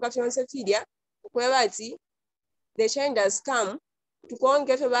to conquer fiance filia, the change has come to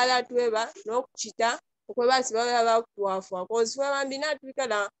conquer for bala to ever, no chita, because for I'm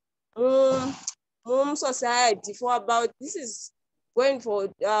not society for about this is going for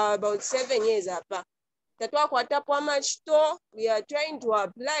about 7 years apart. We are trying to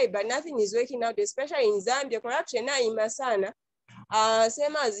apply, but nothing is working out, especially in Zambia. Corruption masana.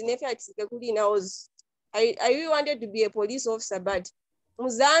 Same as in effect, I really wanted to be a police officer, but in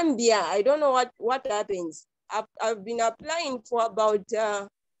Zambia, I don't know what happens. I've been applying for about 5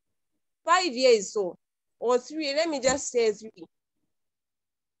 years or 3. Let me just say 3.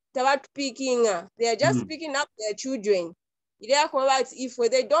 They are just picking up their children. If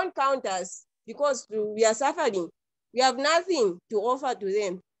they don't count us, because we are suffering, we have nothing to offer to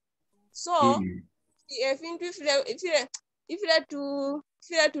them. So if you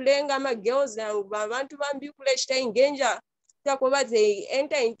lenga my girls and want to in danger, they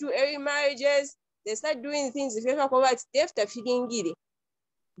enter into early marriages, they start doing things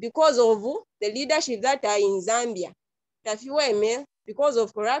because of the leadership that are in Zambia. Because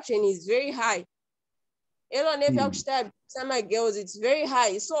of corruption is very high. Some girls, it's very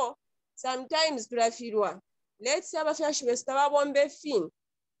high. So sometimes let's have a flash with bombe fin.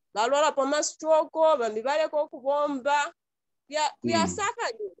 Balola poma stroke over bomba. We are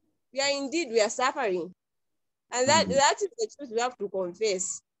suffering. We are suffering. And that is the truth we have to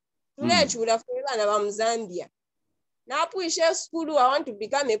confess. Today would have Zambia. Now push school, I want to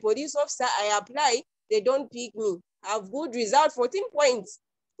become a police officer. I apply, they don't pick me. I have good result, 14 points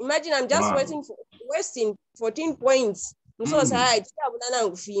Imagine I'm just wasting 14 points. If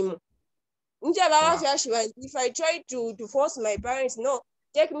I try to force my parents, no,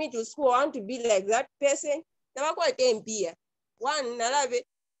 take me to school, I want to be like that person. One,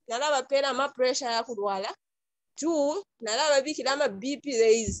 nalaba pena ma pressure ya kudwala. Two, nalaba bikira ma BP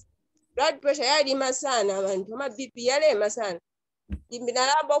raise. Blood pressure yali masana abantu ma BP yale masana.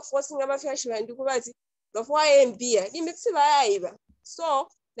 Nalaba forcing abafyashi bantu kubazi before empia. So,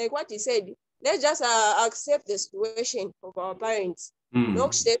 like what he said, let's just accept the situation of our parents.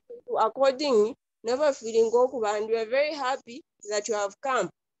 Not step accordingly, never feeling go, and we are very happy that you have come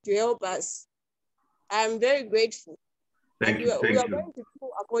to help us. I am very grateful. Thank you. We are going to do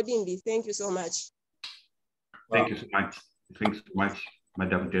accordingly. Thank you so much. Thank you so much. Thanks so much,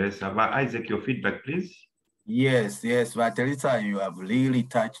 Madam Teresa. Isaac, your feedback, please. Yes, but Teresa, you have really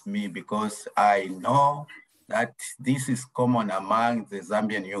touched me because I know that this is common among the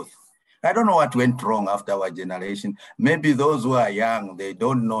Zambian youth. I don't know what went wrong after our generation. Maybe those who are young, they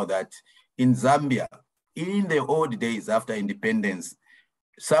don't know that in Zambia, in the old days after independence,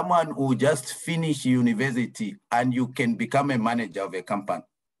 someone who just finished university and you can become a manager of a company.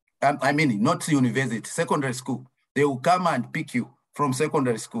 I mean, not university, secondary school. They will come and pick you from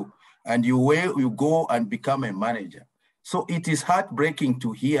secondary school and you go and become a manager. So it is heartbreaking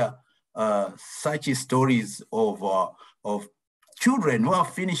to hear such stories of children who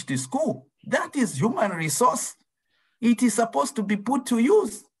have finished the school. That is human resource. It is supposed to be put to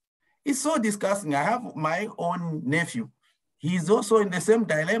use. It's so disgusting. I have my own nephew. He's also in the same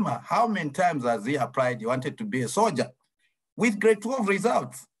dilemma. How many times has he applied? He wanted to be a soldier with grade 12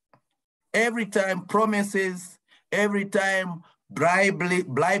 results. Every time promises, every time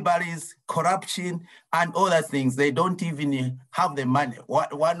briberies, corruption, and other things. They don't even have the money.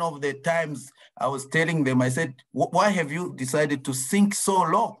 One of the times I was telling them, I said, why have you decided to sink so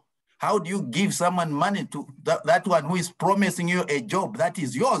low? How do you give someone money to that one who is promising you a job that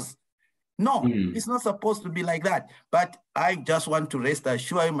is yours? No, it's not supposed to be like that. But I just want to rest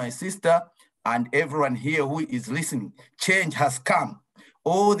assure you, my sister, and everyone here who is listening, change has come.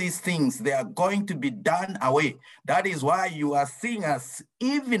 All these things, they are going to be done away. That is why you are seeing us,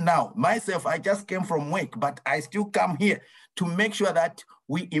 even now. Myself, I just came from work, but I still come here to make sure that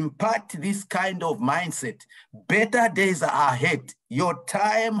we impart this kind of mindset. Better days are ahead. Your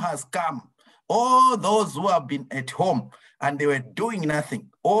time has come. All those who have been at home and they were doing nothing,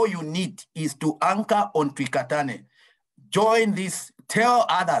 all you need is to anchor on Twikatane. Join this, tell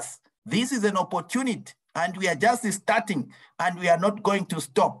others, this is an opportunity. And we are just starting and we are not going to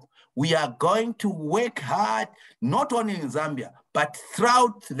stop. We are going to work hard, not only in Zambia, but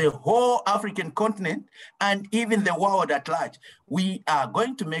throughout the whole African continent and even the world at large. We are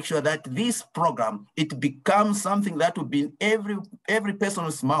going to make sure that this program, it becomes something that will be in every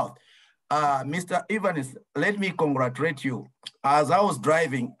person's mouth. Mr. Evans, let me congratulate you. As I was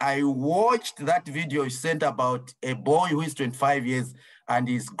driving, I watched that video you sent about a boy who is 25 years and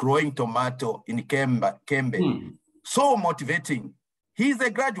is growing tomato in Kembe. So motivating. He's a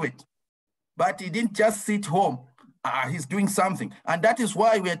graduate, but he didn't just sit home. He's doing something. And that is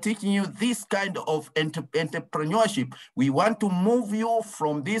why we are teaching you this kind of entrepreneurship. We want to move you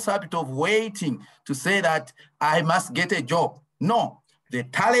from this habit of waiting to say that I must get a job. No, the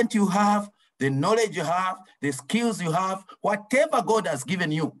talent you have, the knowledge you have, the skills you have, whatever God has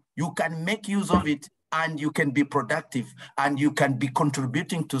given you, you can make use of it and you can be productive and you can be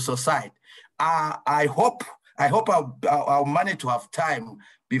contributing to society. I hope I'll manage to have time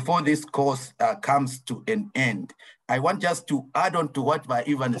before this course comes to an end. I want just to add on to what my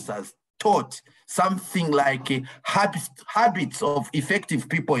Evans has taught, something like habits of effective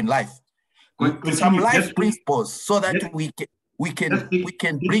people in life. Some life principles so that we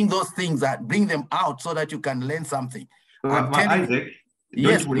can bring those things, bring them out so that you can learn something. Isaac,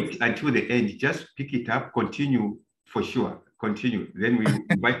 don't wait until the end. Just pick it up, continue for sure. Continue. Then we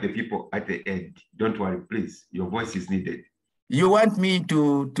invite the people at the end. Don't worry, please. Your voice is needed. You want me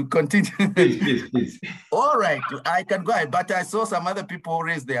to continue? Please. All right, I can go ahead, but I saw some other people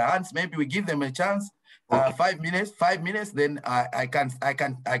raise their hands. Maybe we give them a chance. Okay. 5 minutes, then I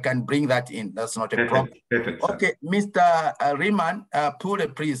can bring that in. That's not a problem. Perfect. Okay, Mr. Riemann, Pule,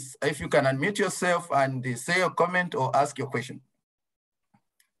 please, if you can unmute yourself and say your comment or ask your question.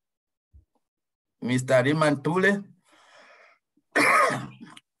 Mr. Riemann Pule.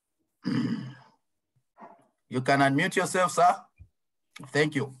 You can unmute yourself, sir.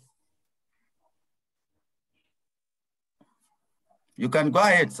 Thank you. You can go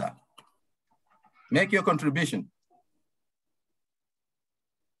ahead, sir. Make your contribution.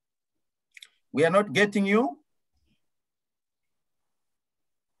 We are not getting you.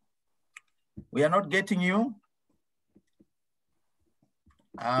 We are not getting you.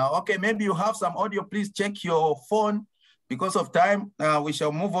 Okay, maybe you have some audio. Please check your phone. Because of time, we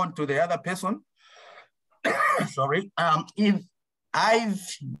shall move on to the other person. Sorry. If I've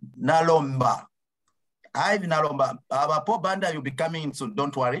Nalomba, Paul Banda, you'll be coming in, so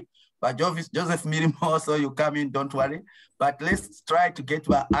don't worry. But Joseph Mirimo, also you come in, don't worry. But let's try to get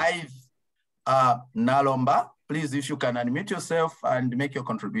to I've Nalomba. Please, if you can unmute yourself and make your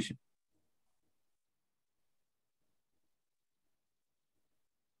contribution.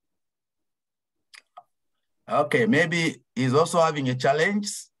 Okay, maybe he's also having a challenge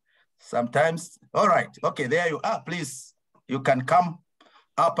sometimes. All right, okay, there you are. Please, you can come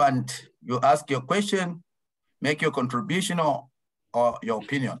up and you ask your question, make your contribution or your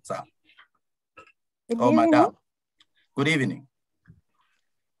opinion, sir. Or madam. Good evening.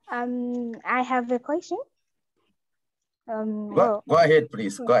 I have a question. Go ahead,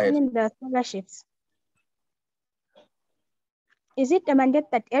 please. Go ahead. The scholarships. Is it a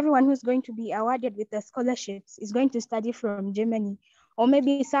mandate that everyone who's going to be awarded with the scholarships is going to study from Germany, or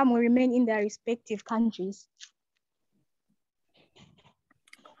maybe some will remain in their respective countries?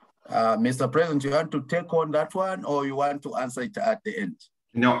 Mr. President, you want to take on that one, or you want to answer it at the end?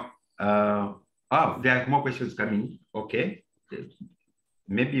 No. There are more questions coming. Okay.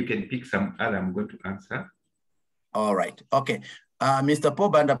 Maybe you can pick some other I'm going to answer. All right. Okay. Mr. Paul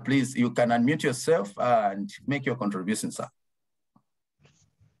Banda, please, you can unmute yourself and make your contribution, sir.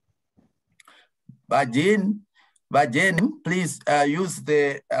 Bajin, please use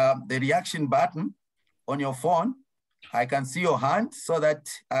the reaction button on your phone. I can see your hand so that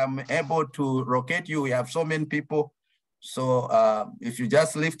I'm able to rotate you. We have so many people. So if you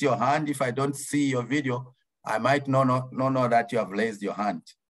just lift your hand, if I don't see your video, I might not know that you have raised your hand.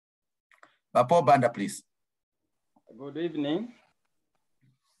 But Paul Banda, please. Good evening.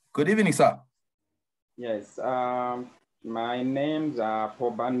 Good evening, sir. Yes, my name's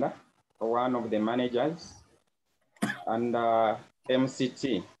Paul Banda, one of the managers, and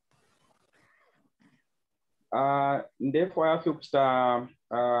MCT. Therefore, I feel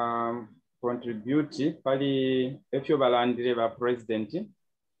contribute pali efyo balandire ba president.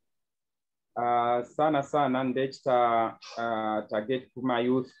 Sana ndechita target kuma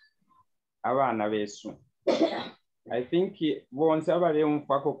youth abana besu. I think bonse abale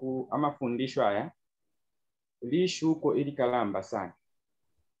mfako ku amafundisho aya lishuko ili kalamba sana,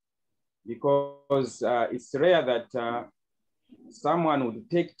 because it's rare that someone would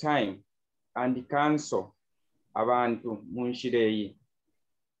take time and counsel abantu munshireyi.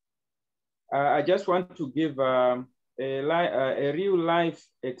 I just want to give a real life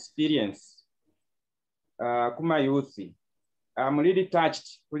experience kuma youth. I'm really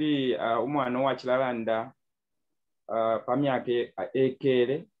touched kuli umwana wachilalanda pamyake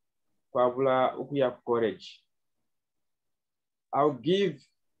ekere kwabula ukuya college. I'll give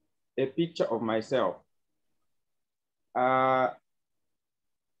a picture of myself. I'm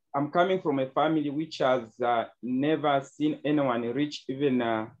coming from a family which has never seen anyone reach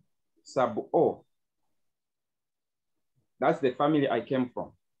even sub-O. That's the family I came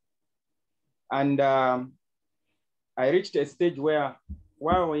from. And I reached a stage where,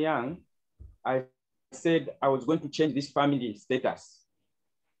 while I was young, I said I was going to change this family status.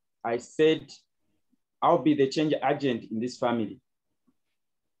 I said, I'll be the change agent in this family.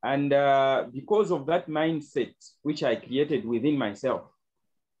 And because of that mindset, which I created within myself,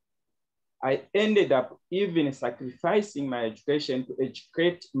 I ended up even sacrificing my education to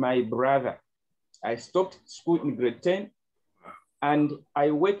educate my brother. I stopped school in grade 10, and I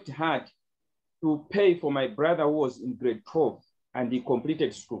worked hard to pay for my brother who was in grade 12, and he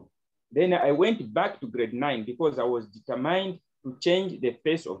completed school. Then I went back to grade 9 because I was determined to change the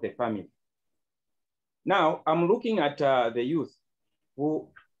face of the family. Now I'm looking at the youth who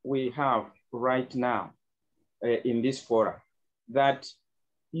we have right now in this forum, that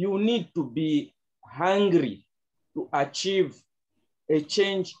you need to be hungry to achieve a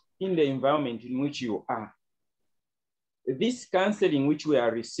change in the environment in which you are. This counseling which we are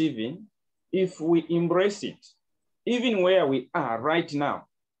receiving, if we embrace it, even where we are right now,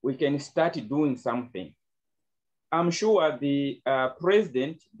 we can start doing something. I'm sure the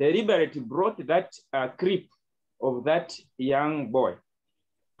president deliberately brought that clip of that young boy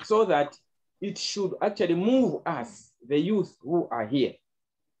so that it should actually move us, the youth who are here,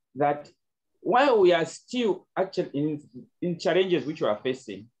 that while we are still actually in challenges which we are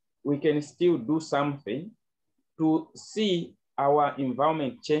facing, we can still do something to see our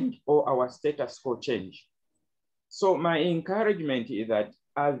environment change or our status quo change. So my encouragement is that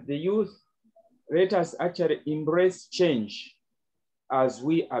as the youth, let us actually embrace change as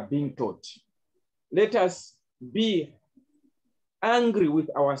we are being taught. let us be angry with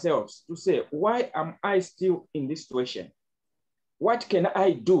ourselves to say, why am I still in this situation? What can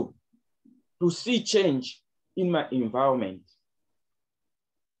I do to see change in my environment?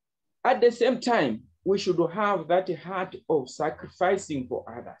 At the same time, we should have that heart of sacrificing for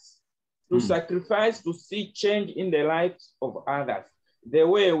others, to sacrifice to see change in the lives of others. The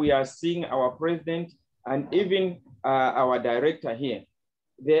way we are seeing our president and even our director here,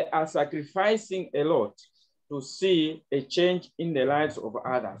 they are sacrificing a lot to see a change in the lives of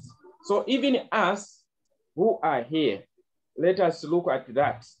others. So even us who are here, let us look at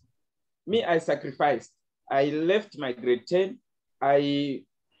that. Me, I sacrificed. I left my grade 10. I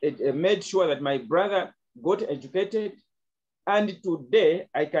made sure that my brother got educated. And today,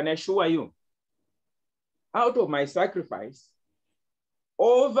 I can assure you, out of my sacrifice,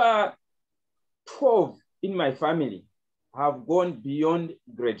 over 12 in my family have gone beyond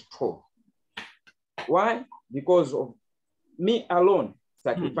grade 12. Why? Because of me alone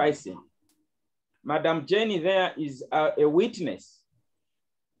sacrificing. Madam Jenny there is a witness.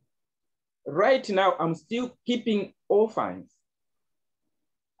 Right now, I'm still keeping orphans.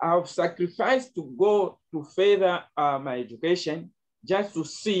 I've sacrificed to go to further my education just to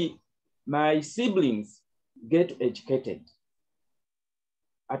see my siblings get educated.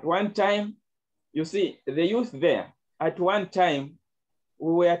 At one time, you see, the youth there, at one time,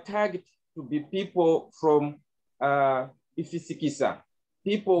 we were tagged to be people from Ifisikisa,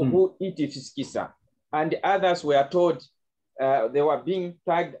 people who eat Ifisikisa, and others were told they were being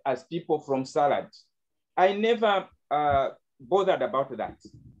tagged as people from salad. I never bothered about that.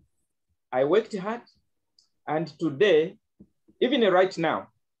 I worked hard, and today, even right now,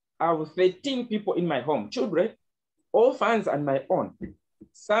 I have 13 people in my home, children, orphans and my own.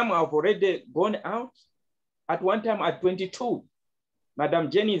 Some have already gone out. At one time at 22,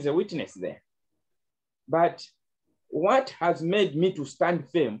 Madam Jenny is a witness there. But what has made me to stand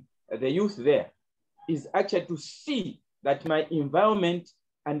firm, the youth there, is actually to see that my environment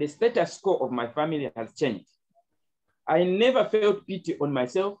and the status quo of my family has changed. I never felt pity on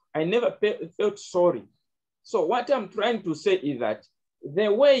myself. I never felt sorry. So what I'm trying to say is that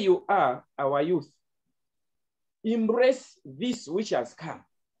the way you are, our youth, embrace this which has come.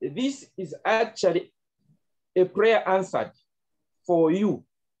 This is actually a prayer answered for you.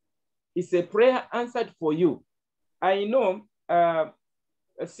 It's a prayer answered for you. I know a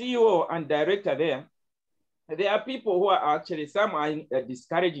CEO and director there are people who are actually, some are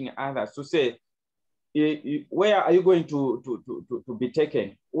discouraging others to say, where are you going to be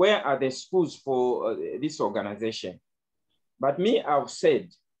taken? Where are the schools for this organization? But me, I've said,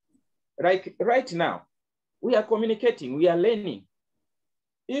 like right now, we are communicating, we are learning.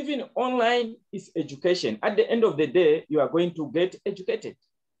 Even online is education. At the end of the day, you are going to get educated.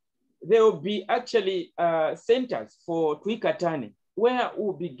 There will be actually centers for Twikatane where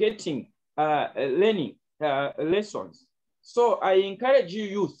we'll be getting learning lessons. So I encourage you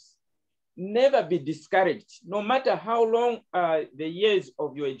youth, never be discouraged, no matter how long the years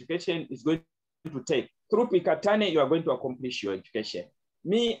of your education is going to take. Through Twikatane, you are going to accomplish your education.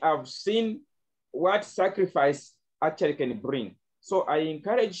 Me, I've seen what sacrifice actually can bring. So I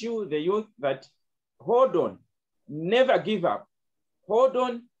encourage you, the youth, that hold on, never give up. Hold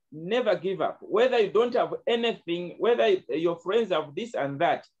on, never give up. Whether you don't have anything, whether your friends have this and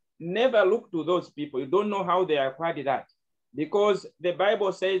that, never look to those people. You don't know how they acquired that. Because the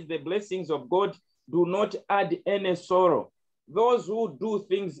Bible says the blessings of God do not add any sorrow. Those who do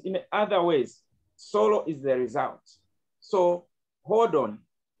things in other ways, sorrow is the result. So hold on.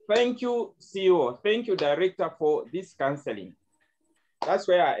 Thank you, CEO. Thank you, Director, for this counseling. That's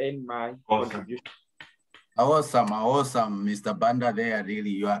where I end my contribution. Awesome, awesome, Mr. Banda there, really,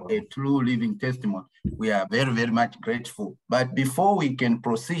 you are a true living testimony. We are very, very much grateful. But before we can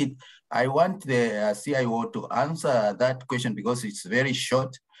proceed, I want the CIO to answer that question because it's very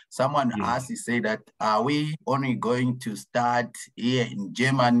short. Someone asked, he said that, are we only going to start here in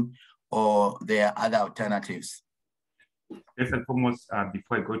Germany or there are other alternatives? First and foremost,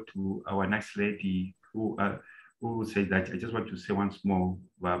 before I go to our nice lady who said that, I just want to say once more,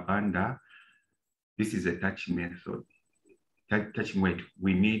 Banda, this is a touching method, touching word.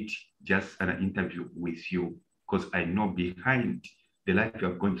 We need just an interview with you because I know behind the life you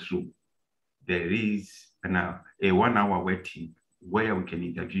have gone through, there is a 1 hour waiting where we can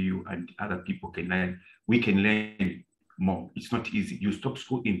interview you and other people can learn. We can learn more. It's not easy. You stop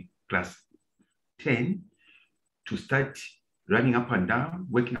school in class 10 to start running up and down,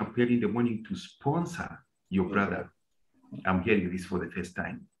 waking up early in the morning to sponsor your brother. I'm hearing this for the first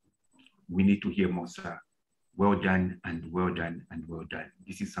time. We need to hear more, sir. Well done and well done and well done.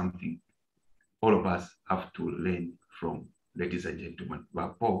 This is something all of us have to learn from, ladies and gentlemen.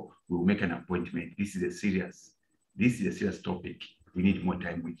 But Paul, we'll make an appointment. This is a serious topic. We need more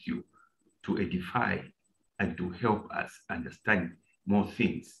time with you to edify and to help us understand more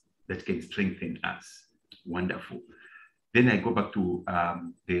things that can strengthen us. Wonderful. Then I go back to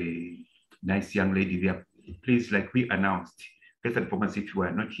the nice young lady there. Please, like we announced, first and foremost, if you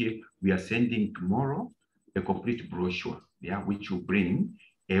are not here, we are sending tomorrow a complete brochure, yeah, which will bring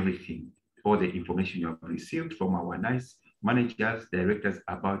everything, all the information you have received from our nice managers, directors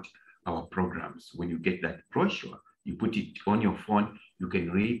about our programs. When you get that brochure, you put it on your phone, you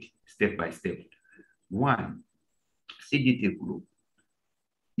can read step by step. One, CDT group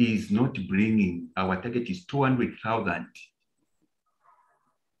is not bringing, our target is 200,000,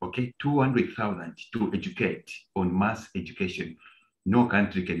 okay, 200,000 to educate on mass education. No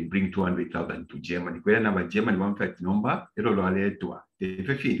country can bring 200,000 to Germany. Kwa na Germany one fact number, ero lo aletwa.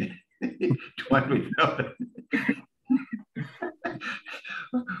 200,000.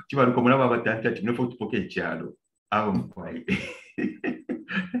 Chibalu komulaba batanta tinofu tupoke chalo. Awo mkwai.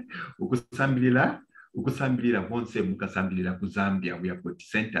 Ukusambirira bonse mukasambirira ku Zambia. We have got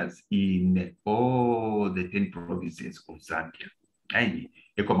centers in all the 10 provinces of Zambia. Aini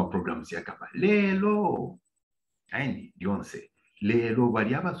ekoma programs yakaba. Lelo. Aini dionse. Lelo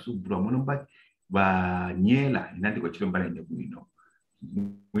bali abasubula muno banyela inandi kwa chilomba nje bwino.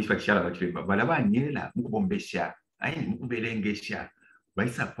 Mwisha kishala kwa chilomba bala banyela mukubombesha. Aini mukubelengesha.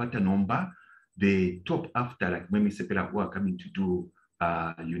 Baisa kwata nomba the top after, like when we separa who are coming to do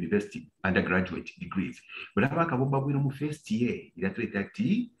university undergraduate degrees. But I have first year, that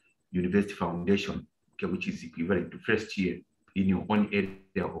university foundation, okay, which is equivalent to first year in your own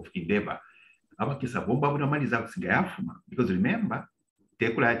area of endeavor. Because remember,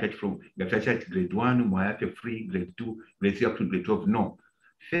 take from grade 1, free, grade 2, grade 3 up to grade 12. No.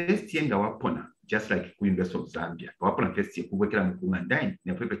 First year, just like University of Zambia. First year,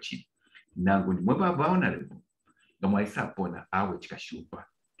 nangu ni mweba vulnerable ngamwaisa pona awe chikashupa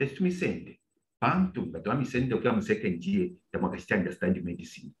testumisende pantu batwami sende kwa mu second year tamwakashita understand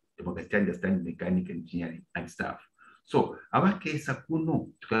medicine tamwakashita understand mechanical engineering and stuff. So our case kuno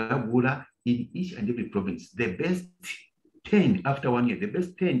tukabula in each and every province the best 10 after 1 year, the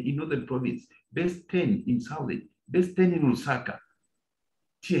best 10 in northern province, best 10 in southern, best 10 in Lusaka.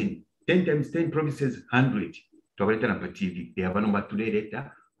 10 times 10 provinces, 100. Tuwabaleta na TV. They have a number today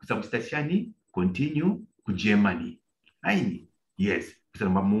later. Kusabustashani, continue to Germany. Aini, yes.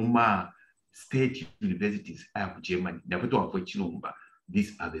 Kusabamba muma state universities are Germany.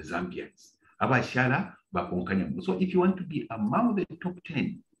 These are the Zambians. Abashala, bakonkanya. So if you want to be among the top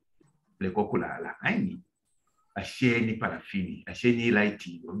 10, lekokulala, aini, asheni parafini, asheni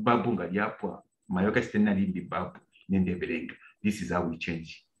lighti, babunga yapwa, mayoka stena lindi babu, nende belenga. This is how we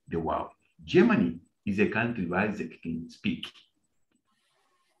change the world. Germany is a country where they can speak.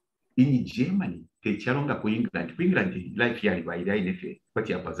 In Germany, they chalonga ku England. England life here by the NFA, but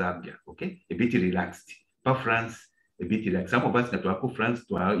here for Zambia, okay? A bit relaxed. For France, a bit relaxed. Some of us that go France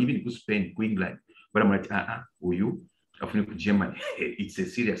to even to Spain, to England. But I'm like, you to Germany. It's a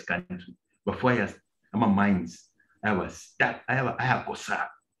serious country. Before I my minds, I was stuck. I have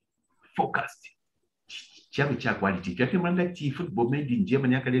focused. Chavicha quality. Kati manda ti football made in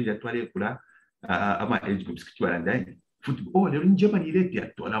Germany akale ya twale kula ama age groups kitwala ndani. Football in Germany ile ya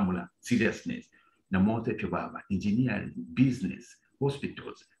twala mula seriousness. Na mote kebaba engineering, business,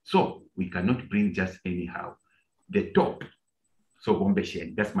 hospitals. So we cannot bring just anyhow. The top. So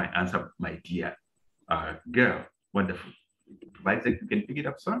Bombeshen, that's my answer, my dear girl. Wonderful. Isaac, you can pick it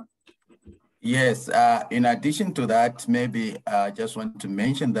up, sir. Yes, in addition to that, maybe I just want to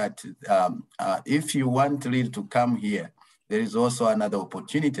mention that if you want really to come here, there is also another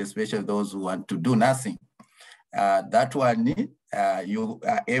opportunity, especially those who want to do nursing. That one, you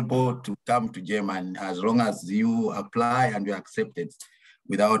are able to come to Germany as long as you apply and you're accepted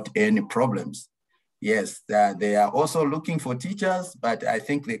without any problems. Yes, they are also looking for teachers, but I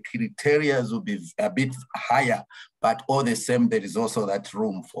think the criteria will be a bit higher, but all the same, there is also that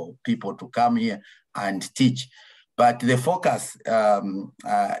room for people to come here and teach. But the focus,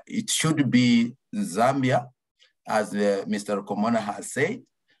 it should be Zambia, as Mr. Komona has said,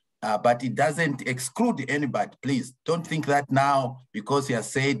 but it doesn't exclude anybody. Please don't think that now, because he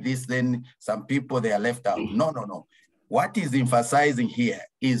has said this, then some people, they are left out. No, no, no. What is emphasizing here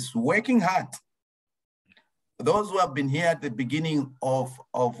is working hard. Those who have been here at the beginning of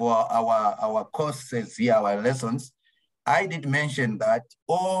our courses here, our lessons, I did mention that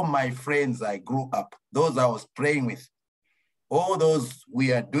all my friends I grew up, those I was praying with, all those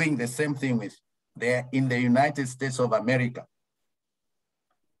we are doing the same thing with, they're in the United States of America.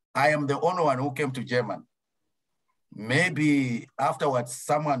 I am the only one who came to Germany. Maybe afterwards,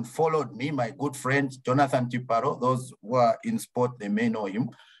 someone followed me, my good friend, Jonathan Tiparo. Those who are in sport, they may know him,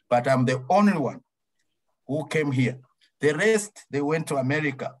 but I'm the only one who came here. The rest, they went to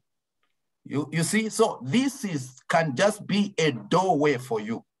America. You see, so this can just be a doorway for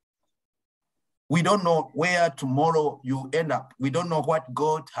you. We don't know where tomorrow you end up. We don't know what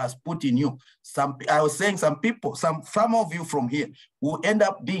God has put in you. I was saying some people, some of you from here will end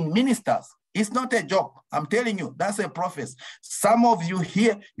up being ministers. It's not a joke. I'm telling you, that's a prophecy. Some of you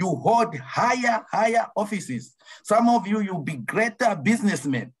here, you hold higher offices. Some of you, you'll be greater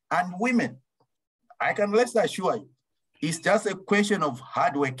businessmen and women. I can rest assure you, it's just a question of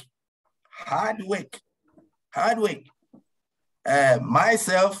hard work. Hard work.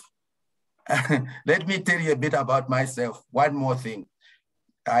 Myself, let me tell you a bit about myself. One more thing.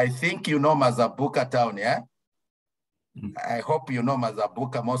 I think you know Mazabuka town, yeah? I hope you know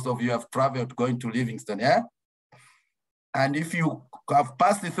Mazabuka. Most of you have traveled going to Livingston, yeah? And if you have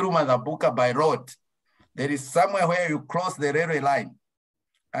passed through Mazabuka by road, there is somewhere where you cross the railway line.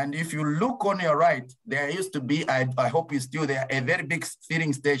 And if you look on your right, there used to be, I hope it's still there, a very big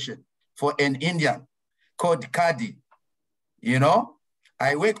filling station for an Indian called Kadi. You know,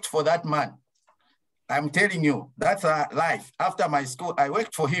 I worked for that man. I'm telling you, that's a life. After my school, I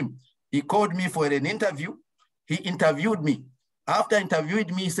worked for him. He called me for an interview. He interviewed me. After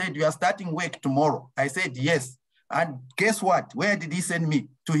interviewing me, he said, "You are starting work tomorrow." I said, "Yes." And guess what? Where did he send me?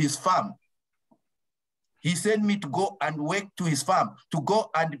 To his farm. He sent me to go and work to his farm, to go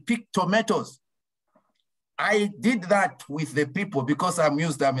and pick tomatoes. I did that with the people because I'm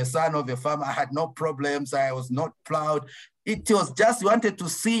a son of a farmer. I had no problems. I was not proud. It was just wanted to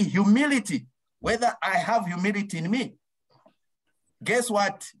see humility, whether I have humility in me. Guess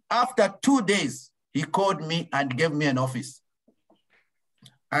what? After 2 days, he called me and gave me an office.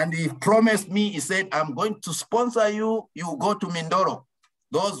 And he promised me, he said, "I'm going to sponsor you. You go to Mindoro."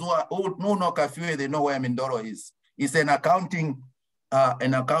 Those who know Kafue, they know where Mindoro is. It's an accounting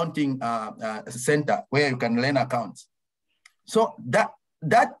center where you can learn accounts. So that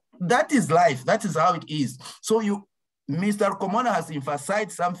is life. That is how it is. So Mr. Komona has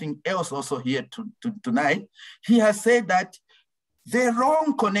emphasized something else also here tonight. He has said that the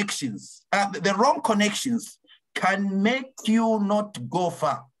wrong connections can make you not go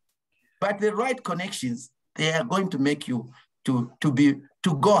far, but the right connections, they are going to make you to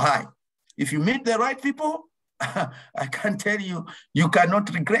go high. If you meet the right people, I can tell you, you cannot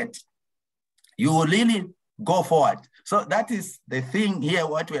regret. You will really go forward. So that is the thing here,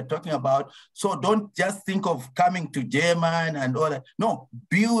 what we're talking about. So don't just think of coming to German and all that. No,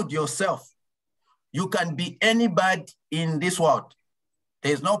 build yourself. You can be anybody in this world.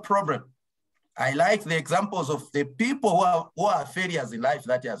 There's no problem. I like the examples of the people who are failures in life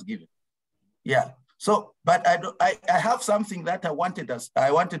that he has given. Yeah. So, but I have something that I wanted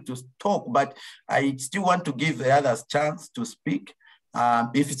to talk, but I still want to give the others chance to speak.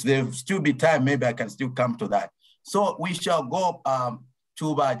 If there still be time, maybe I can still come to that. So we shall go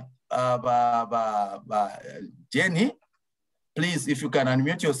to Jenny. Please, if you can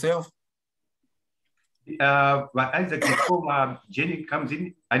unmute yourself. But Isaac, before Jenny comes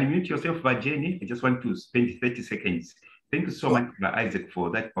in, unmute yourself, but Jenny, I just want to spend 30 seconds. Thank you so much, Isaac, for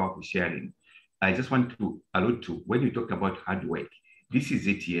that powerful sharing. I just want to allude to when you talk about hard work. This is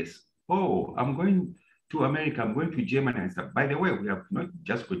it, yes. Oh, I'm going to America, I'm going to Germany and stuff. By the way, we have not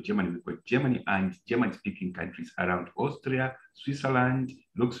just got Germany, we've got Germany and German-speaking countries around Austria, Switzerland,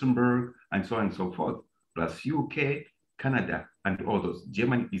 Luxembourg, and so on and so forth, plus UK, Canada, and all those.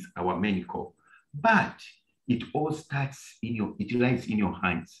 Germany is our main core. But it all starts it lies in your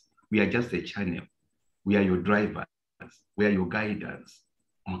hands. We are just a channel. We are your drivers. We are your guiders,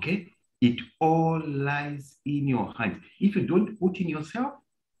 okay? It all lies in your hands. If you don't put in yourself,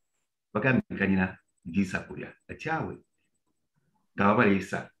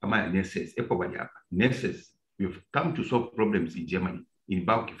 nurses, we've come to solve problems in Germany, in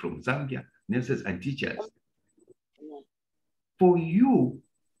Bauchi from Zambia, nurses and teachers. For you,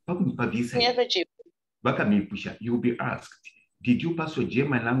 you'll be asked, did you pass your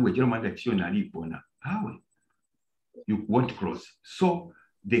German language? How? You won't cross. So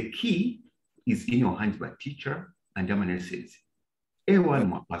the key is in your hands by teacher and nurses. A1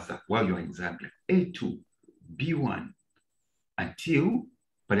 mapasa while you're in Zambia, A2, B1, until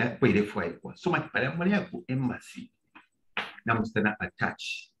so much embassy. Now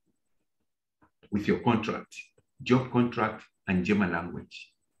attach with your contract, job contract and German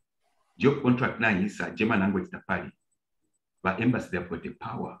language. Job contract now is German language the party. But embassy they've got the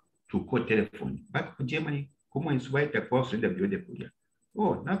power to call telephone. Back to Germany, come and swipe the course in the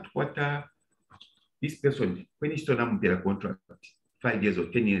oh, not what this person, when he's on a contract, 5 years or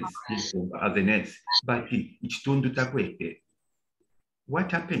 10 years as a nurse, but it's turned to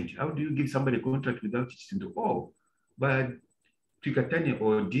what happened? How do you give somebody a contract without it? Oh, but Twikatane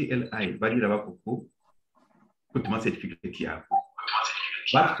or DLI, Badi Lavako, put my certificate here.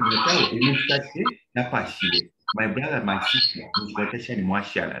 But my brother, my sister,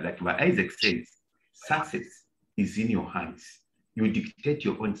 like what Isaac says, success is in your hands. You dictate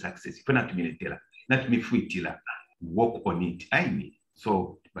your own success. Not me free work on it. I mean,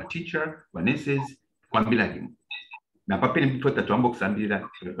 so my teacher, Vanessa's, Kwambilagim. Na papeni mtota tuambo kusambira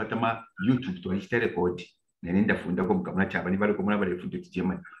patama YouTube tuwashite record nenda funda ko mukamuna cyabani bari ko murabare fundo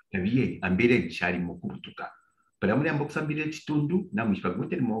kijema tabiye ambere nshari mukubutuka para muri ambo kusambira kitundu na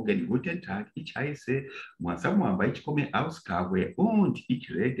mushpagote mo gani guten tag ichaise mwansamu amba ichikome auskagwe und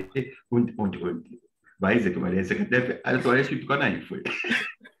ichirede und baize kumalese kadefe alitoa kitu kana ifwe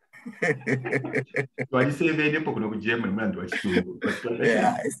Yeah,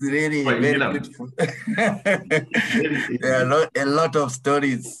 it's really very beautiful. There are a lot of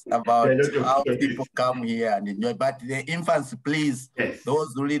stories about how people come here and enjoy. But the infants, please,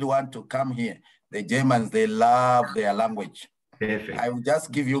 those who really want to come here, the Germans, they love their language. Perfect. I will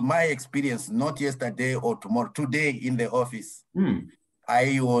just give you my experience, not yesterday or tomorrow, today in the office.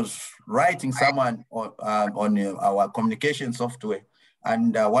 I was writing someone on our communication software.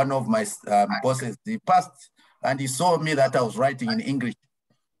 And one of my bosses, he passed and he saw me that I was writing in English.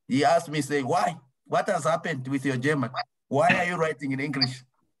 He asked me, say, why? What has happened with your German? Why are you writing in English?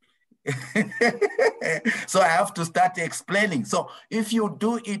 So I have to start explaining. So if you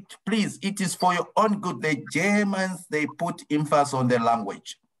do it, please, it is for your own good. The Germans, they put emphasis on the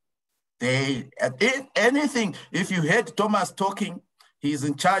language. Anything, if you heard Thomas talking, he's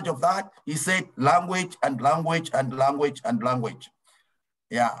in charge of that. He said language and language and language and language.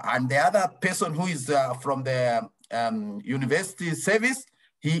 Yeah, and the other person who is from the university service,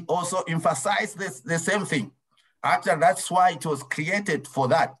 he also emphasized the same thing. Actually, that's why it was created for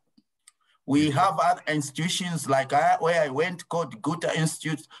that. We have other institutions like where I went called Goethe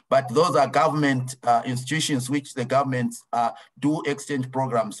Institute, but those are government institutions which the governments do exchange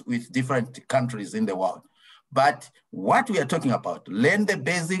programs with different countries in the world. But what we are talking about, learn the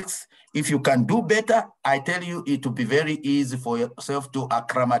basics. If you can do better, I tell you, it will be very easy for yourself to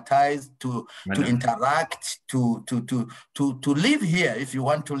acclimatize, to interact, to live here if you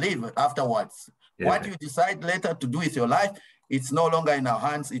want to live afterwards. Yeah. What you decide later to do with your life, it's no longer in our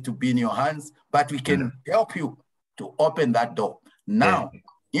hands, it will be in your hands, but we can help you to open that door. Now,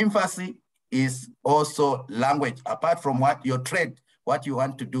 emphasis is also language, apart from what your trade, what you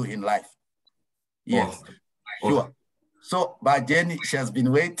want to do in life. Yes. Sure. So, Bajen, she has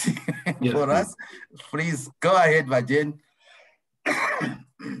been waiting for us. Please go ahead, Bajen.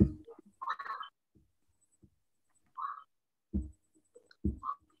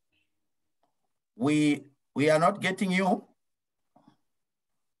 We are not getting you.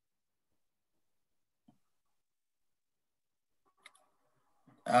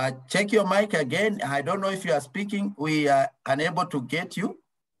 Check your mic again. I don't know if you are speaking. We are unable to get you.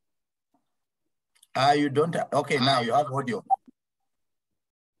 You don't, okay, now you have audio.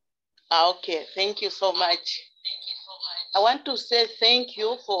 Okay, thank you so much. I want to say thank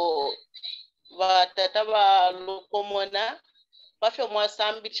you for Watataba Lokomona, Pafio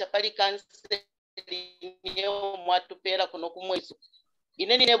Mwasambi Chapali Counselling, Mwatupera Kunokumwesu.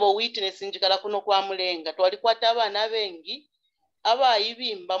 Ineni nebo witness njikala kuno kwa mulenga. Tuwalikuwa abana bengi, aba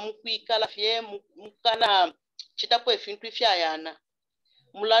ibimba mukwikala fye mukana chitapo efintu ifyayana.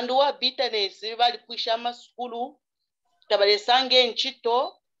 Mulandu wa bitterness bali kwisha amasukulu tabalesange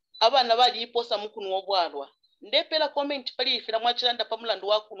nchito abana bali iposa mukunu obwalwa ndepela comment pali ifira mwachiranda pa mulandu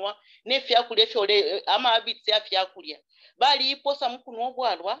wa kunwa nefya kulya fyole ama habits ya fya kulya bali iposa mukunu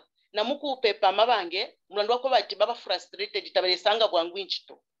obwalwa na mukupepa mabange mulandu wako bati baba frustrated tabalesanga bwangu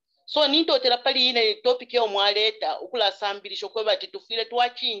nchito so ninto tera pali ine topic yo mwaleta ukula sambilisho kwe bati tufile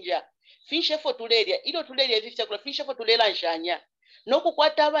tuwachinja finshe fo tuleria ilo tuleria vifya kula finshe fo tulela njanya noku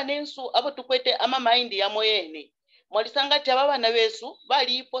kwata abanensu abo tukwete ama mind ya moyene mwalisanga chaba bana besu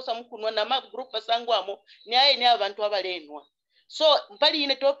bali iposa mukunwa na ma group basangwamo ni aye ni abantu abalenwa so mpali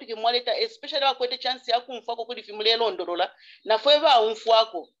ine topic mwaleta especially wakwete chance ya kumfako kuli fimule londorola na fweba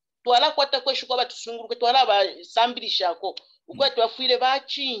umfwako twala kwata kweshu kwa batusunguru twala ba sambilishako ukwete wafuile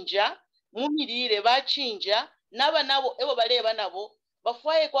bachinja mumilire bachinja naba nabo ebo baleba nabo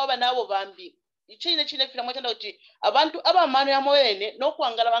bafwaye kwa aba nabo bambi ichine fira mwatanda kuti abantu abamano ya moyene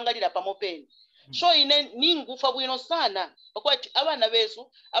nokuangala bangalira pamopeni so ine ningufa bwino sana okwati abana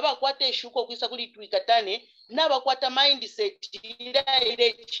besu abakwata eshuko kwisa kuli twikatane n'abakwata mindset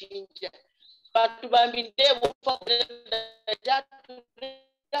ile chinja bantu bambi ndebo fa jatu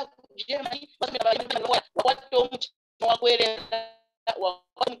Germany wakwata omutima wakwelera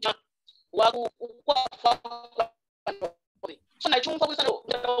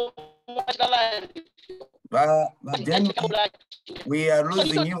But then we are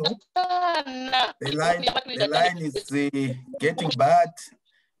losing you. The line is getting bad.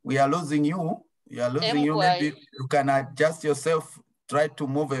 We are losing you. We are losing you. Maybe you can adjust yourself. Try to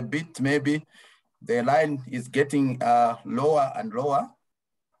move a bit. Maybe the line is getting lower and lower.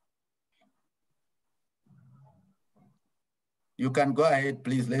 You can go ahead,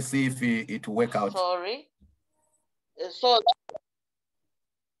 please. Let's see if it will work out. Sorry. So,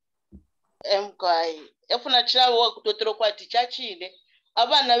 efuna chirawo kutotero kwati chachine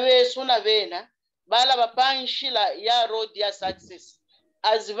abana besu na bena bala bapanshila ya road ya success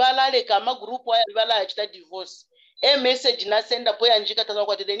azivalaleka amagroup aya bala achita divorce message nasenda po yanjika tazama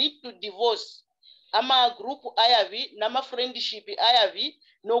kwati they need to divorce ama group ayavi nama friendship ayavi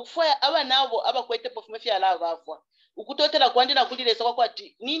nokufaya abanabo abakwete performance ya lava afwa ukutotera kwandina kulilesa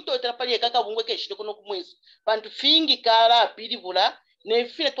kwati nintotera pali kaka bungwe keshite kuno kumweso bantu fingi kala pilivula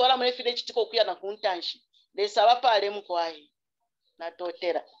nefile twala mnefile chitiko kuya na kuntanshi lesaba pale mkwai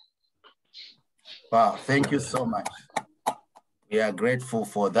natotera. Wow, thank you so much. We are grateful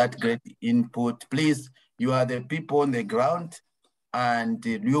for that great input. Please, you are the people on the ground and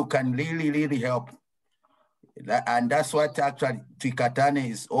you can really help. And that's what actually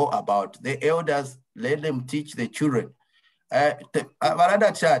Twikatane is all about. The elders, let them teach the children.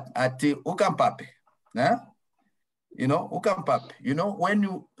 Varada chat at Ukampape. You know, Ukampape. You know,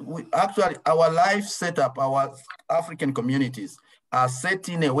 when actually our life setup, our African communities are set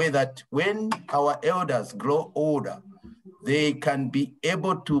in a way that when our elders grow older, they can be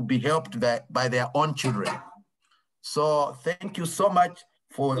able to be helped by their own children. So thank you so much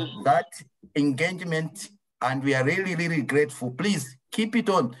for that engagement. And we are really grateful. Please keep it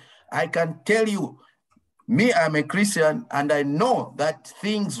on. I can tell you, me, I'm a Christian, and I know that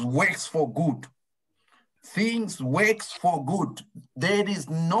things works for good. Things works for good. There is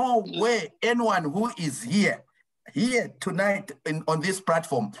no way anyone who is here tonight on this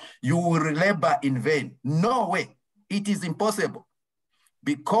platform, you will labor in vain. No way. It is impossible.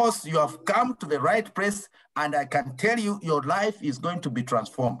 Because you have come to the right place, and I can tell you, your life is going to be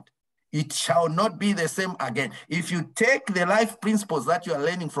transformed. It shall not be the same again. If you take the life principles that you are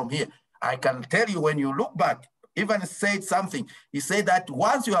learning from here, I can tell you when you look back, even said something, he said that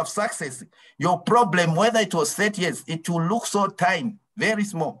once you have success, your problem, whether it was 30 years, it will look so tiny, very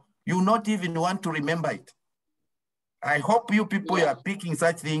small. You will not even want to remember it. I hope you people are picking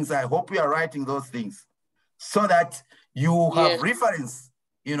such things. I hope you are writing those things so that you have reference,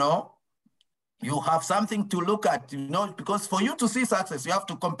 you know, you have something to look at, you know, because for you to see success, you have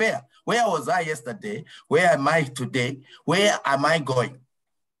to compare. Where was I yesterday? Where am I today? Where am I going?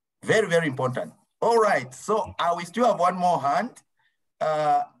 Very important. All right, so we still have one more hand.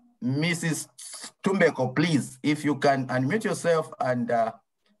 Mrs. Tumbeko, please, if you can unmute yourself and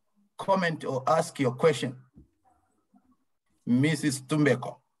comment or ask your question. Mrs.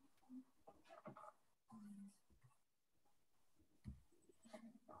 Tumbeko.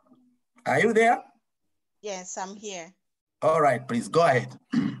 Are you there? Yes, I'm here. All right, please go ahead.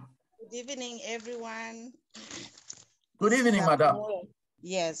 Good evening, everyone. Good evening, madam.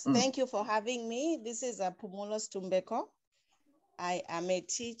 Yes, thank you for having me. This is Pumulos Tumbeko. I am a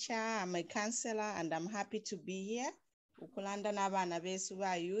teacher, I'm a counselor, and I'm happy to be here. Ukulanda n'abaana besu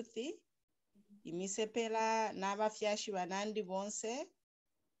ba youth. Imisepela n'abafyashi banandi bonse.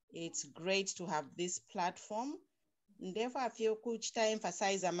 It's great to have this platform. Therefore, I feel kuchita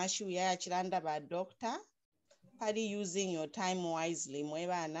emphasize amashu ya chilanda ba doctor. Party using your time wisely,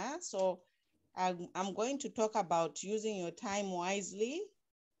 mwebana. So I'm going to talk about using your time wisely,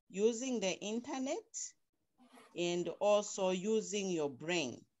 using the internet, and also using your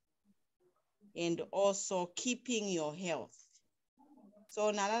brain, and also keeping your health.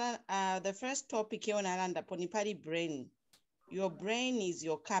 So the first topic here on Ponipari brain. Your brain is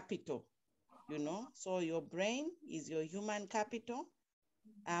your capital, you know. So your brain is your human capital.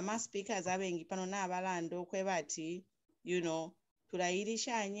 My speakers abengi pano na abalando kwebati, you know,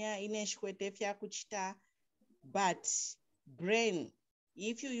 tulairishanya ineshkwete fya kuchita, but brain,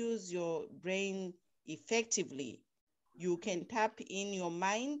 if you use your brain effectively, you can tap in your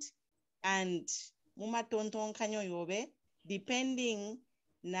mind and mumatonton kanyo yobe, depending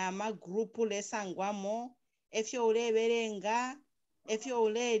na magrupu lesangwamo, if you uleberenga, if you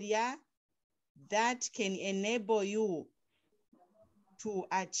uleria, that can enable you to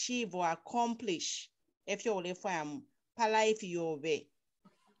achieve or accomplish if you're pa life yobe.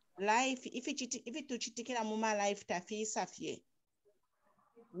 Life, if it tuchitikira muma life tafisa fye,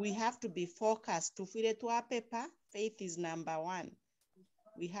 we have to be focused. To feel to our paper, faith is number one.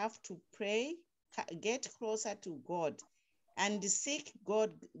 We have to pray, get closer to God, and seek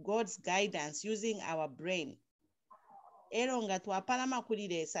God's guidance using our brain. Eronga tuapala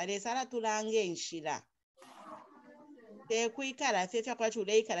makulire sare sara tulange nshira. Te kuikara fefya kwa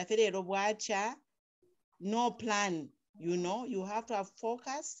chuleikara fere robwacha. No plan, you know, you have to have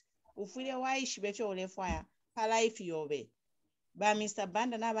focus. Ufile waishi becho ulefwaya pa life yobe. But Mr.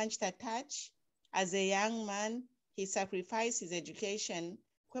 Banda na banchita touch, as a young man, he sacrificed his education.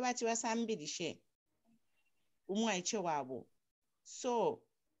 Kwebati wasambidishe. Umwaiche wabo. So,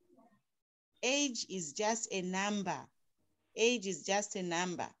 age is just a number. Age is just a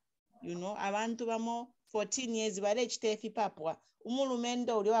number. You know, abantu bamo 14 years bale chitefi papwa.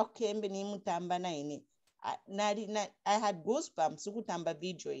 Umulumendo uliwa kembe ni mutamba na ini. I had goosebumps ukutamba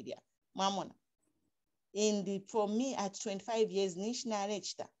video idea. Mamona. For me at 25 years,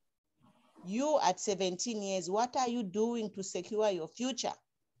 nishnarechta. You at 17 years, what are you doing to secure your future?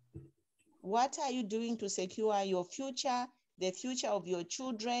 What are you doing to secure your future, the future of your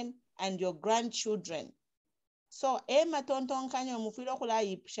children and your grandchildren? So, ema tonton kanyo mufilo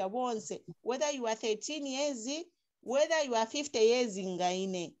kulayipsha bonse, whether you are 13 years, whether you are 50 years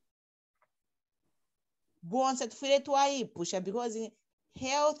ngaine. Bonse tufile tuwayipusha because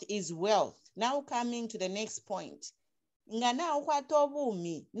health is wealth. Now coming to the next point. Ngana ukwato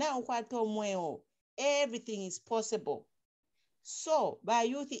bumi, na ukwato mweo. Everything is possible. So, by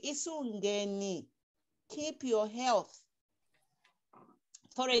youth isungeni, keep your health.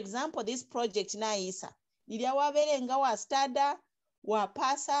 For example, this project na isa. Nidia wabele nga wa stada, wa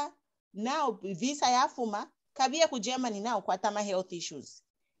pasa, now visa yafuma, kabia ku Germany now kwatama health issues.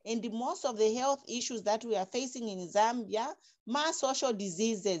 And most of the health issues that we are facing in Zambia, ma social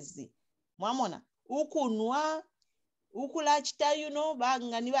diseases. Mwamona, ukunwa, ukulachita, you know,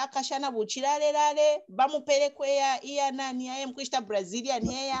 bangani wakashana buchirale, bamupele kweya, iya nani, ya mkushita Brazilian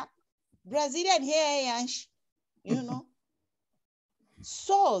hair, you know.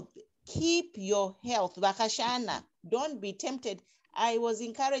 So, keep your health, bakashana. Don't be tempted. I was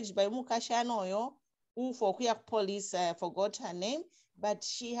encouraged by Mukashano, who for queer police, forgot her name, but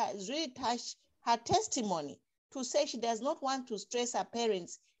she has really touched her testimony to say she does not want to stress her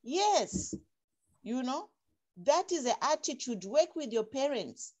parents. Yes, you know, that is the attitude. Work with your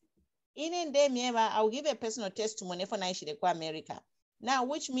parents. In I'll give a personal testimony for America. Now,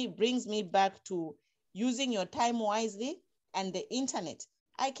 which brings me back to using your time wisely and the internet.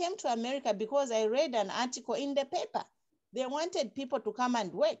 I came to America because I read an article in the paper. They wanted people to come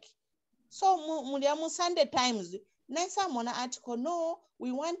and work. So, Muliamu Sunday Times, Nesa Mona article, no,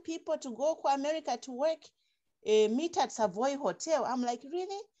 we want people to go to America to work, meet at Savoy Hotel. I'm like,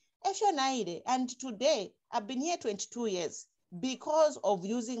 really? And today, I've been here 22 years because of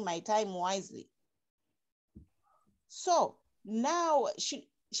using my time wisely. So, now,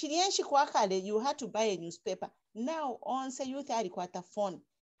 you had to buy a newspaper. Now, on say you a phone,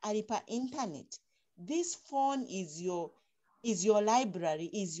 alipa internet. This phone is your library,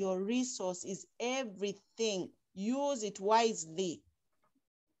 is your resource, is everything. Use it wisely.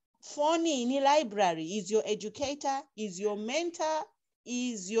 Phone in library is your educator, is your mentor,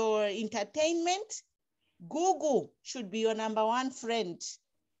 is your entertainment. Google should be your number one friend.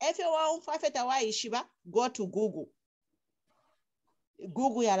 If you want to go to Google.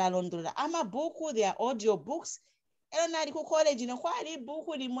 Google ya la Londra. Ama buku, there are audio books. Elona ku college no kwali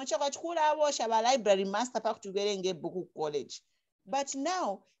buku li mocha kwa chukula abo shaba library master pack to get buku college. But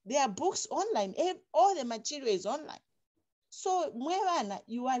now there are books online. All the material is online. So Mwewana,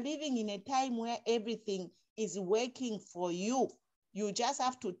 you are living in a time where everything is working for you. You just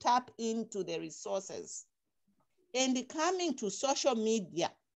have to tap into the resources. And coming to social media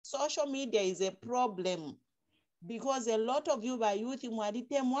is a problem. Because a lot of you by youth,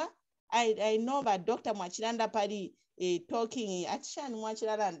 I know about Dr. Mwachilanda Padi talking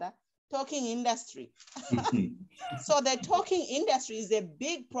industry. So the talking industry is a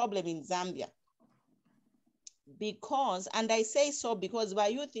big problem in Zambia. Because, and I say so because by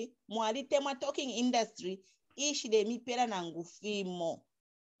youth, Mwalitemwa talking industry, ishi de mi pera na ngufimo.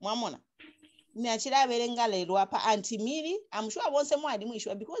 Mwamona. Niachira berengale luapa antimiri. I'm sure I won't say more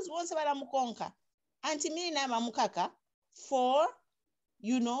because once bala mukonka. Antimiri na mamukaka for,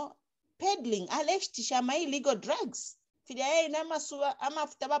 you know, peddling, alleged shama illegal drugs. Fidia nama suba, ama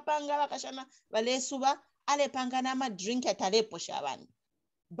futaba panga wakashana, wale suba, ale panga nama drink at alepo shaban.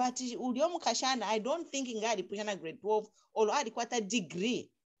 but uli omukashana I don't think ngari pushana grade 12 or ali kwata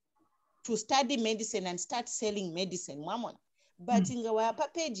degree to study medicine and start selling medicine mwamona but nga wapa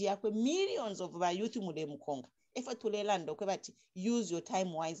page yakwe millions of our youth mude mukonga efa tulelando kwe bati use your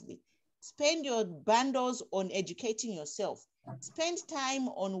time wisely, spend your bundles on educating yourself, spend time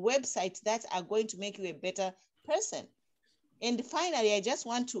on websites that are going to make you a better person. And finally, I just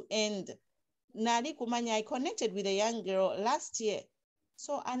want to end. Nali kumanya, I connected with a young girl last year.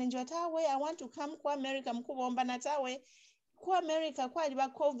 So anenjwa tawe, I want to come to America, mkubomba na tawe. Kwa America, kwa liba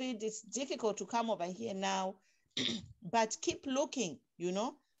COVID, it's difficult to come over here now. But keep looking, you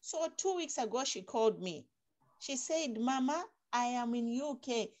know. So 2 weeks ago, she called me. She said, Mama, I am in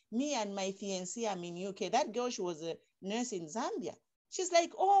UK. Me and my fiancé am in UK. That girl, she was a nurse in Zambia. She's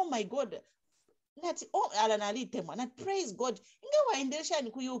like, oh my God. Not praise God. Ingawa endesha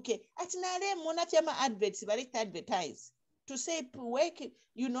ni ku UK. Atinale mona fiama adverts, but advertise to say work,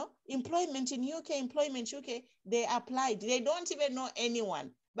 you know, employment in UK, employment UK. They applied. They don't even know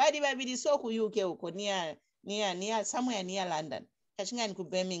anyone. Badi babidi so ku UK uko near somewhere near London. Kachinga ni ku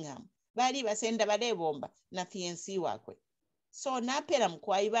Birmingham. Bali basenda bale bomba na fiancé wakwe. So napera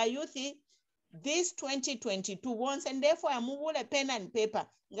mkwaiba youth this 2022 once, and therefore amubule pen and paper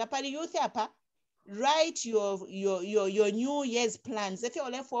ngapali youth apa write your New Year's plans. If you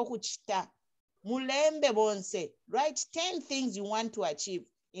ole for kuchita mulembe bonse, write 10 things you want to achieve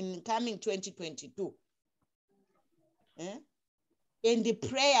in coming 2022. And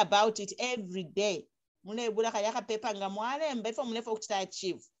pray about it every day. Mule bula kayaka paper ngamwale mbefo mule for kuchita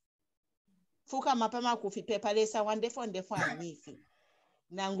achieve. Fuka mapema kufi paper lesa wandefo anifi.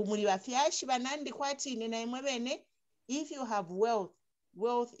 Nangu muli wafiashi banandi kwati nina imwebene. If you have wealth,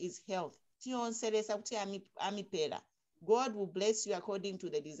 wealth is health. God will bless you according to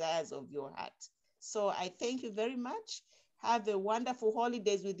the desires of your heart. So I thank you very much. Have a wonderful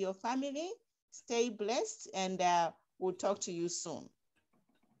holidays with your family. Stay blessed, and we'll talk to you soon.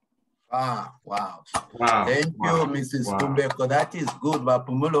 Wow. Thank you, Mrs. Tumbeko. That is good,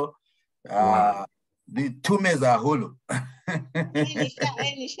 Bapumulo. The tumes are hulu.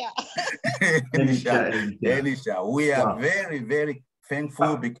 Elisha. We are very, very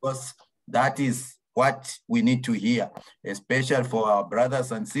thankful because that is what we need to hear, especially for our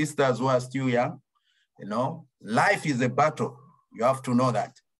brothers and sisters who are still young. You know, life is a battle. You have to know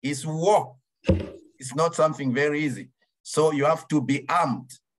that. It's war. It's not something very easy. So you have to be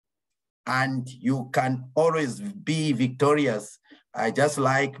armed, and you can always be victorious. I just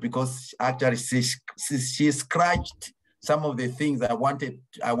like, because actually she scratched some of the things I want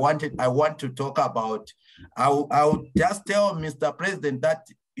to talk about. I'll just tell Mr. President that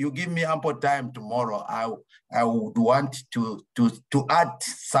you give me ample time tomorrow. I would want to add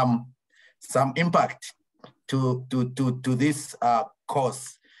some impact to this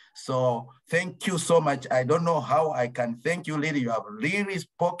course. So thank you so much. I don't know how I can thank you, Lily. You have really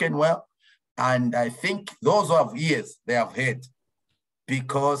spoken well. And I think those who have ears, they have heard,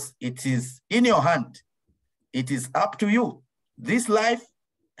 because it is in your hand. It is up to you. This life,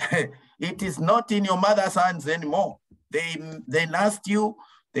 it is not in your mother's hands anymore. They nursed you,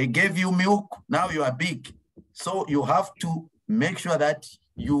 they gave you milk, now you are big. So you have to make sure that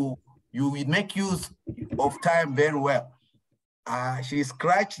you make use of time very well. She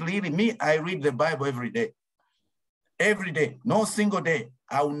scratched Lily. Me, I read the Bible every day. Every day, no single day.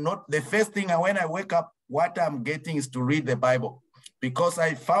 I will not, the first thing when I wake up, what I'm getting is to read the Bible, because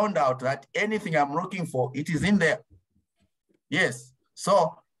I found out that anything I'm looking for, it is in there. Yes,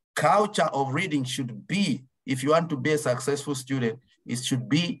 so culture of reading should be, if you want to be a successful student, it should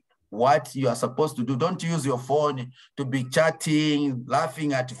be what you are supposed to do. Don't use your phone to be chatting,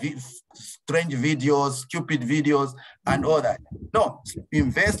 laughing at strange videos, stupid videos, and all that. No,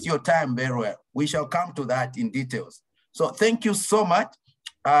 invest your time very well. We shall come to that in details. So thank you so much.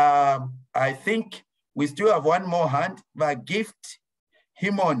 I think we still have one more hand, but Gift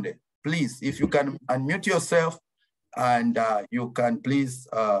Himonde, please, if you can unmute yourself and you can please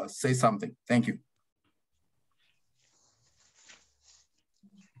say something. Thank you.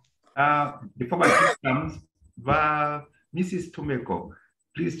 Before my gift comes, Mrs. Tumeko,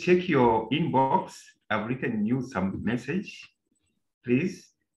 please check your inbox. I've written you some message. Please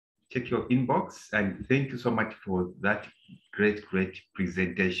check your inbox, and thank you so much for that great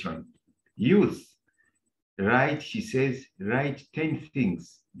presentation. Youth, write, she says, write 10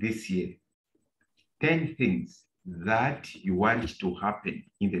 things this year. 10 things that you want to happen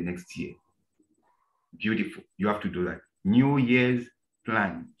in the next year. Beautiful. You have to do that. New Year's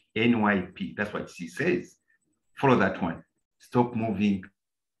plan, NYP. That's what she says. Follow that one. Stop moving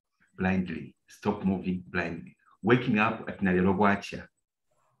blindly. Stop moving blindly. Waking up at Nairobi,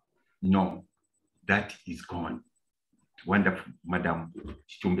 No, that is gone. Wonderful, Madam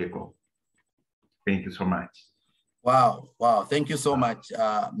Chitumbeko. Thank you so much. Wow, wow. Thank you so much,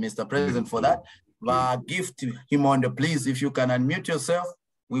 Mr. President, for that. Gift Himondo, please, if you can unmute yourself,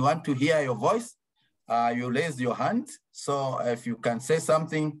 we want to hear your voice. You raised your hand, so if you can say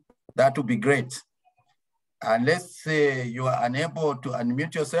something, that would be great. And let's say you are unable to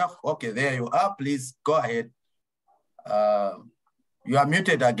unmute yourself. Okay, there you are. Please go ahead. You are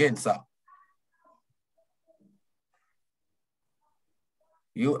muted again, sir.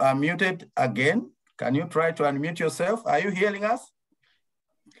 You are muted again. Can you try to unmute yourself? Are you hearing us?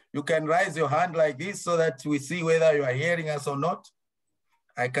 You can raise your hand like this so that we see whether you are hearing us or not.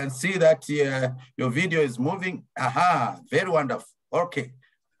 I can see that your video is moving. Aha, very wonderful. Okay,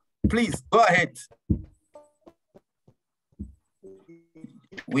 please go ahead.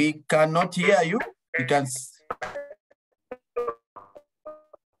 We cannot hear you. You can.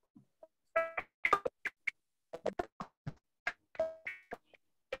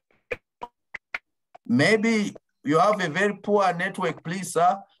 Maybe you have a very poor network, please,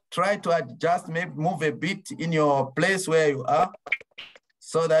 sir. Try to adjust, maybe move a bit in your place where you are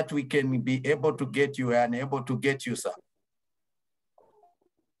so that we can be able to get you and able to get you, sir.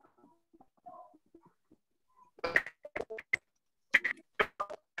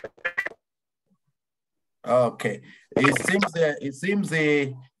 Okay, it seems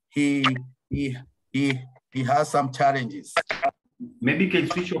he has some challenges. Maybe you can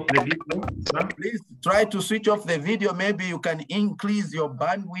switch off the video, sir? Please try to switch off the video. Maybe you can increase your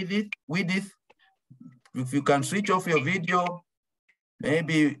bandwidth with it. If you can switch off your video,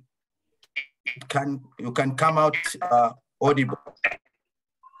 maybe you can come out audible.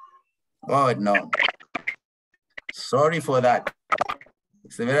 Oh no, sorry for that.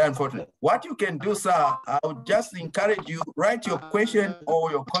 It's very unfortunate. What you can do, sir, I would just encourage you, write your question or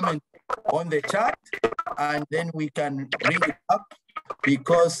your comment on the chat, and then we can bring it up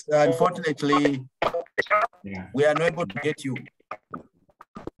because unfortunately, we are not able to get you.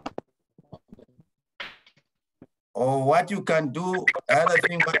 Or what you can do, other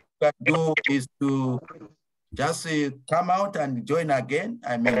thing what you can do is to just come out and join again.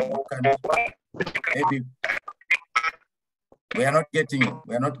 I mean, you can maybe. We are not getting it.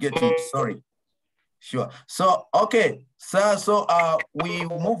 We are not getting it. Sorry. Sure. So, okay, sir. So, we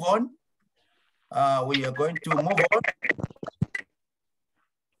move on. We are going to move on.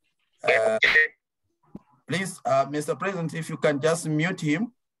 Please, Mr. President, if you can just mute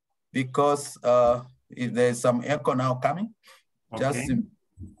him because if there's some echo now coming. Okay. Just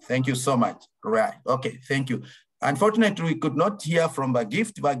thank you so much. Right. Okay. Thank you. Unfortunately, we could not hear from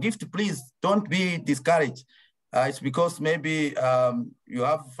Bagift. Bagift, please don't be discouraged. It's because maybe you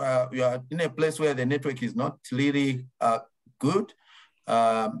are in a place where the network is not really good.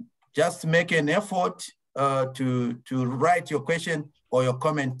 Just make an effort to write your question or your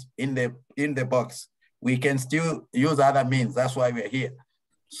comment in the box. We can still use other means. That's why we're here.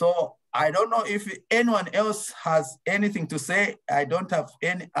 So I don't know if anyone else has anything to say. I don't have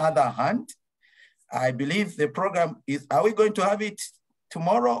any other hand. I believe the program is. Are we going to have it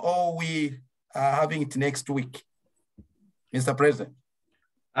tomorrow or we having it next week, Mr. President?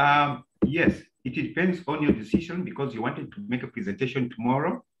 Yes, it depends on your decision because you wanted to make a presentation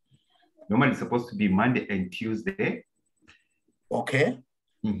tomorrow. Normally it's supposed to be Monday and Tuesday. Okay.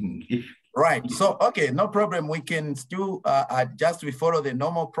 Mm-hmm. Right. So, okay, no problem. We can still adjust. We follow the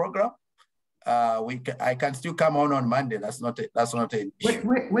normal program. I can still come on Monday. That's not an issue.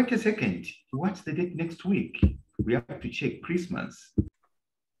 Wait a second. What's the date next week? We have to check Christmas.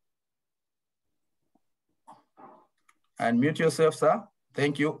 Unmute yourself, sir.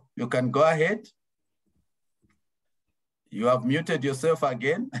 Thank you. You can go ahead. You have muted yourself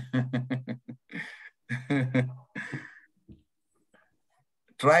again.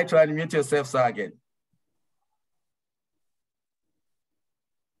 Try to unmute yourself, sir, again.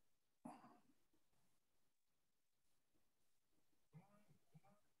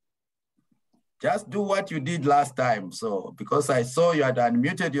 Just do what you did last time. So, because I saw you had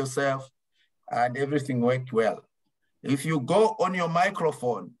unmuted yourself and everything worked well. If you go on your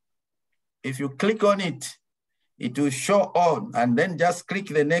microphone, if you click on it, it will show on and then just click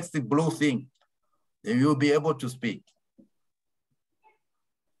the next blue thing. Then you'll be able to speak.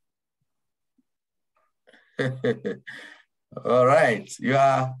 All right, you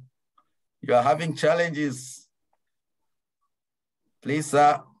are having challenges. Please,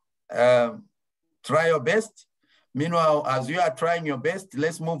 sir, try your best. Meanwhile, as you are trying your best,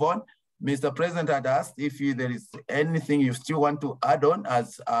 let's move on. Mr. President had asked if there is anything you still want to add on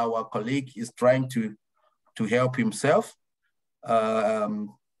as our colleague is trying to help himself.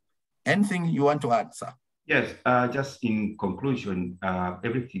 Anything you want to add, sir? Yes, just in conclusion,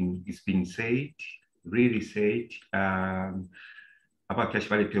 everything is being said, really said. Apa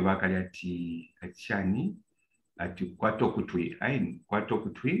kashwale tebakali ati achani ati kwato kutwi. Kwato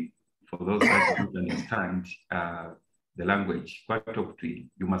kutwi, for those that don't understand the language, kwato kutwi,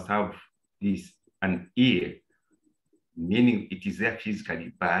 you must have this an ear, meaning it is there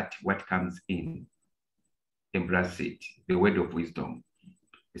physically, but what comes in, embrace it, the word of wisdom.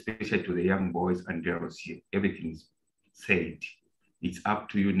 Especially to the young boys and girls here, everything is said. It's up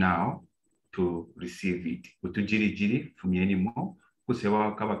to you now to receive it. Utujiri fumienimo,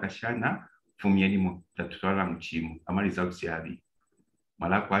 kusewa kabakashana fumienimo, tatutwala mchimu, amaliza usiabi.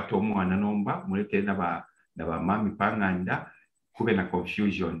 Malaku atomu ananomba, mulete na ba mami panganda, kube na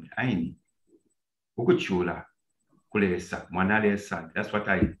confusion. Aini, ukuchula, kulesa, mwanalesa. That's what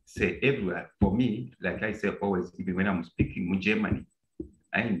I say everywhere. For me, like I say always, even when I'm speaking in Germany,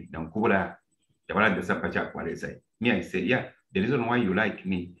 me, I say, yeah, the reason why you like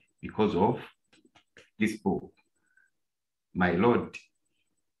me, because of this book. My Lord,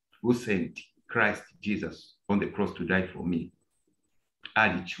 who sent Christ Jesus on the cross to die for me.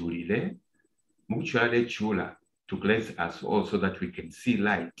 Ali chulile, muchulale chula, to cleanse us all so that we can see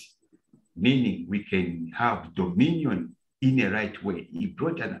light, meaning we can have dominion in a right way. He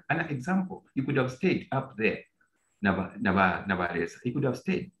brought an example. He could have stayed up there. He could have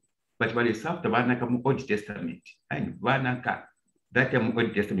stayed. But when it's after Vanaka Old Testament, and Vanaka, that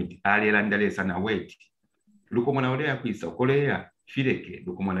Old Testament, Alilandales and await. Lukomana Pisa, Korea, Fileke,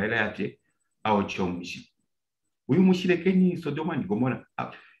 Lukomana, our chomshi. We mushilekeni Sodoma and Gomorrah.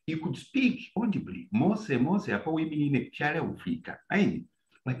 He could speak audibly. Mose, apa women in a Piara Africa.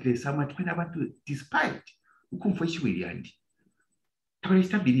 But there's so much when I want to, despite Ukumfashwiliandi.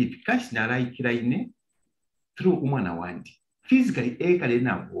 Torista believe, Kashnara Kiraine, through Umana Wandi. Physically,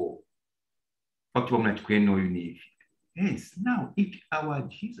 Ekalena war. Yes, now if our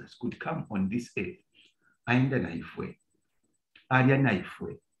Jesus could come on this earth, aenda naifwe, alia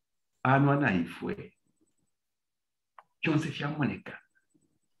naifwe, anwa naifwe, kyonse kyamoneka,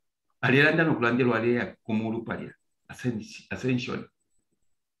 aliranda nokulandirwa alia kumuru palia, ascension.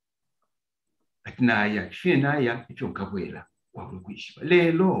 Atinaya, kifenaya, ichonkabwela, kwa kuishiba.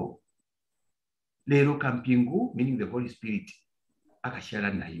 Lelo kampingu, meaning the Holy Spirit,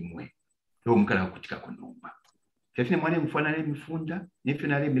 akashala na imwe. Mkala kutika kunomba. Kefine mwane mfanale mifunda,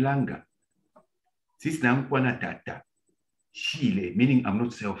 nefinale milanga. Sisi na mkwa na tata. Shile, meaning I'm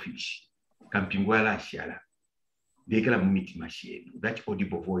not selfish. Kampingwala shala. Dekala mumiti mashenu. That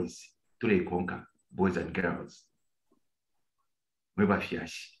audible voice. Tule konka, boys and girls. Mweba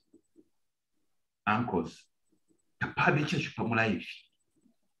fiashi. Uncles. Tapabe cheshu pamula ifi.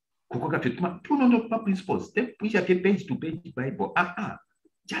 Kukoka tutuma, tunono principles. Step push a page to page Bible.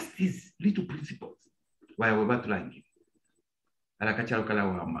 Just these little principles. Why we're about to like it.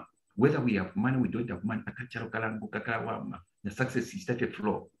 Whether we have money, we don't have money. The success is that a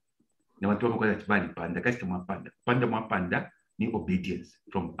flow. Now, panda ni obedience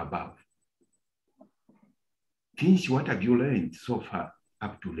from above. Things, what have you learned so far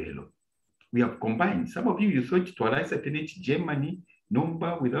up to Lelo? We have combined. Some of you thought to Alliance Attenage Germany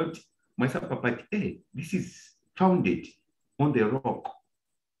number without myself, but hey, this is founded on the rock.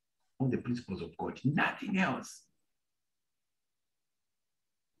 On the principles of God, nothing else.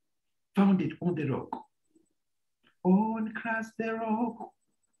 Founded on the rock. On Christ the rock,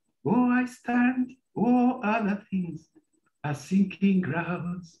 oh I stand, all other things are sinking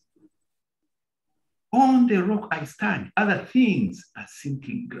grounds. On the rock I stand, other things are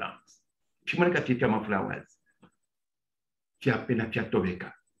sinking grounds. Flowers.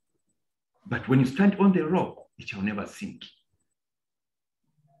 But when you stand on the rock, it shall never sink.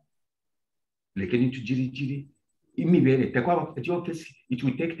 Like into jiri, it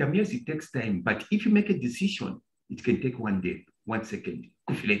will take time. Yes, it takes time. But if you make a decision, it can take 1 day, 1 second.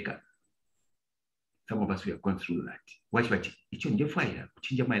 Some of us, we have gone through that. Watch. It's on the fire.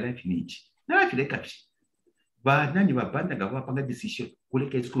 Change my life in each. Now I feel like but now you have a decision.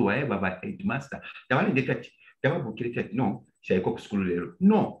 School, whatever, by headmaster. No,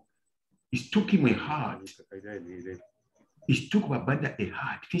 no. It took him a heart. It took Babanda a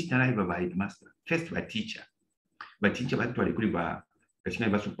heart. First time by headmaster. First by teacher. But teacher went to a good bar.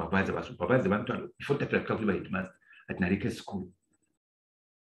 Kashina was supervisor, before that by headmaster at Narika school.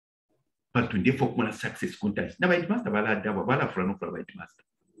 But today folk want success school ties. Now headmaster Bala Frano for headmaster.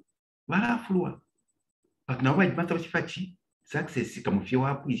 Bala Flua. But now headmaster was fachi. Success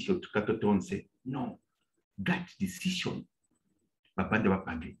Kamufia issue to Katotonse. No. That decision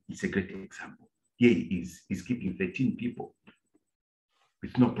Babanda is a great example. Here he is keeping 13 people.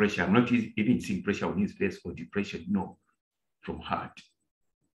 with no pressure. I'm not even seeing pressure on his face or depression. No, from heart.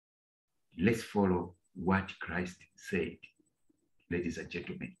 Let's follow what Christ said, ladies and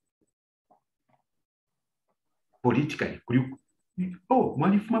gentlemen. Politically, oh,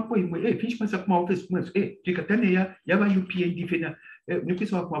 mwalifuma po imwe, fish masa kuma office mweso, tukatane ya UPA defender,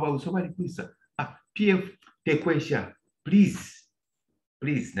 nukisa wa kuma usoma likuisa, PF tekwesha, please,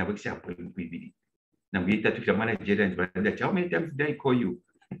 na wakisha po imwe. Na mwita tukita Nigerians, but how many times did I call you?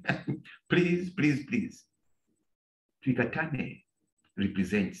 Please. Tukatane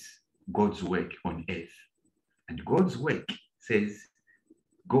represents God's work on earth. And God's work says,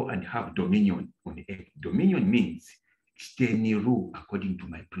 go and have dominion on the earth. Dominion means stay rule according to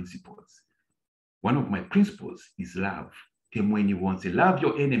my principles. One of my principles is love. Temweni wants to love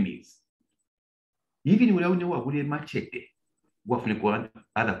your enemies. Even when you are with machete, wafune kwa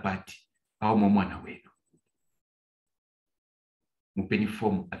other party, au mwana wenu. Mupeni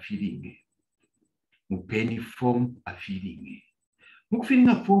form a feeling. Mupeni form a feeling. Mukufeeling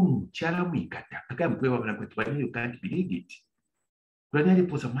a form chala mwikata. Aka mkwewa wana kwetu, you can't believe it. Kulanyali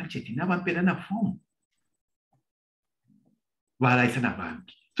posa machete, na wampena na form. Walaisa na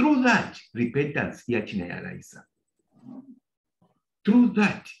banki. Through that, repentance yachina ya laisa. Through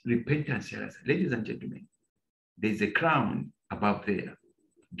that, repentance ya laisa. Ladies and gentlemen, there's a crown above there,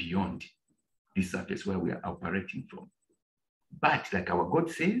 beyond this surface where we are operating from. But like our God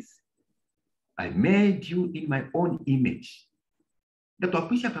says, I made you in my own image. That the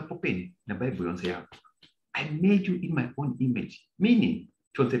Bible says, I made you in my own image. Meaning,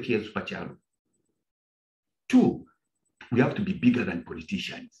 20 years super. 2, we have to be bigger than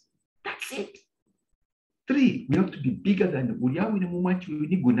politicians. That's it. 3, we have to be bigger than we have to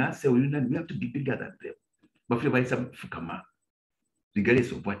be bigger than them. But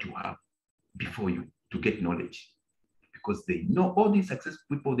regardless of what you have before you to get knowledge. Because they know all these successful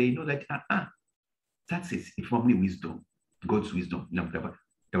people, they know that success is only wisdom, God's wisdom.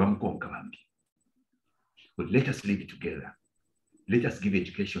 But let us live together. Let us give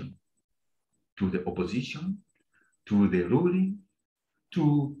education to the opposition, to the ruling,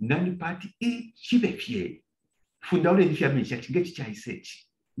 to nani party.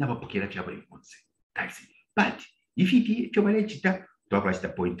 But if you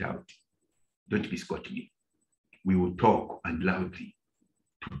point out, don't be Scott me. We will talk and loudly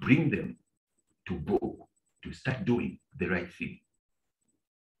to bring them to book, to start doing the right thing.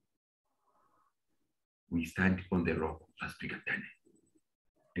 We stand on the rock as Pigatane.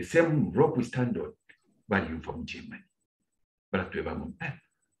 The same rock we stand on, value from Germany. But to everyone,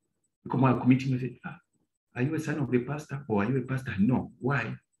 come on, committee said, are you a son of the pastor or are you a pastor? No.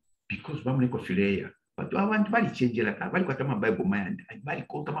 Why? Because one make of filaya. But I want to change it. I want to Bible mind. I want to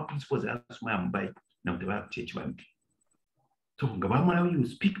call my principles as my Bible. Now the Bible change one. So you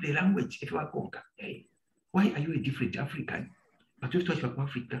speak the language if you are conquer. Hey, why are you a different African? But you talk about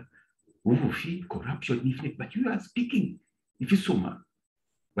Africa. We will feel corruption, but you are speaking. If you soma,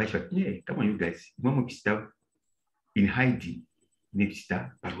 why should yeah? Come on, you guys. Mama Kista in hiding next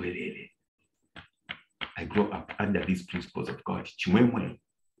parwelele. I grew up under these principles of God. Chimwemwe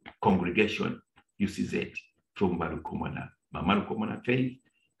congregation UCZ from Barukomana, Mama Lukomana Faith,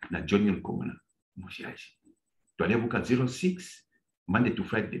 na Johnny Lukomana Mushashi. Tualebuka 06 Monday to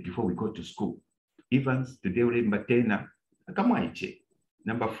Friday before we go to school. Evans today we Matena Akamaiche.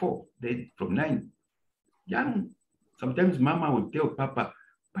 Number 4, then from 9. Young. Sometimes Mama would tell Papa,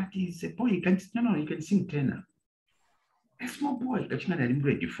 but he's a boy, he can sing tenor. A small boy, Kachina and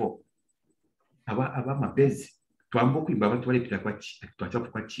grade 4. Aba my best. Tuamboku imbaba tuwalepita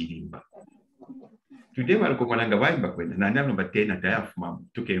kwa chilimba. Today we're going to go to number 10 at half mom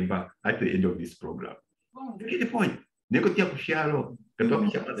to Kemba at the end of this program. Get the point.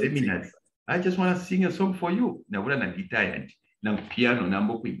 Seminars. I just want to sing a song for you. Now we're on guitar. Now piano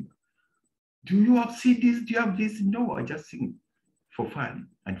number queen. Do you have CDs? Do you have this? No, I just sing for fun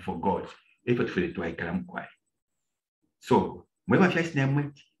and for God. Effort for the I can quiet. So, mweba first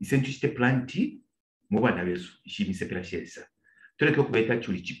name is interested planty. Mwa na wesu ishimi sepela shesa. Tuleke kubeta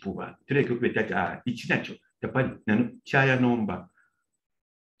chuli chipuba. Tuleke kubeta ichinacho. Tapani nanu chaya nomba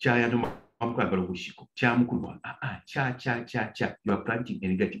mkwa galo bushiko. Cha mkunwa. Cha. You are planting a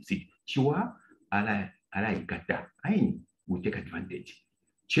negative seed. Chiwa ala ikata. Aini. Will take advantage.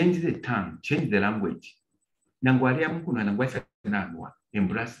 Change the tongue, change the language. Embrace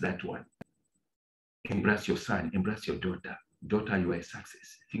that one. Embrace your son, embrace your daughter. Daughter, you are a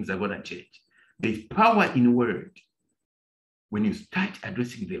success. Things are going to change. There's power in word. When you start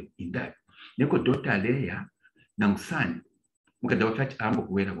addressing them in that, Neko daughter leya, nang son, muka daughter ambo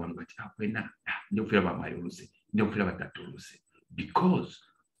kuwela wangati, akwena, ndio fila ba mayoluse, ndio fila ba tatoluse. because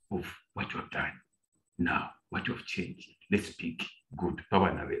of what you have done. Now, what you have changed, let's speak good.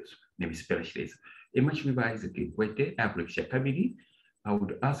 Power navezo, nemisipela shireza. Emachimi ba Isaac Kwete, Africa family. I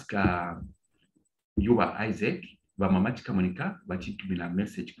would ask you Isaac, ba mamatika Monica, bachitumila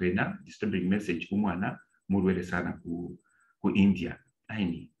message kwena, disturbing message umwana, mulwele sana ku India.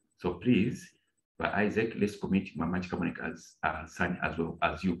 Aini. So please, by Isaac, let's commit mamatika Monica's son as well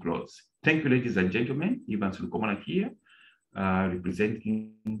as you close. Thank you, ladies and gentlemen. Evans Lukomona here,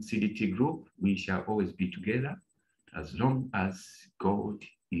 representing CDT Group. We shall always be together as long as God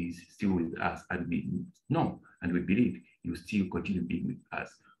is still with us, and we know and we believe He will still continue being with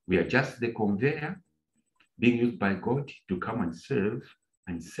us. We are just the conveyor being used by God to come and serve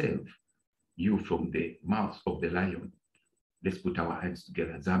and save you from the mouth of the lion. Let's put our hands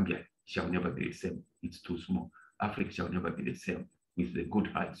together. Zambia shall never be the same. It's too small. Africa shall never be the same. With the good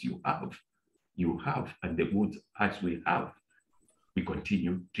hearts you have, and the good hearts we have, we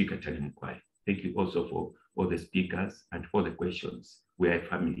continue to quiet. Thank you also for all the speakers and all the questions. We are a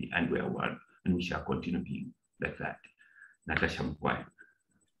family and we are one, and we shall continue being like that. Natasha Mkwai.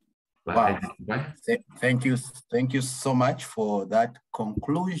 Wow. Thank you so much for that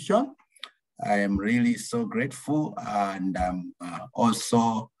conclusion. I am really so grateful, and I'm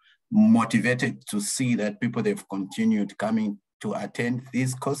also motivated to see that people, they've continued coming to attend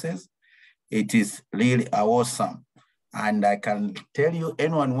these courses. It is really awesome. And I can tell you,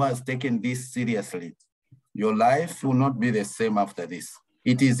 anyone who has taken this seriously, your life will not be the same after this.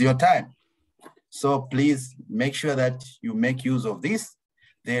 It is your time. So please make sure that you make use of this.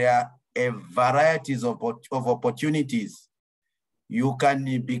 There are a varieties of opportunities. You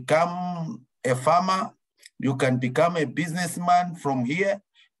can become a farmer, you can become a businessman from here,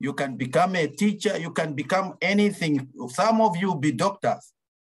 you can become a teacher, you can become anything. Some of you will be doctors.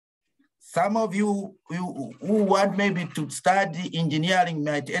 Some of you who want maybe to study engineering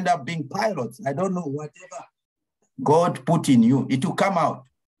might end up being pilots. I don't know, whatever God put in you, it will come out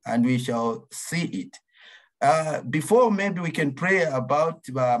and we shall see it. Before maybe we can pray about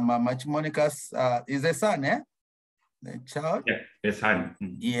Mama Monica's, is a son, eh? The child? Yeah, the son.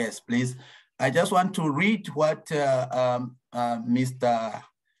 Yes, please. I just want to read what Mr.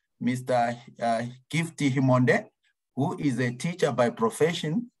 Gifty Himonde, who is a teacher by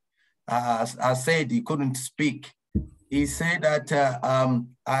profession, has said. He couldn't speak. He said that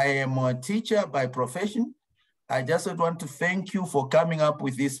I am a teacher by profession. I just want to thank you for coming up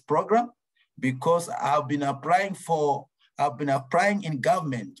with this program, because I've been applying in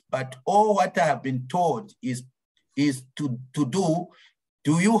government, but all what I have been told is to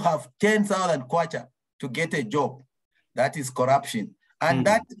do you have 10,000 kwacha to get a job? That is corruption. And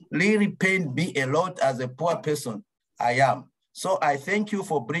that really pained me a lot as a poor person I am. So I thank you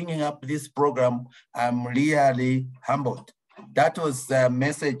for bringing up this program. I'm really humbled. That was a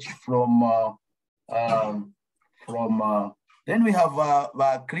message from then we have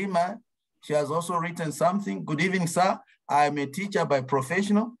Krima. She has also written something. Good evening, sir. I'm a teacher by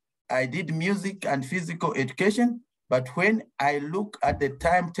professional. I did music and physical education, but when I look at the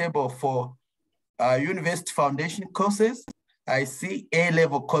timetable for university foundation courses, I see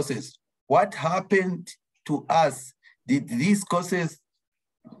A-level courses. What happened to us? Did these courses,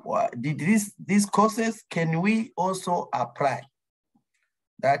 can we also apply?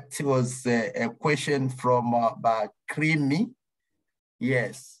 That was a question from Krimi.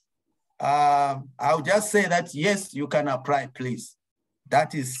 Yes. I'll just say that, yes, you can apply, please.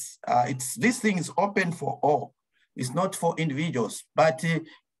 That is, this thing is open for all. It's not for individuals, but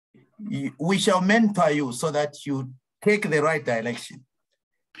we shall mentor you so that you take the right direction.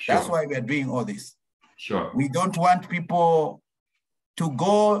 Sure. That's why we are doing all this. Sure. We don't want people to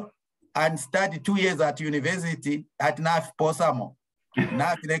go and study 2 years at university at NAF Posamo,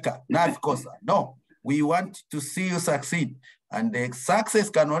 NAF Leka, NAF Kosa. No, we want to see you succeed. And the success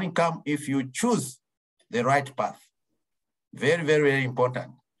can only come if you choose the right path. Very, very, very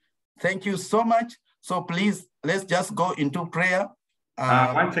important. Thank you so much. So please, let's just go into prayer.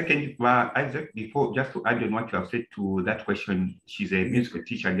 1 second, Isaac, before, just to add on what you have said to that question, she's a musical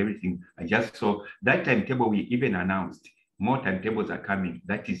teacher and everything. I just saw that timetable we even announced. More timetables are coming.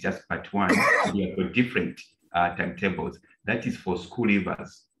 That is just part one. We have got different timetables. That is for school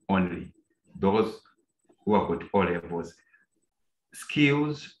leavers only. Those who have got all levels.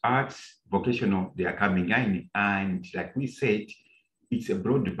 Skills, arts, vocational, they are coming in. And like we said, it's a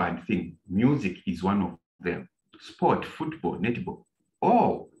broadband thing. Music is one of them. Sport, football, netball,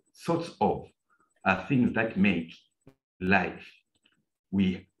 all sorts of things that make life.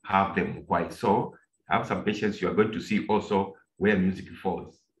 We have them quite. So have some patience. You are going to see also where music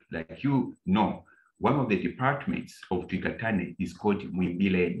falls. Like, you know, one of the departments of Twikatane is called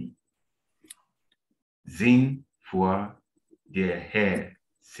Mwimbileni. Sing for their hair,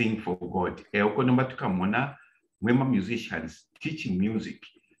 sing for God. Women musicians teaching music,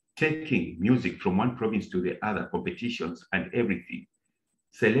 taking music from one province to the other, competitions and everything,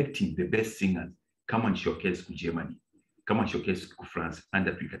 selecting the best singers, come and showcase to Germany, come and showcase to France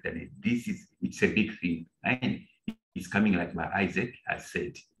under Twikatane. It's a big thing. And it's coming like by Isaac has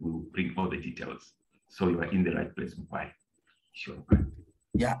said, we will bring all the details. So you are in the right place. Why? Sure.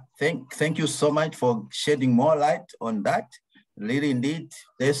 Yeah, thank you so much for shedding more light on that. Really, indeed,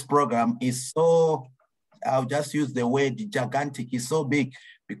 this program is so, I'll just use the word gigantic, it's so big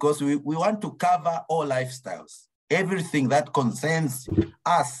because we want to cover all lifestyles. Everything that concerns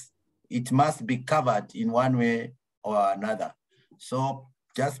us, it must be covered in one way or another. So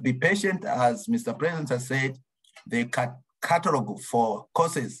just be patient, as Mr. President has said, the catalog for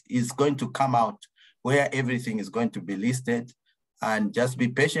courses is going to come out where everything is going to be listed, and just be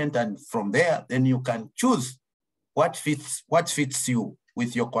patient. And from there, then you can choose what fits you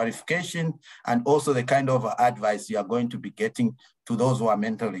with your qualification and also the kind of advice you are going to be getting to those who are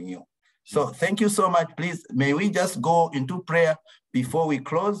mentoring you. So thank you so much. Please, may we just go into prayer before we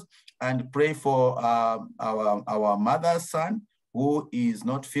close and pray for our mother's son who is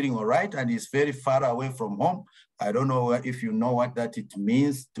not feeling all right and is very far away from home. I don't know if you know what that it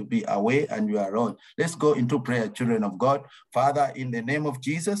means to be away and you are alone. Let's go into prayer, children of God. Father, in the name of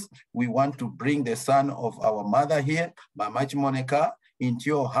Jesus, we want to bring the son of our mother here, Mama Chimoneka, into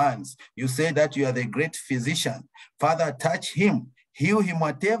your hands. You say that you are the great physician. Father, touch him. Heal him,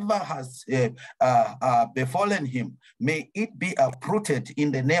 whatever has befallen him. May it be uprooted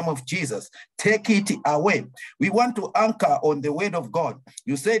in the name of Jesus. Take it away. We want to anchor on the word of God.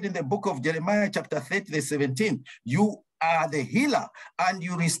 You said in the book of Jeremiah, chapter 30, verse 17, you are the healer and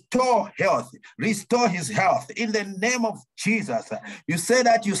you restore health. Restore his health in the name of Jesus. You say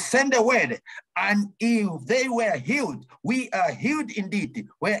that you send a word and if they were healed, we are healed indeed.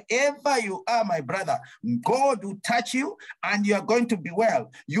 Wherever you are, my brother, God will touch you and you are going to be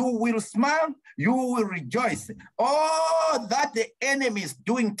well. You will smile, you will rejoice. All that the enemy is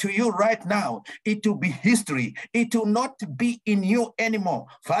doing to you right now, it will be history. It will not be in you anymore.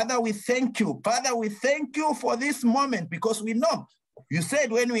 Father, we thank you. Father, we thank you for this moment because we know you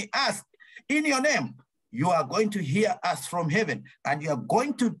said when we ask in your name, you are going to hear us from heaven and you are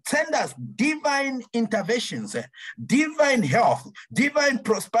going to send us divine interventions, divine health, divine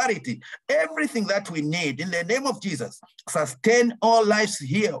prosperity, everything that we need in the name of Jesus. Sustain all lives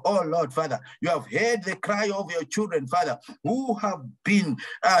here, oh Lord, Father. You have heard the cry of your children, Father, who have been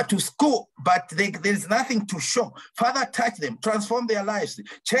to school, but there's nothing to show. Father, touch them, transform their lives,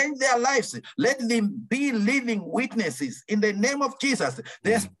 change their lives. Let them be living witnesses in the name of Jesus.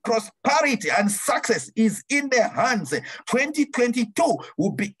 There's prosperity and success is in their hands. 2022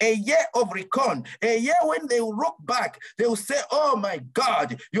 will be a year of recon, a year when they will look back, they will say, oh my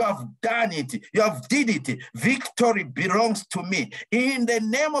God, you have done it, you have did it. Victory belongs to me. In the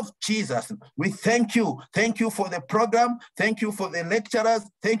name of Jesus, we thank you. Thank you for the program. Thank you for the lecturers.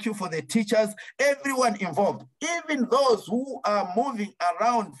 Thank you for the teachers, everyone involved, even those who are moving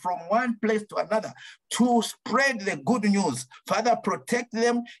around from one place to another to spread the good news. Father, protect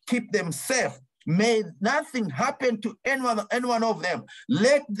them, keep them safe. May nothing happen to anyone of them.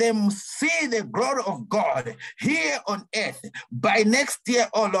 Let them see the glory of God here on earth. By next year,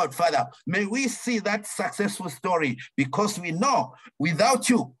 oh Lord, Father, may we see that successful story because we know without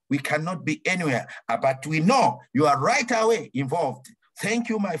you, we cannot be anywhere. But we know you are right away involved. Thank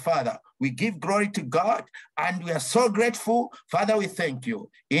you, my Father. We give glory to God and we are so grateful. Father, we thank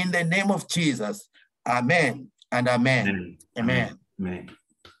you. In the name of Jesus, amen and amen. Amen. Amen.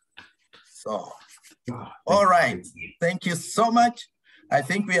 So, all right. Thank you so much. I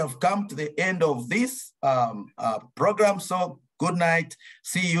think we have come to the end of this program. So good night.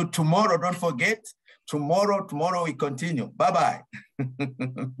 See you tomorrow. Don't forget, tomorrow we continue. Bye-bye.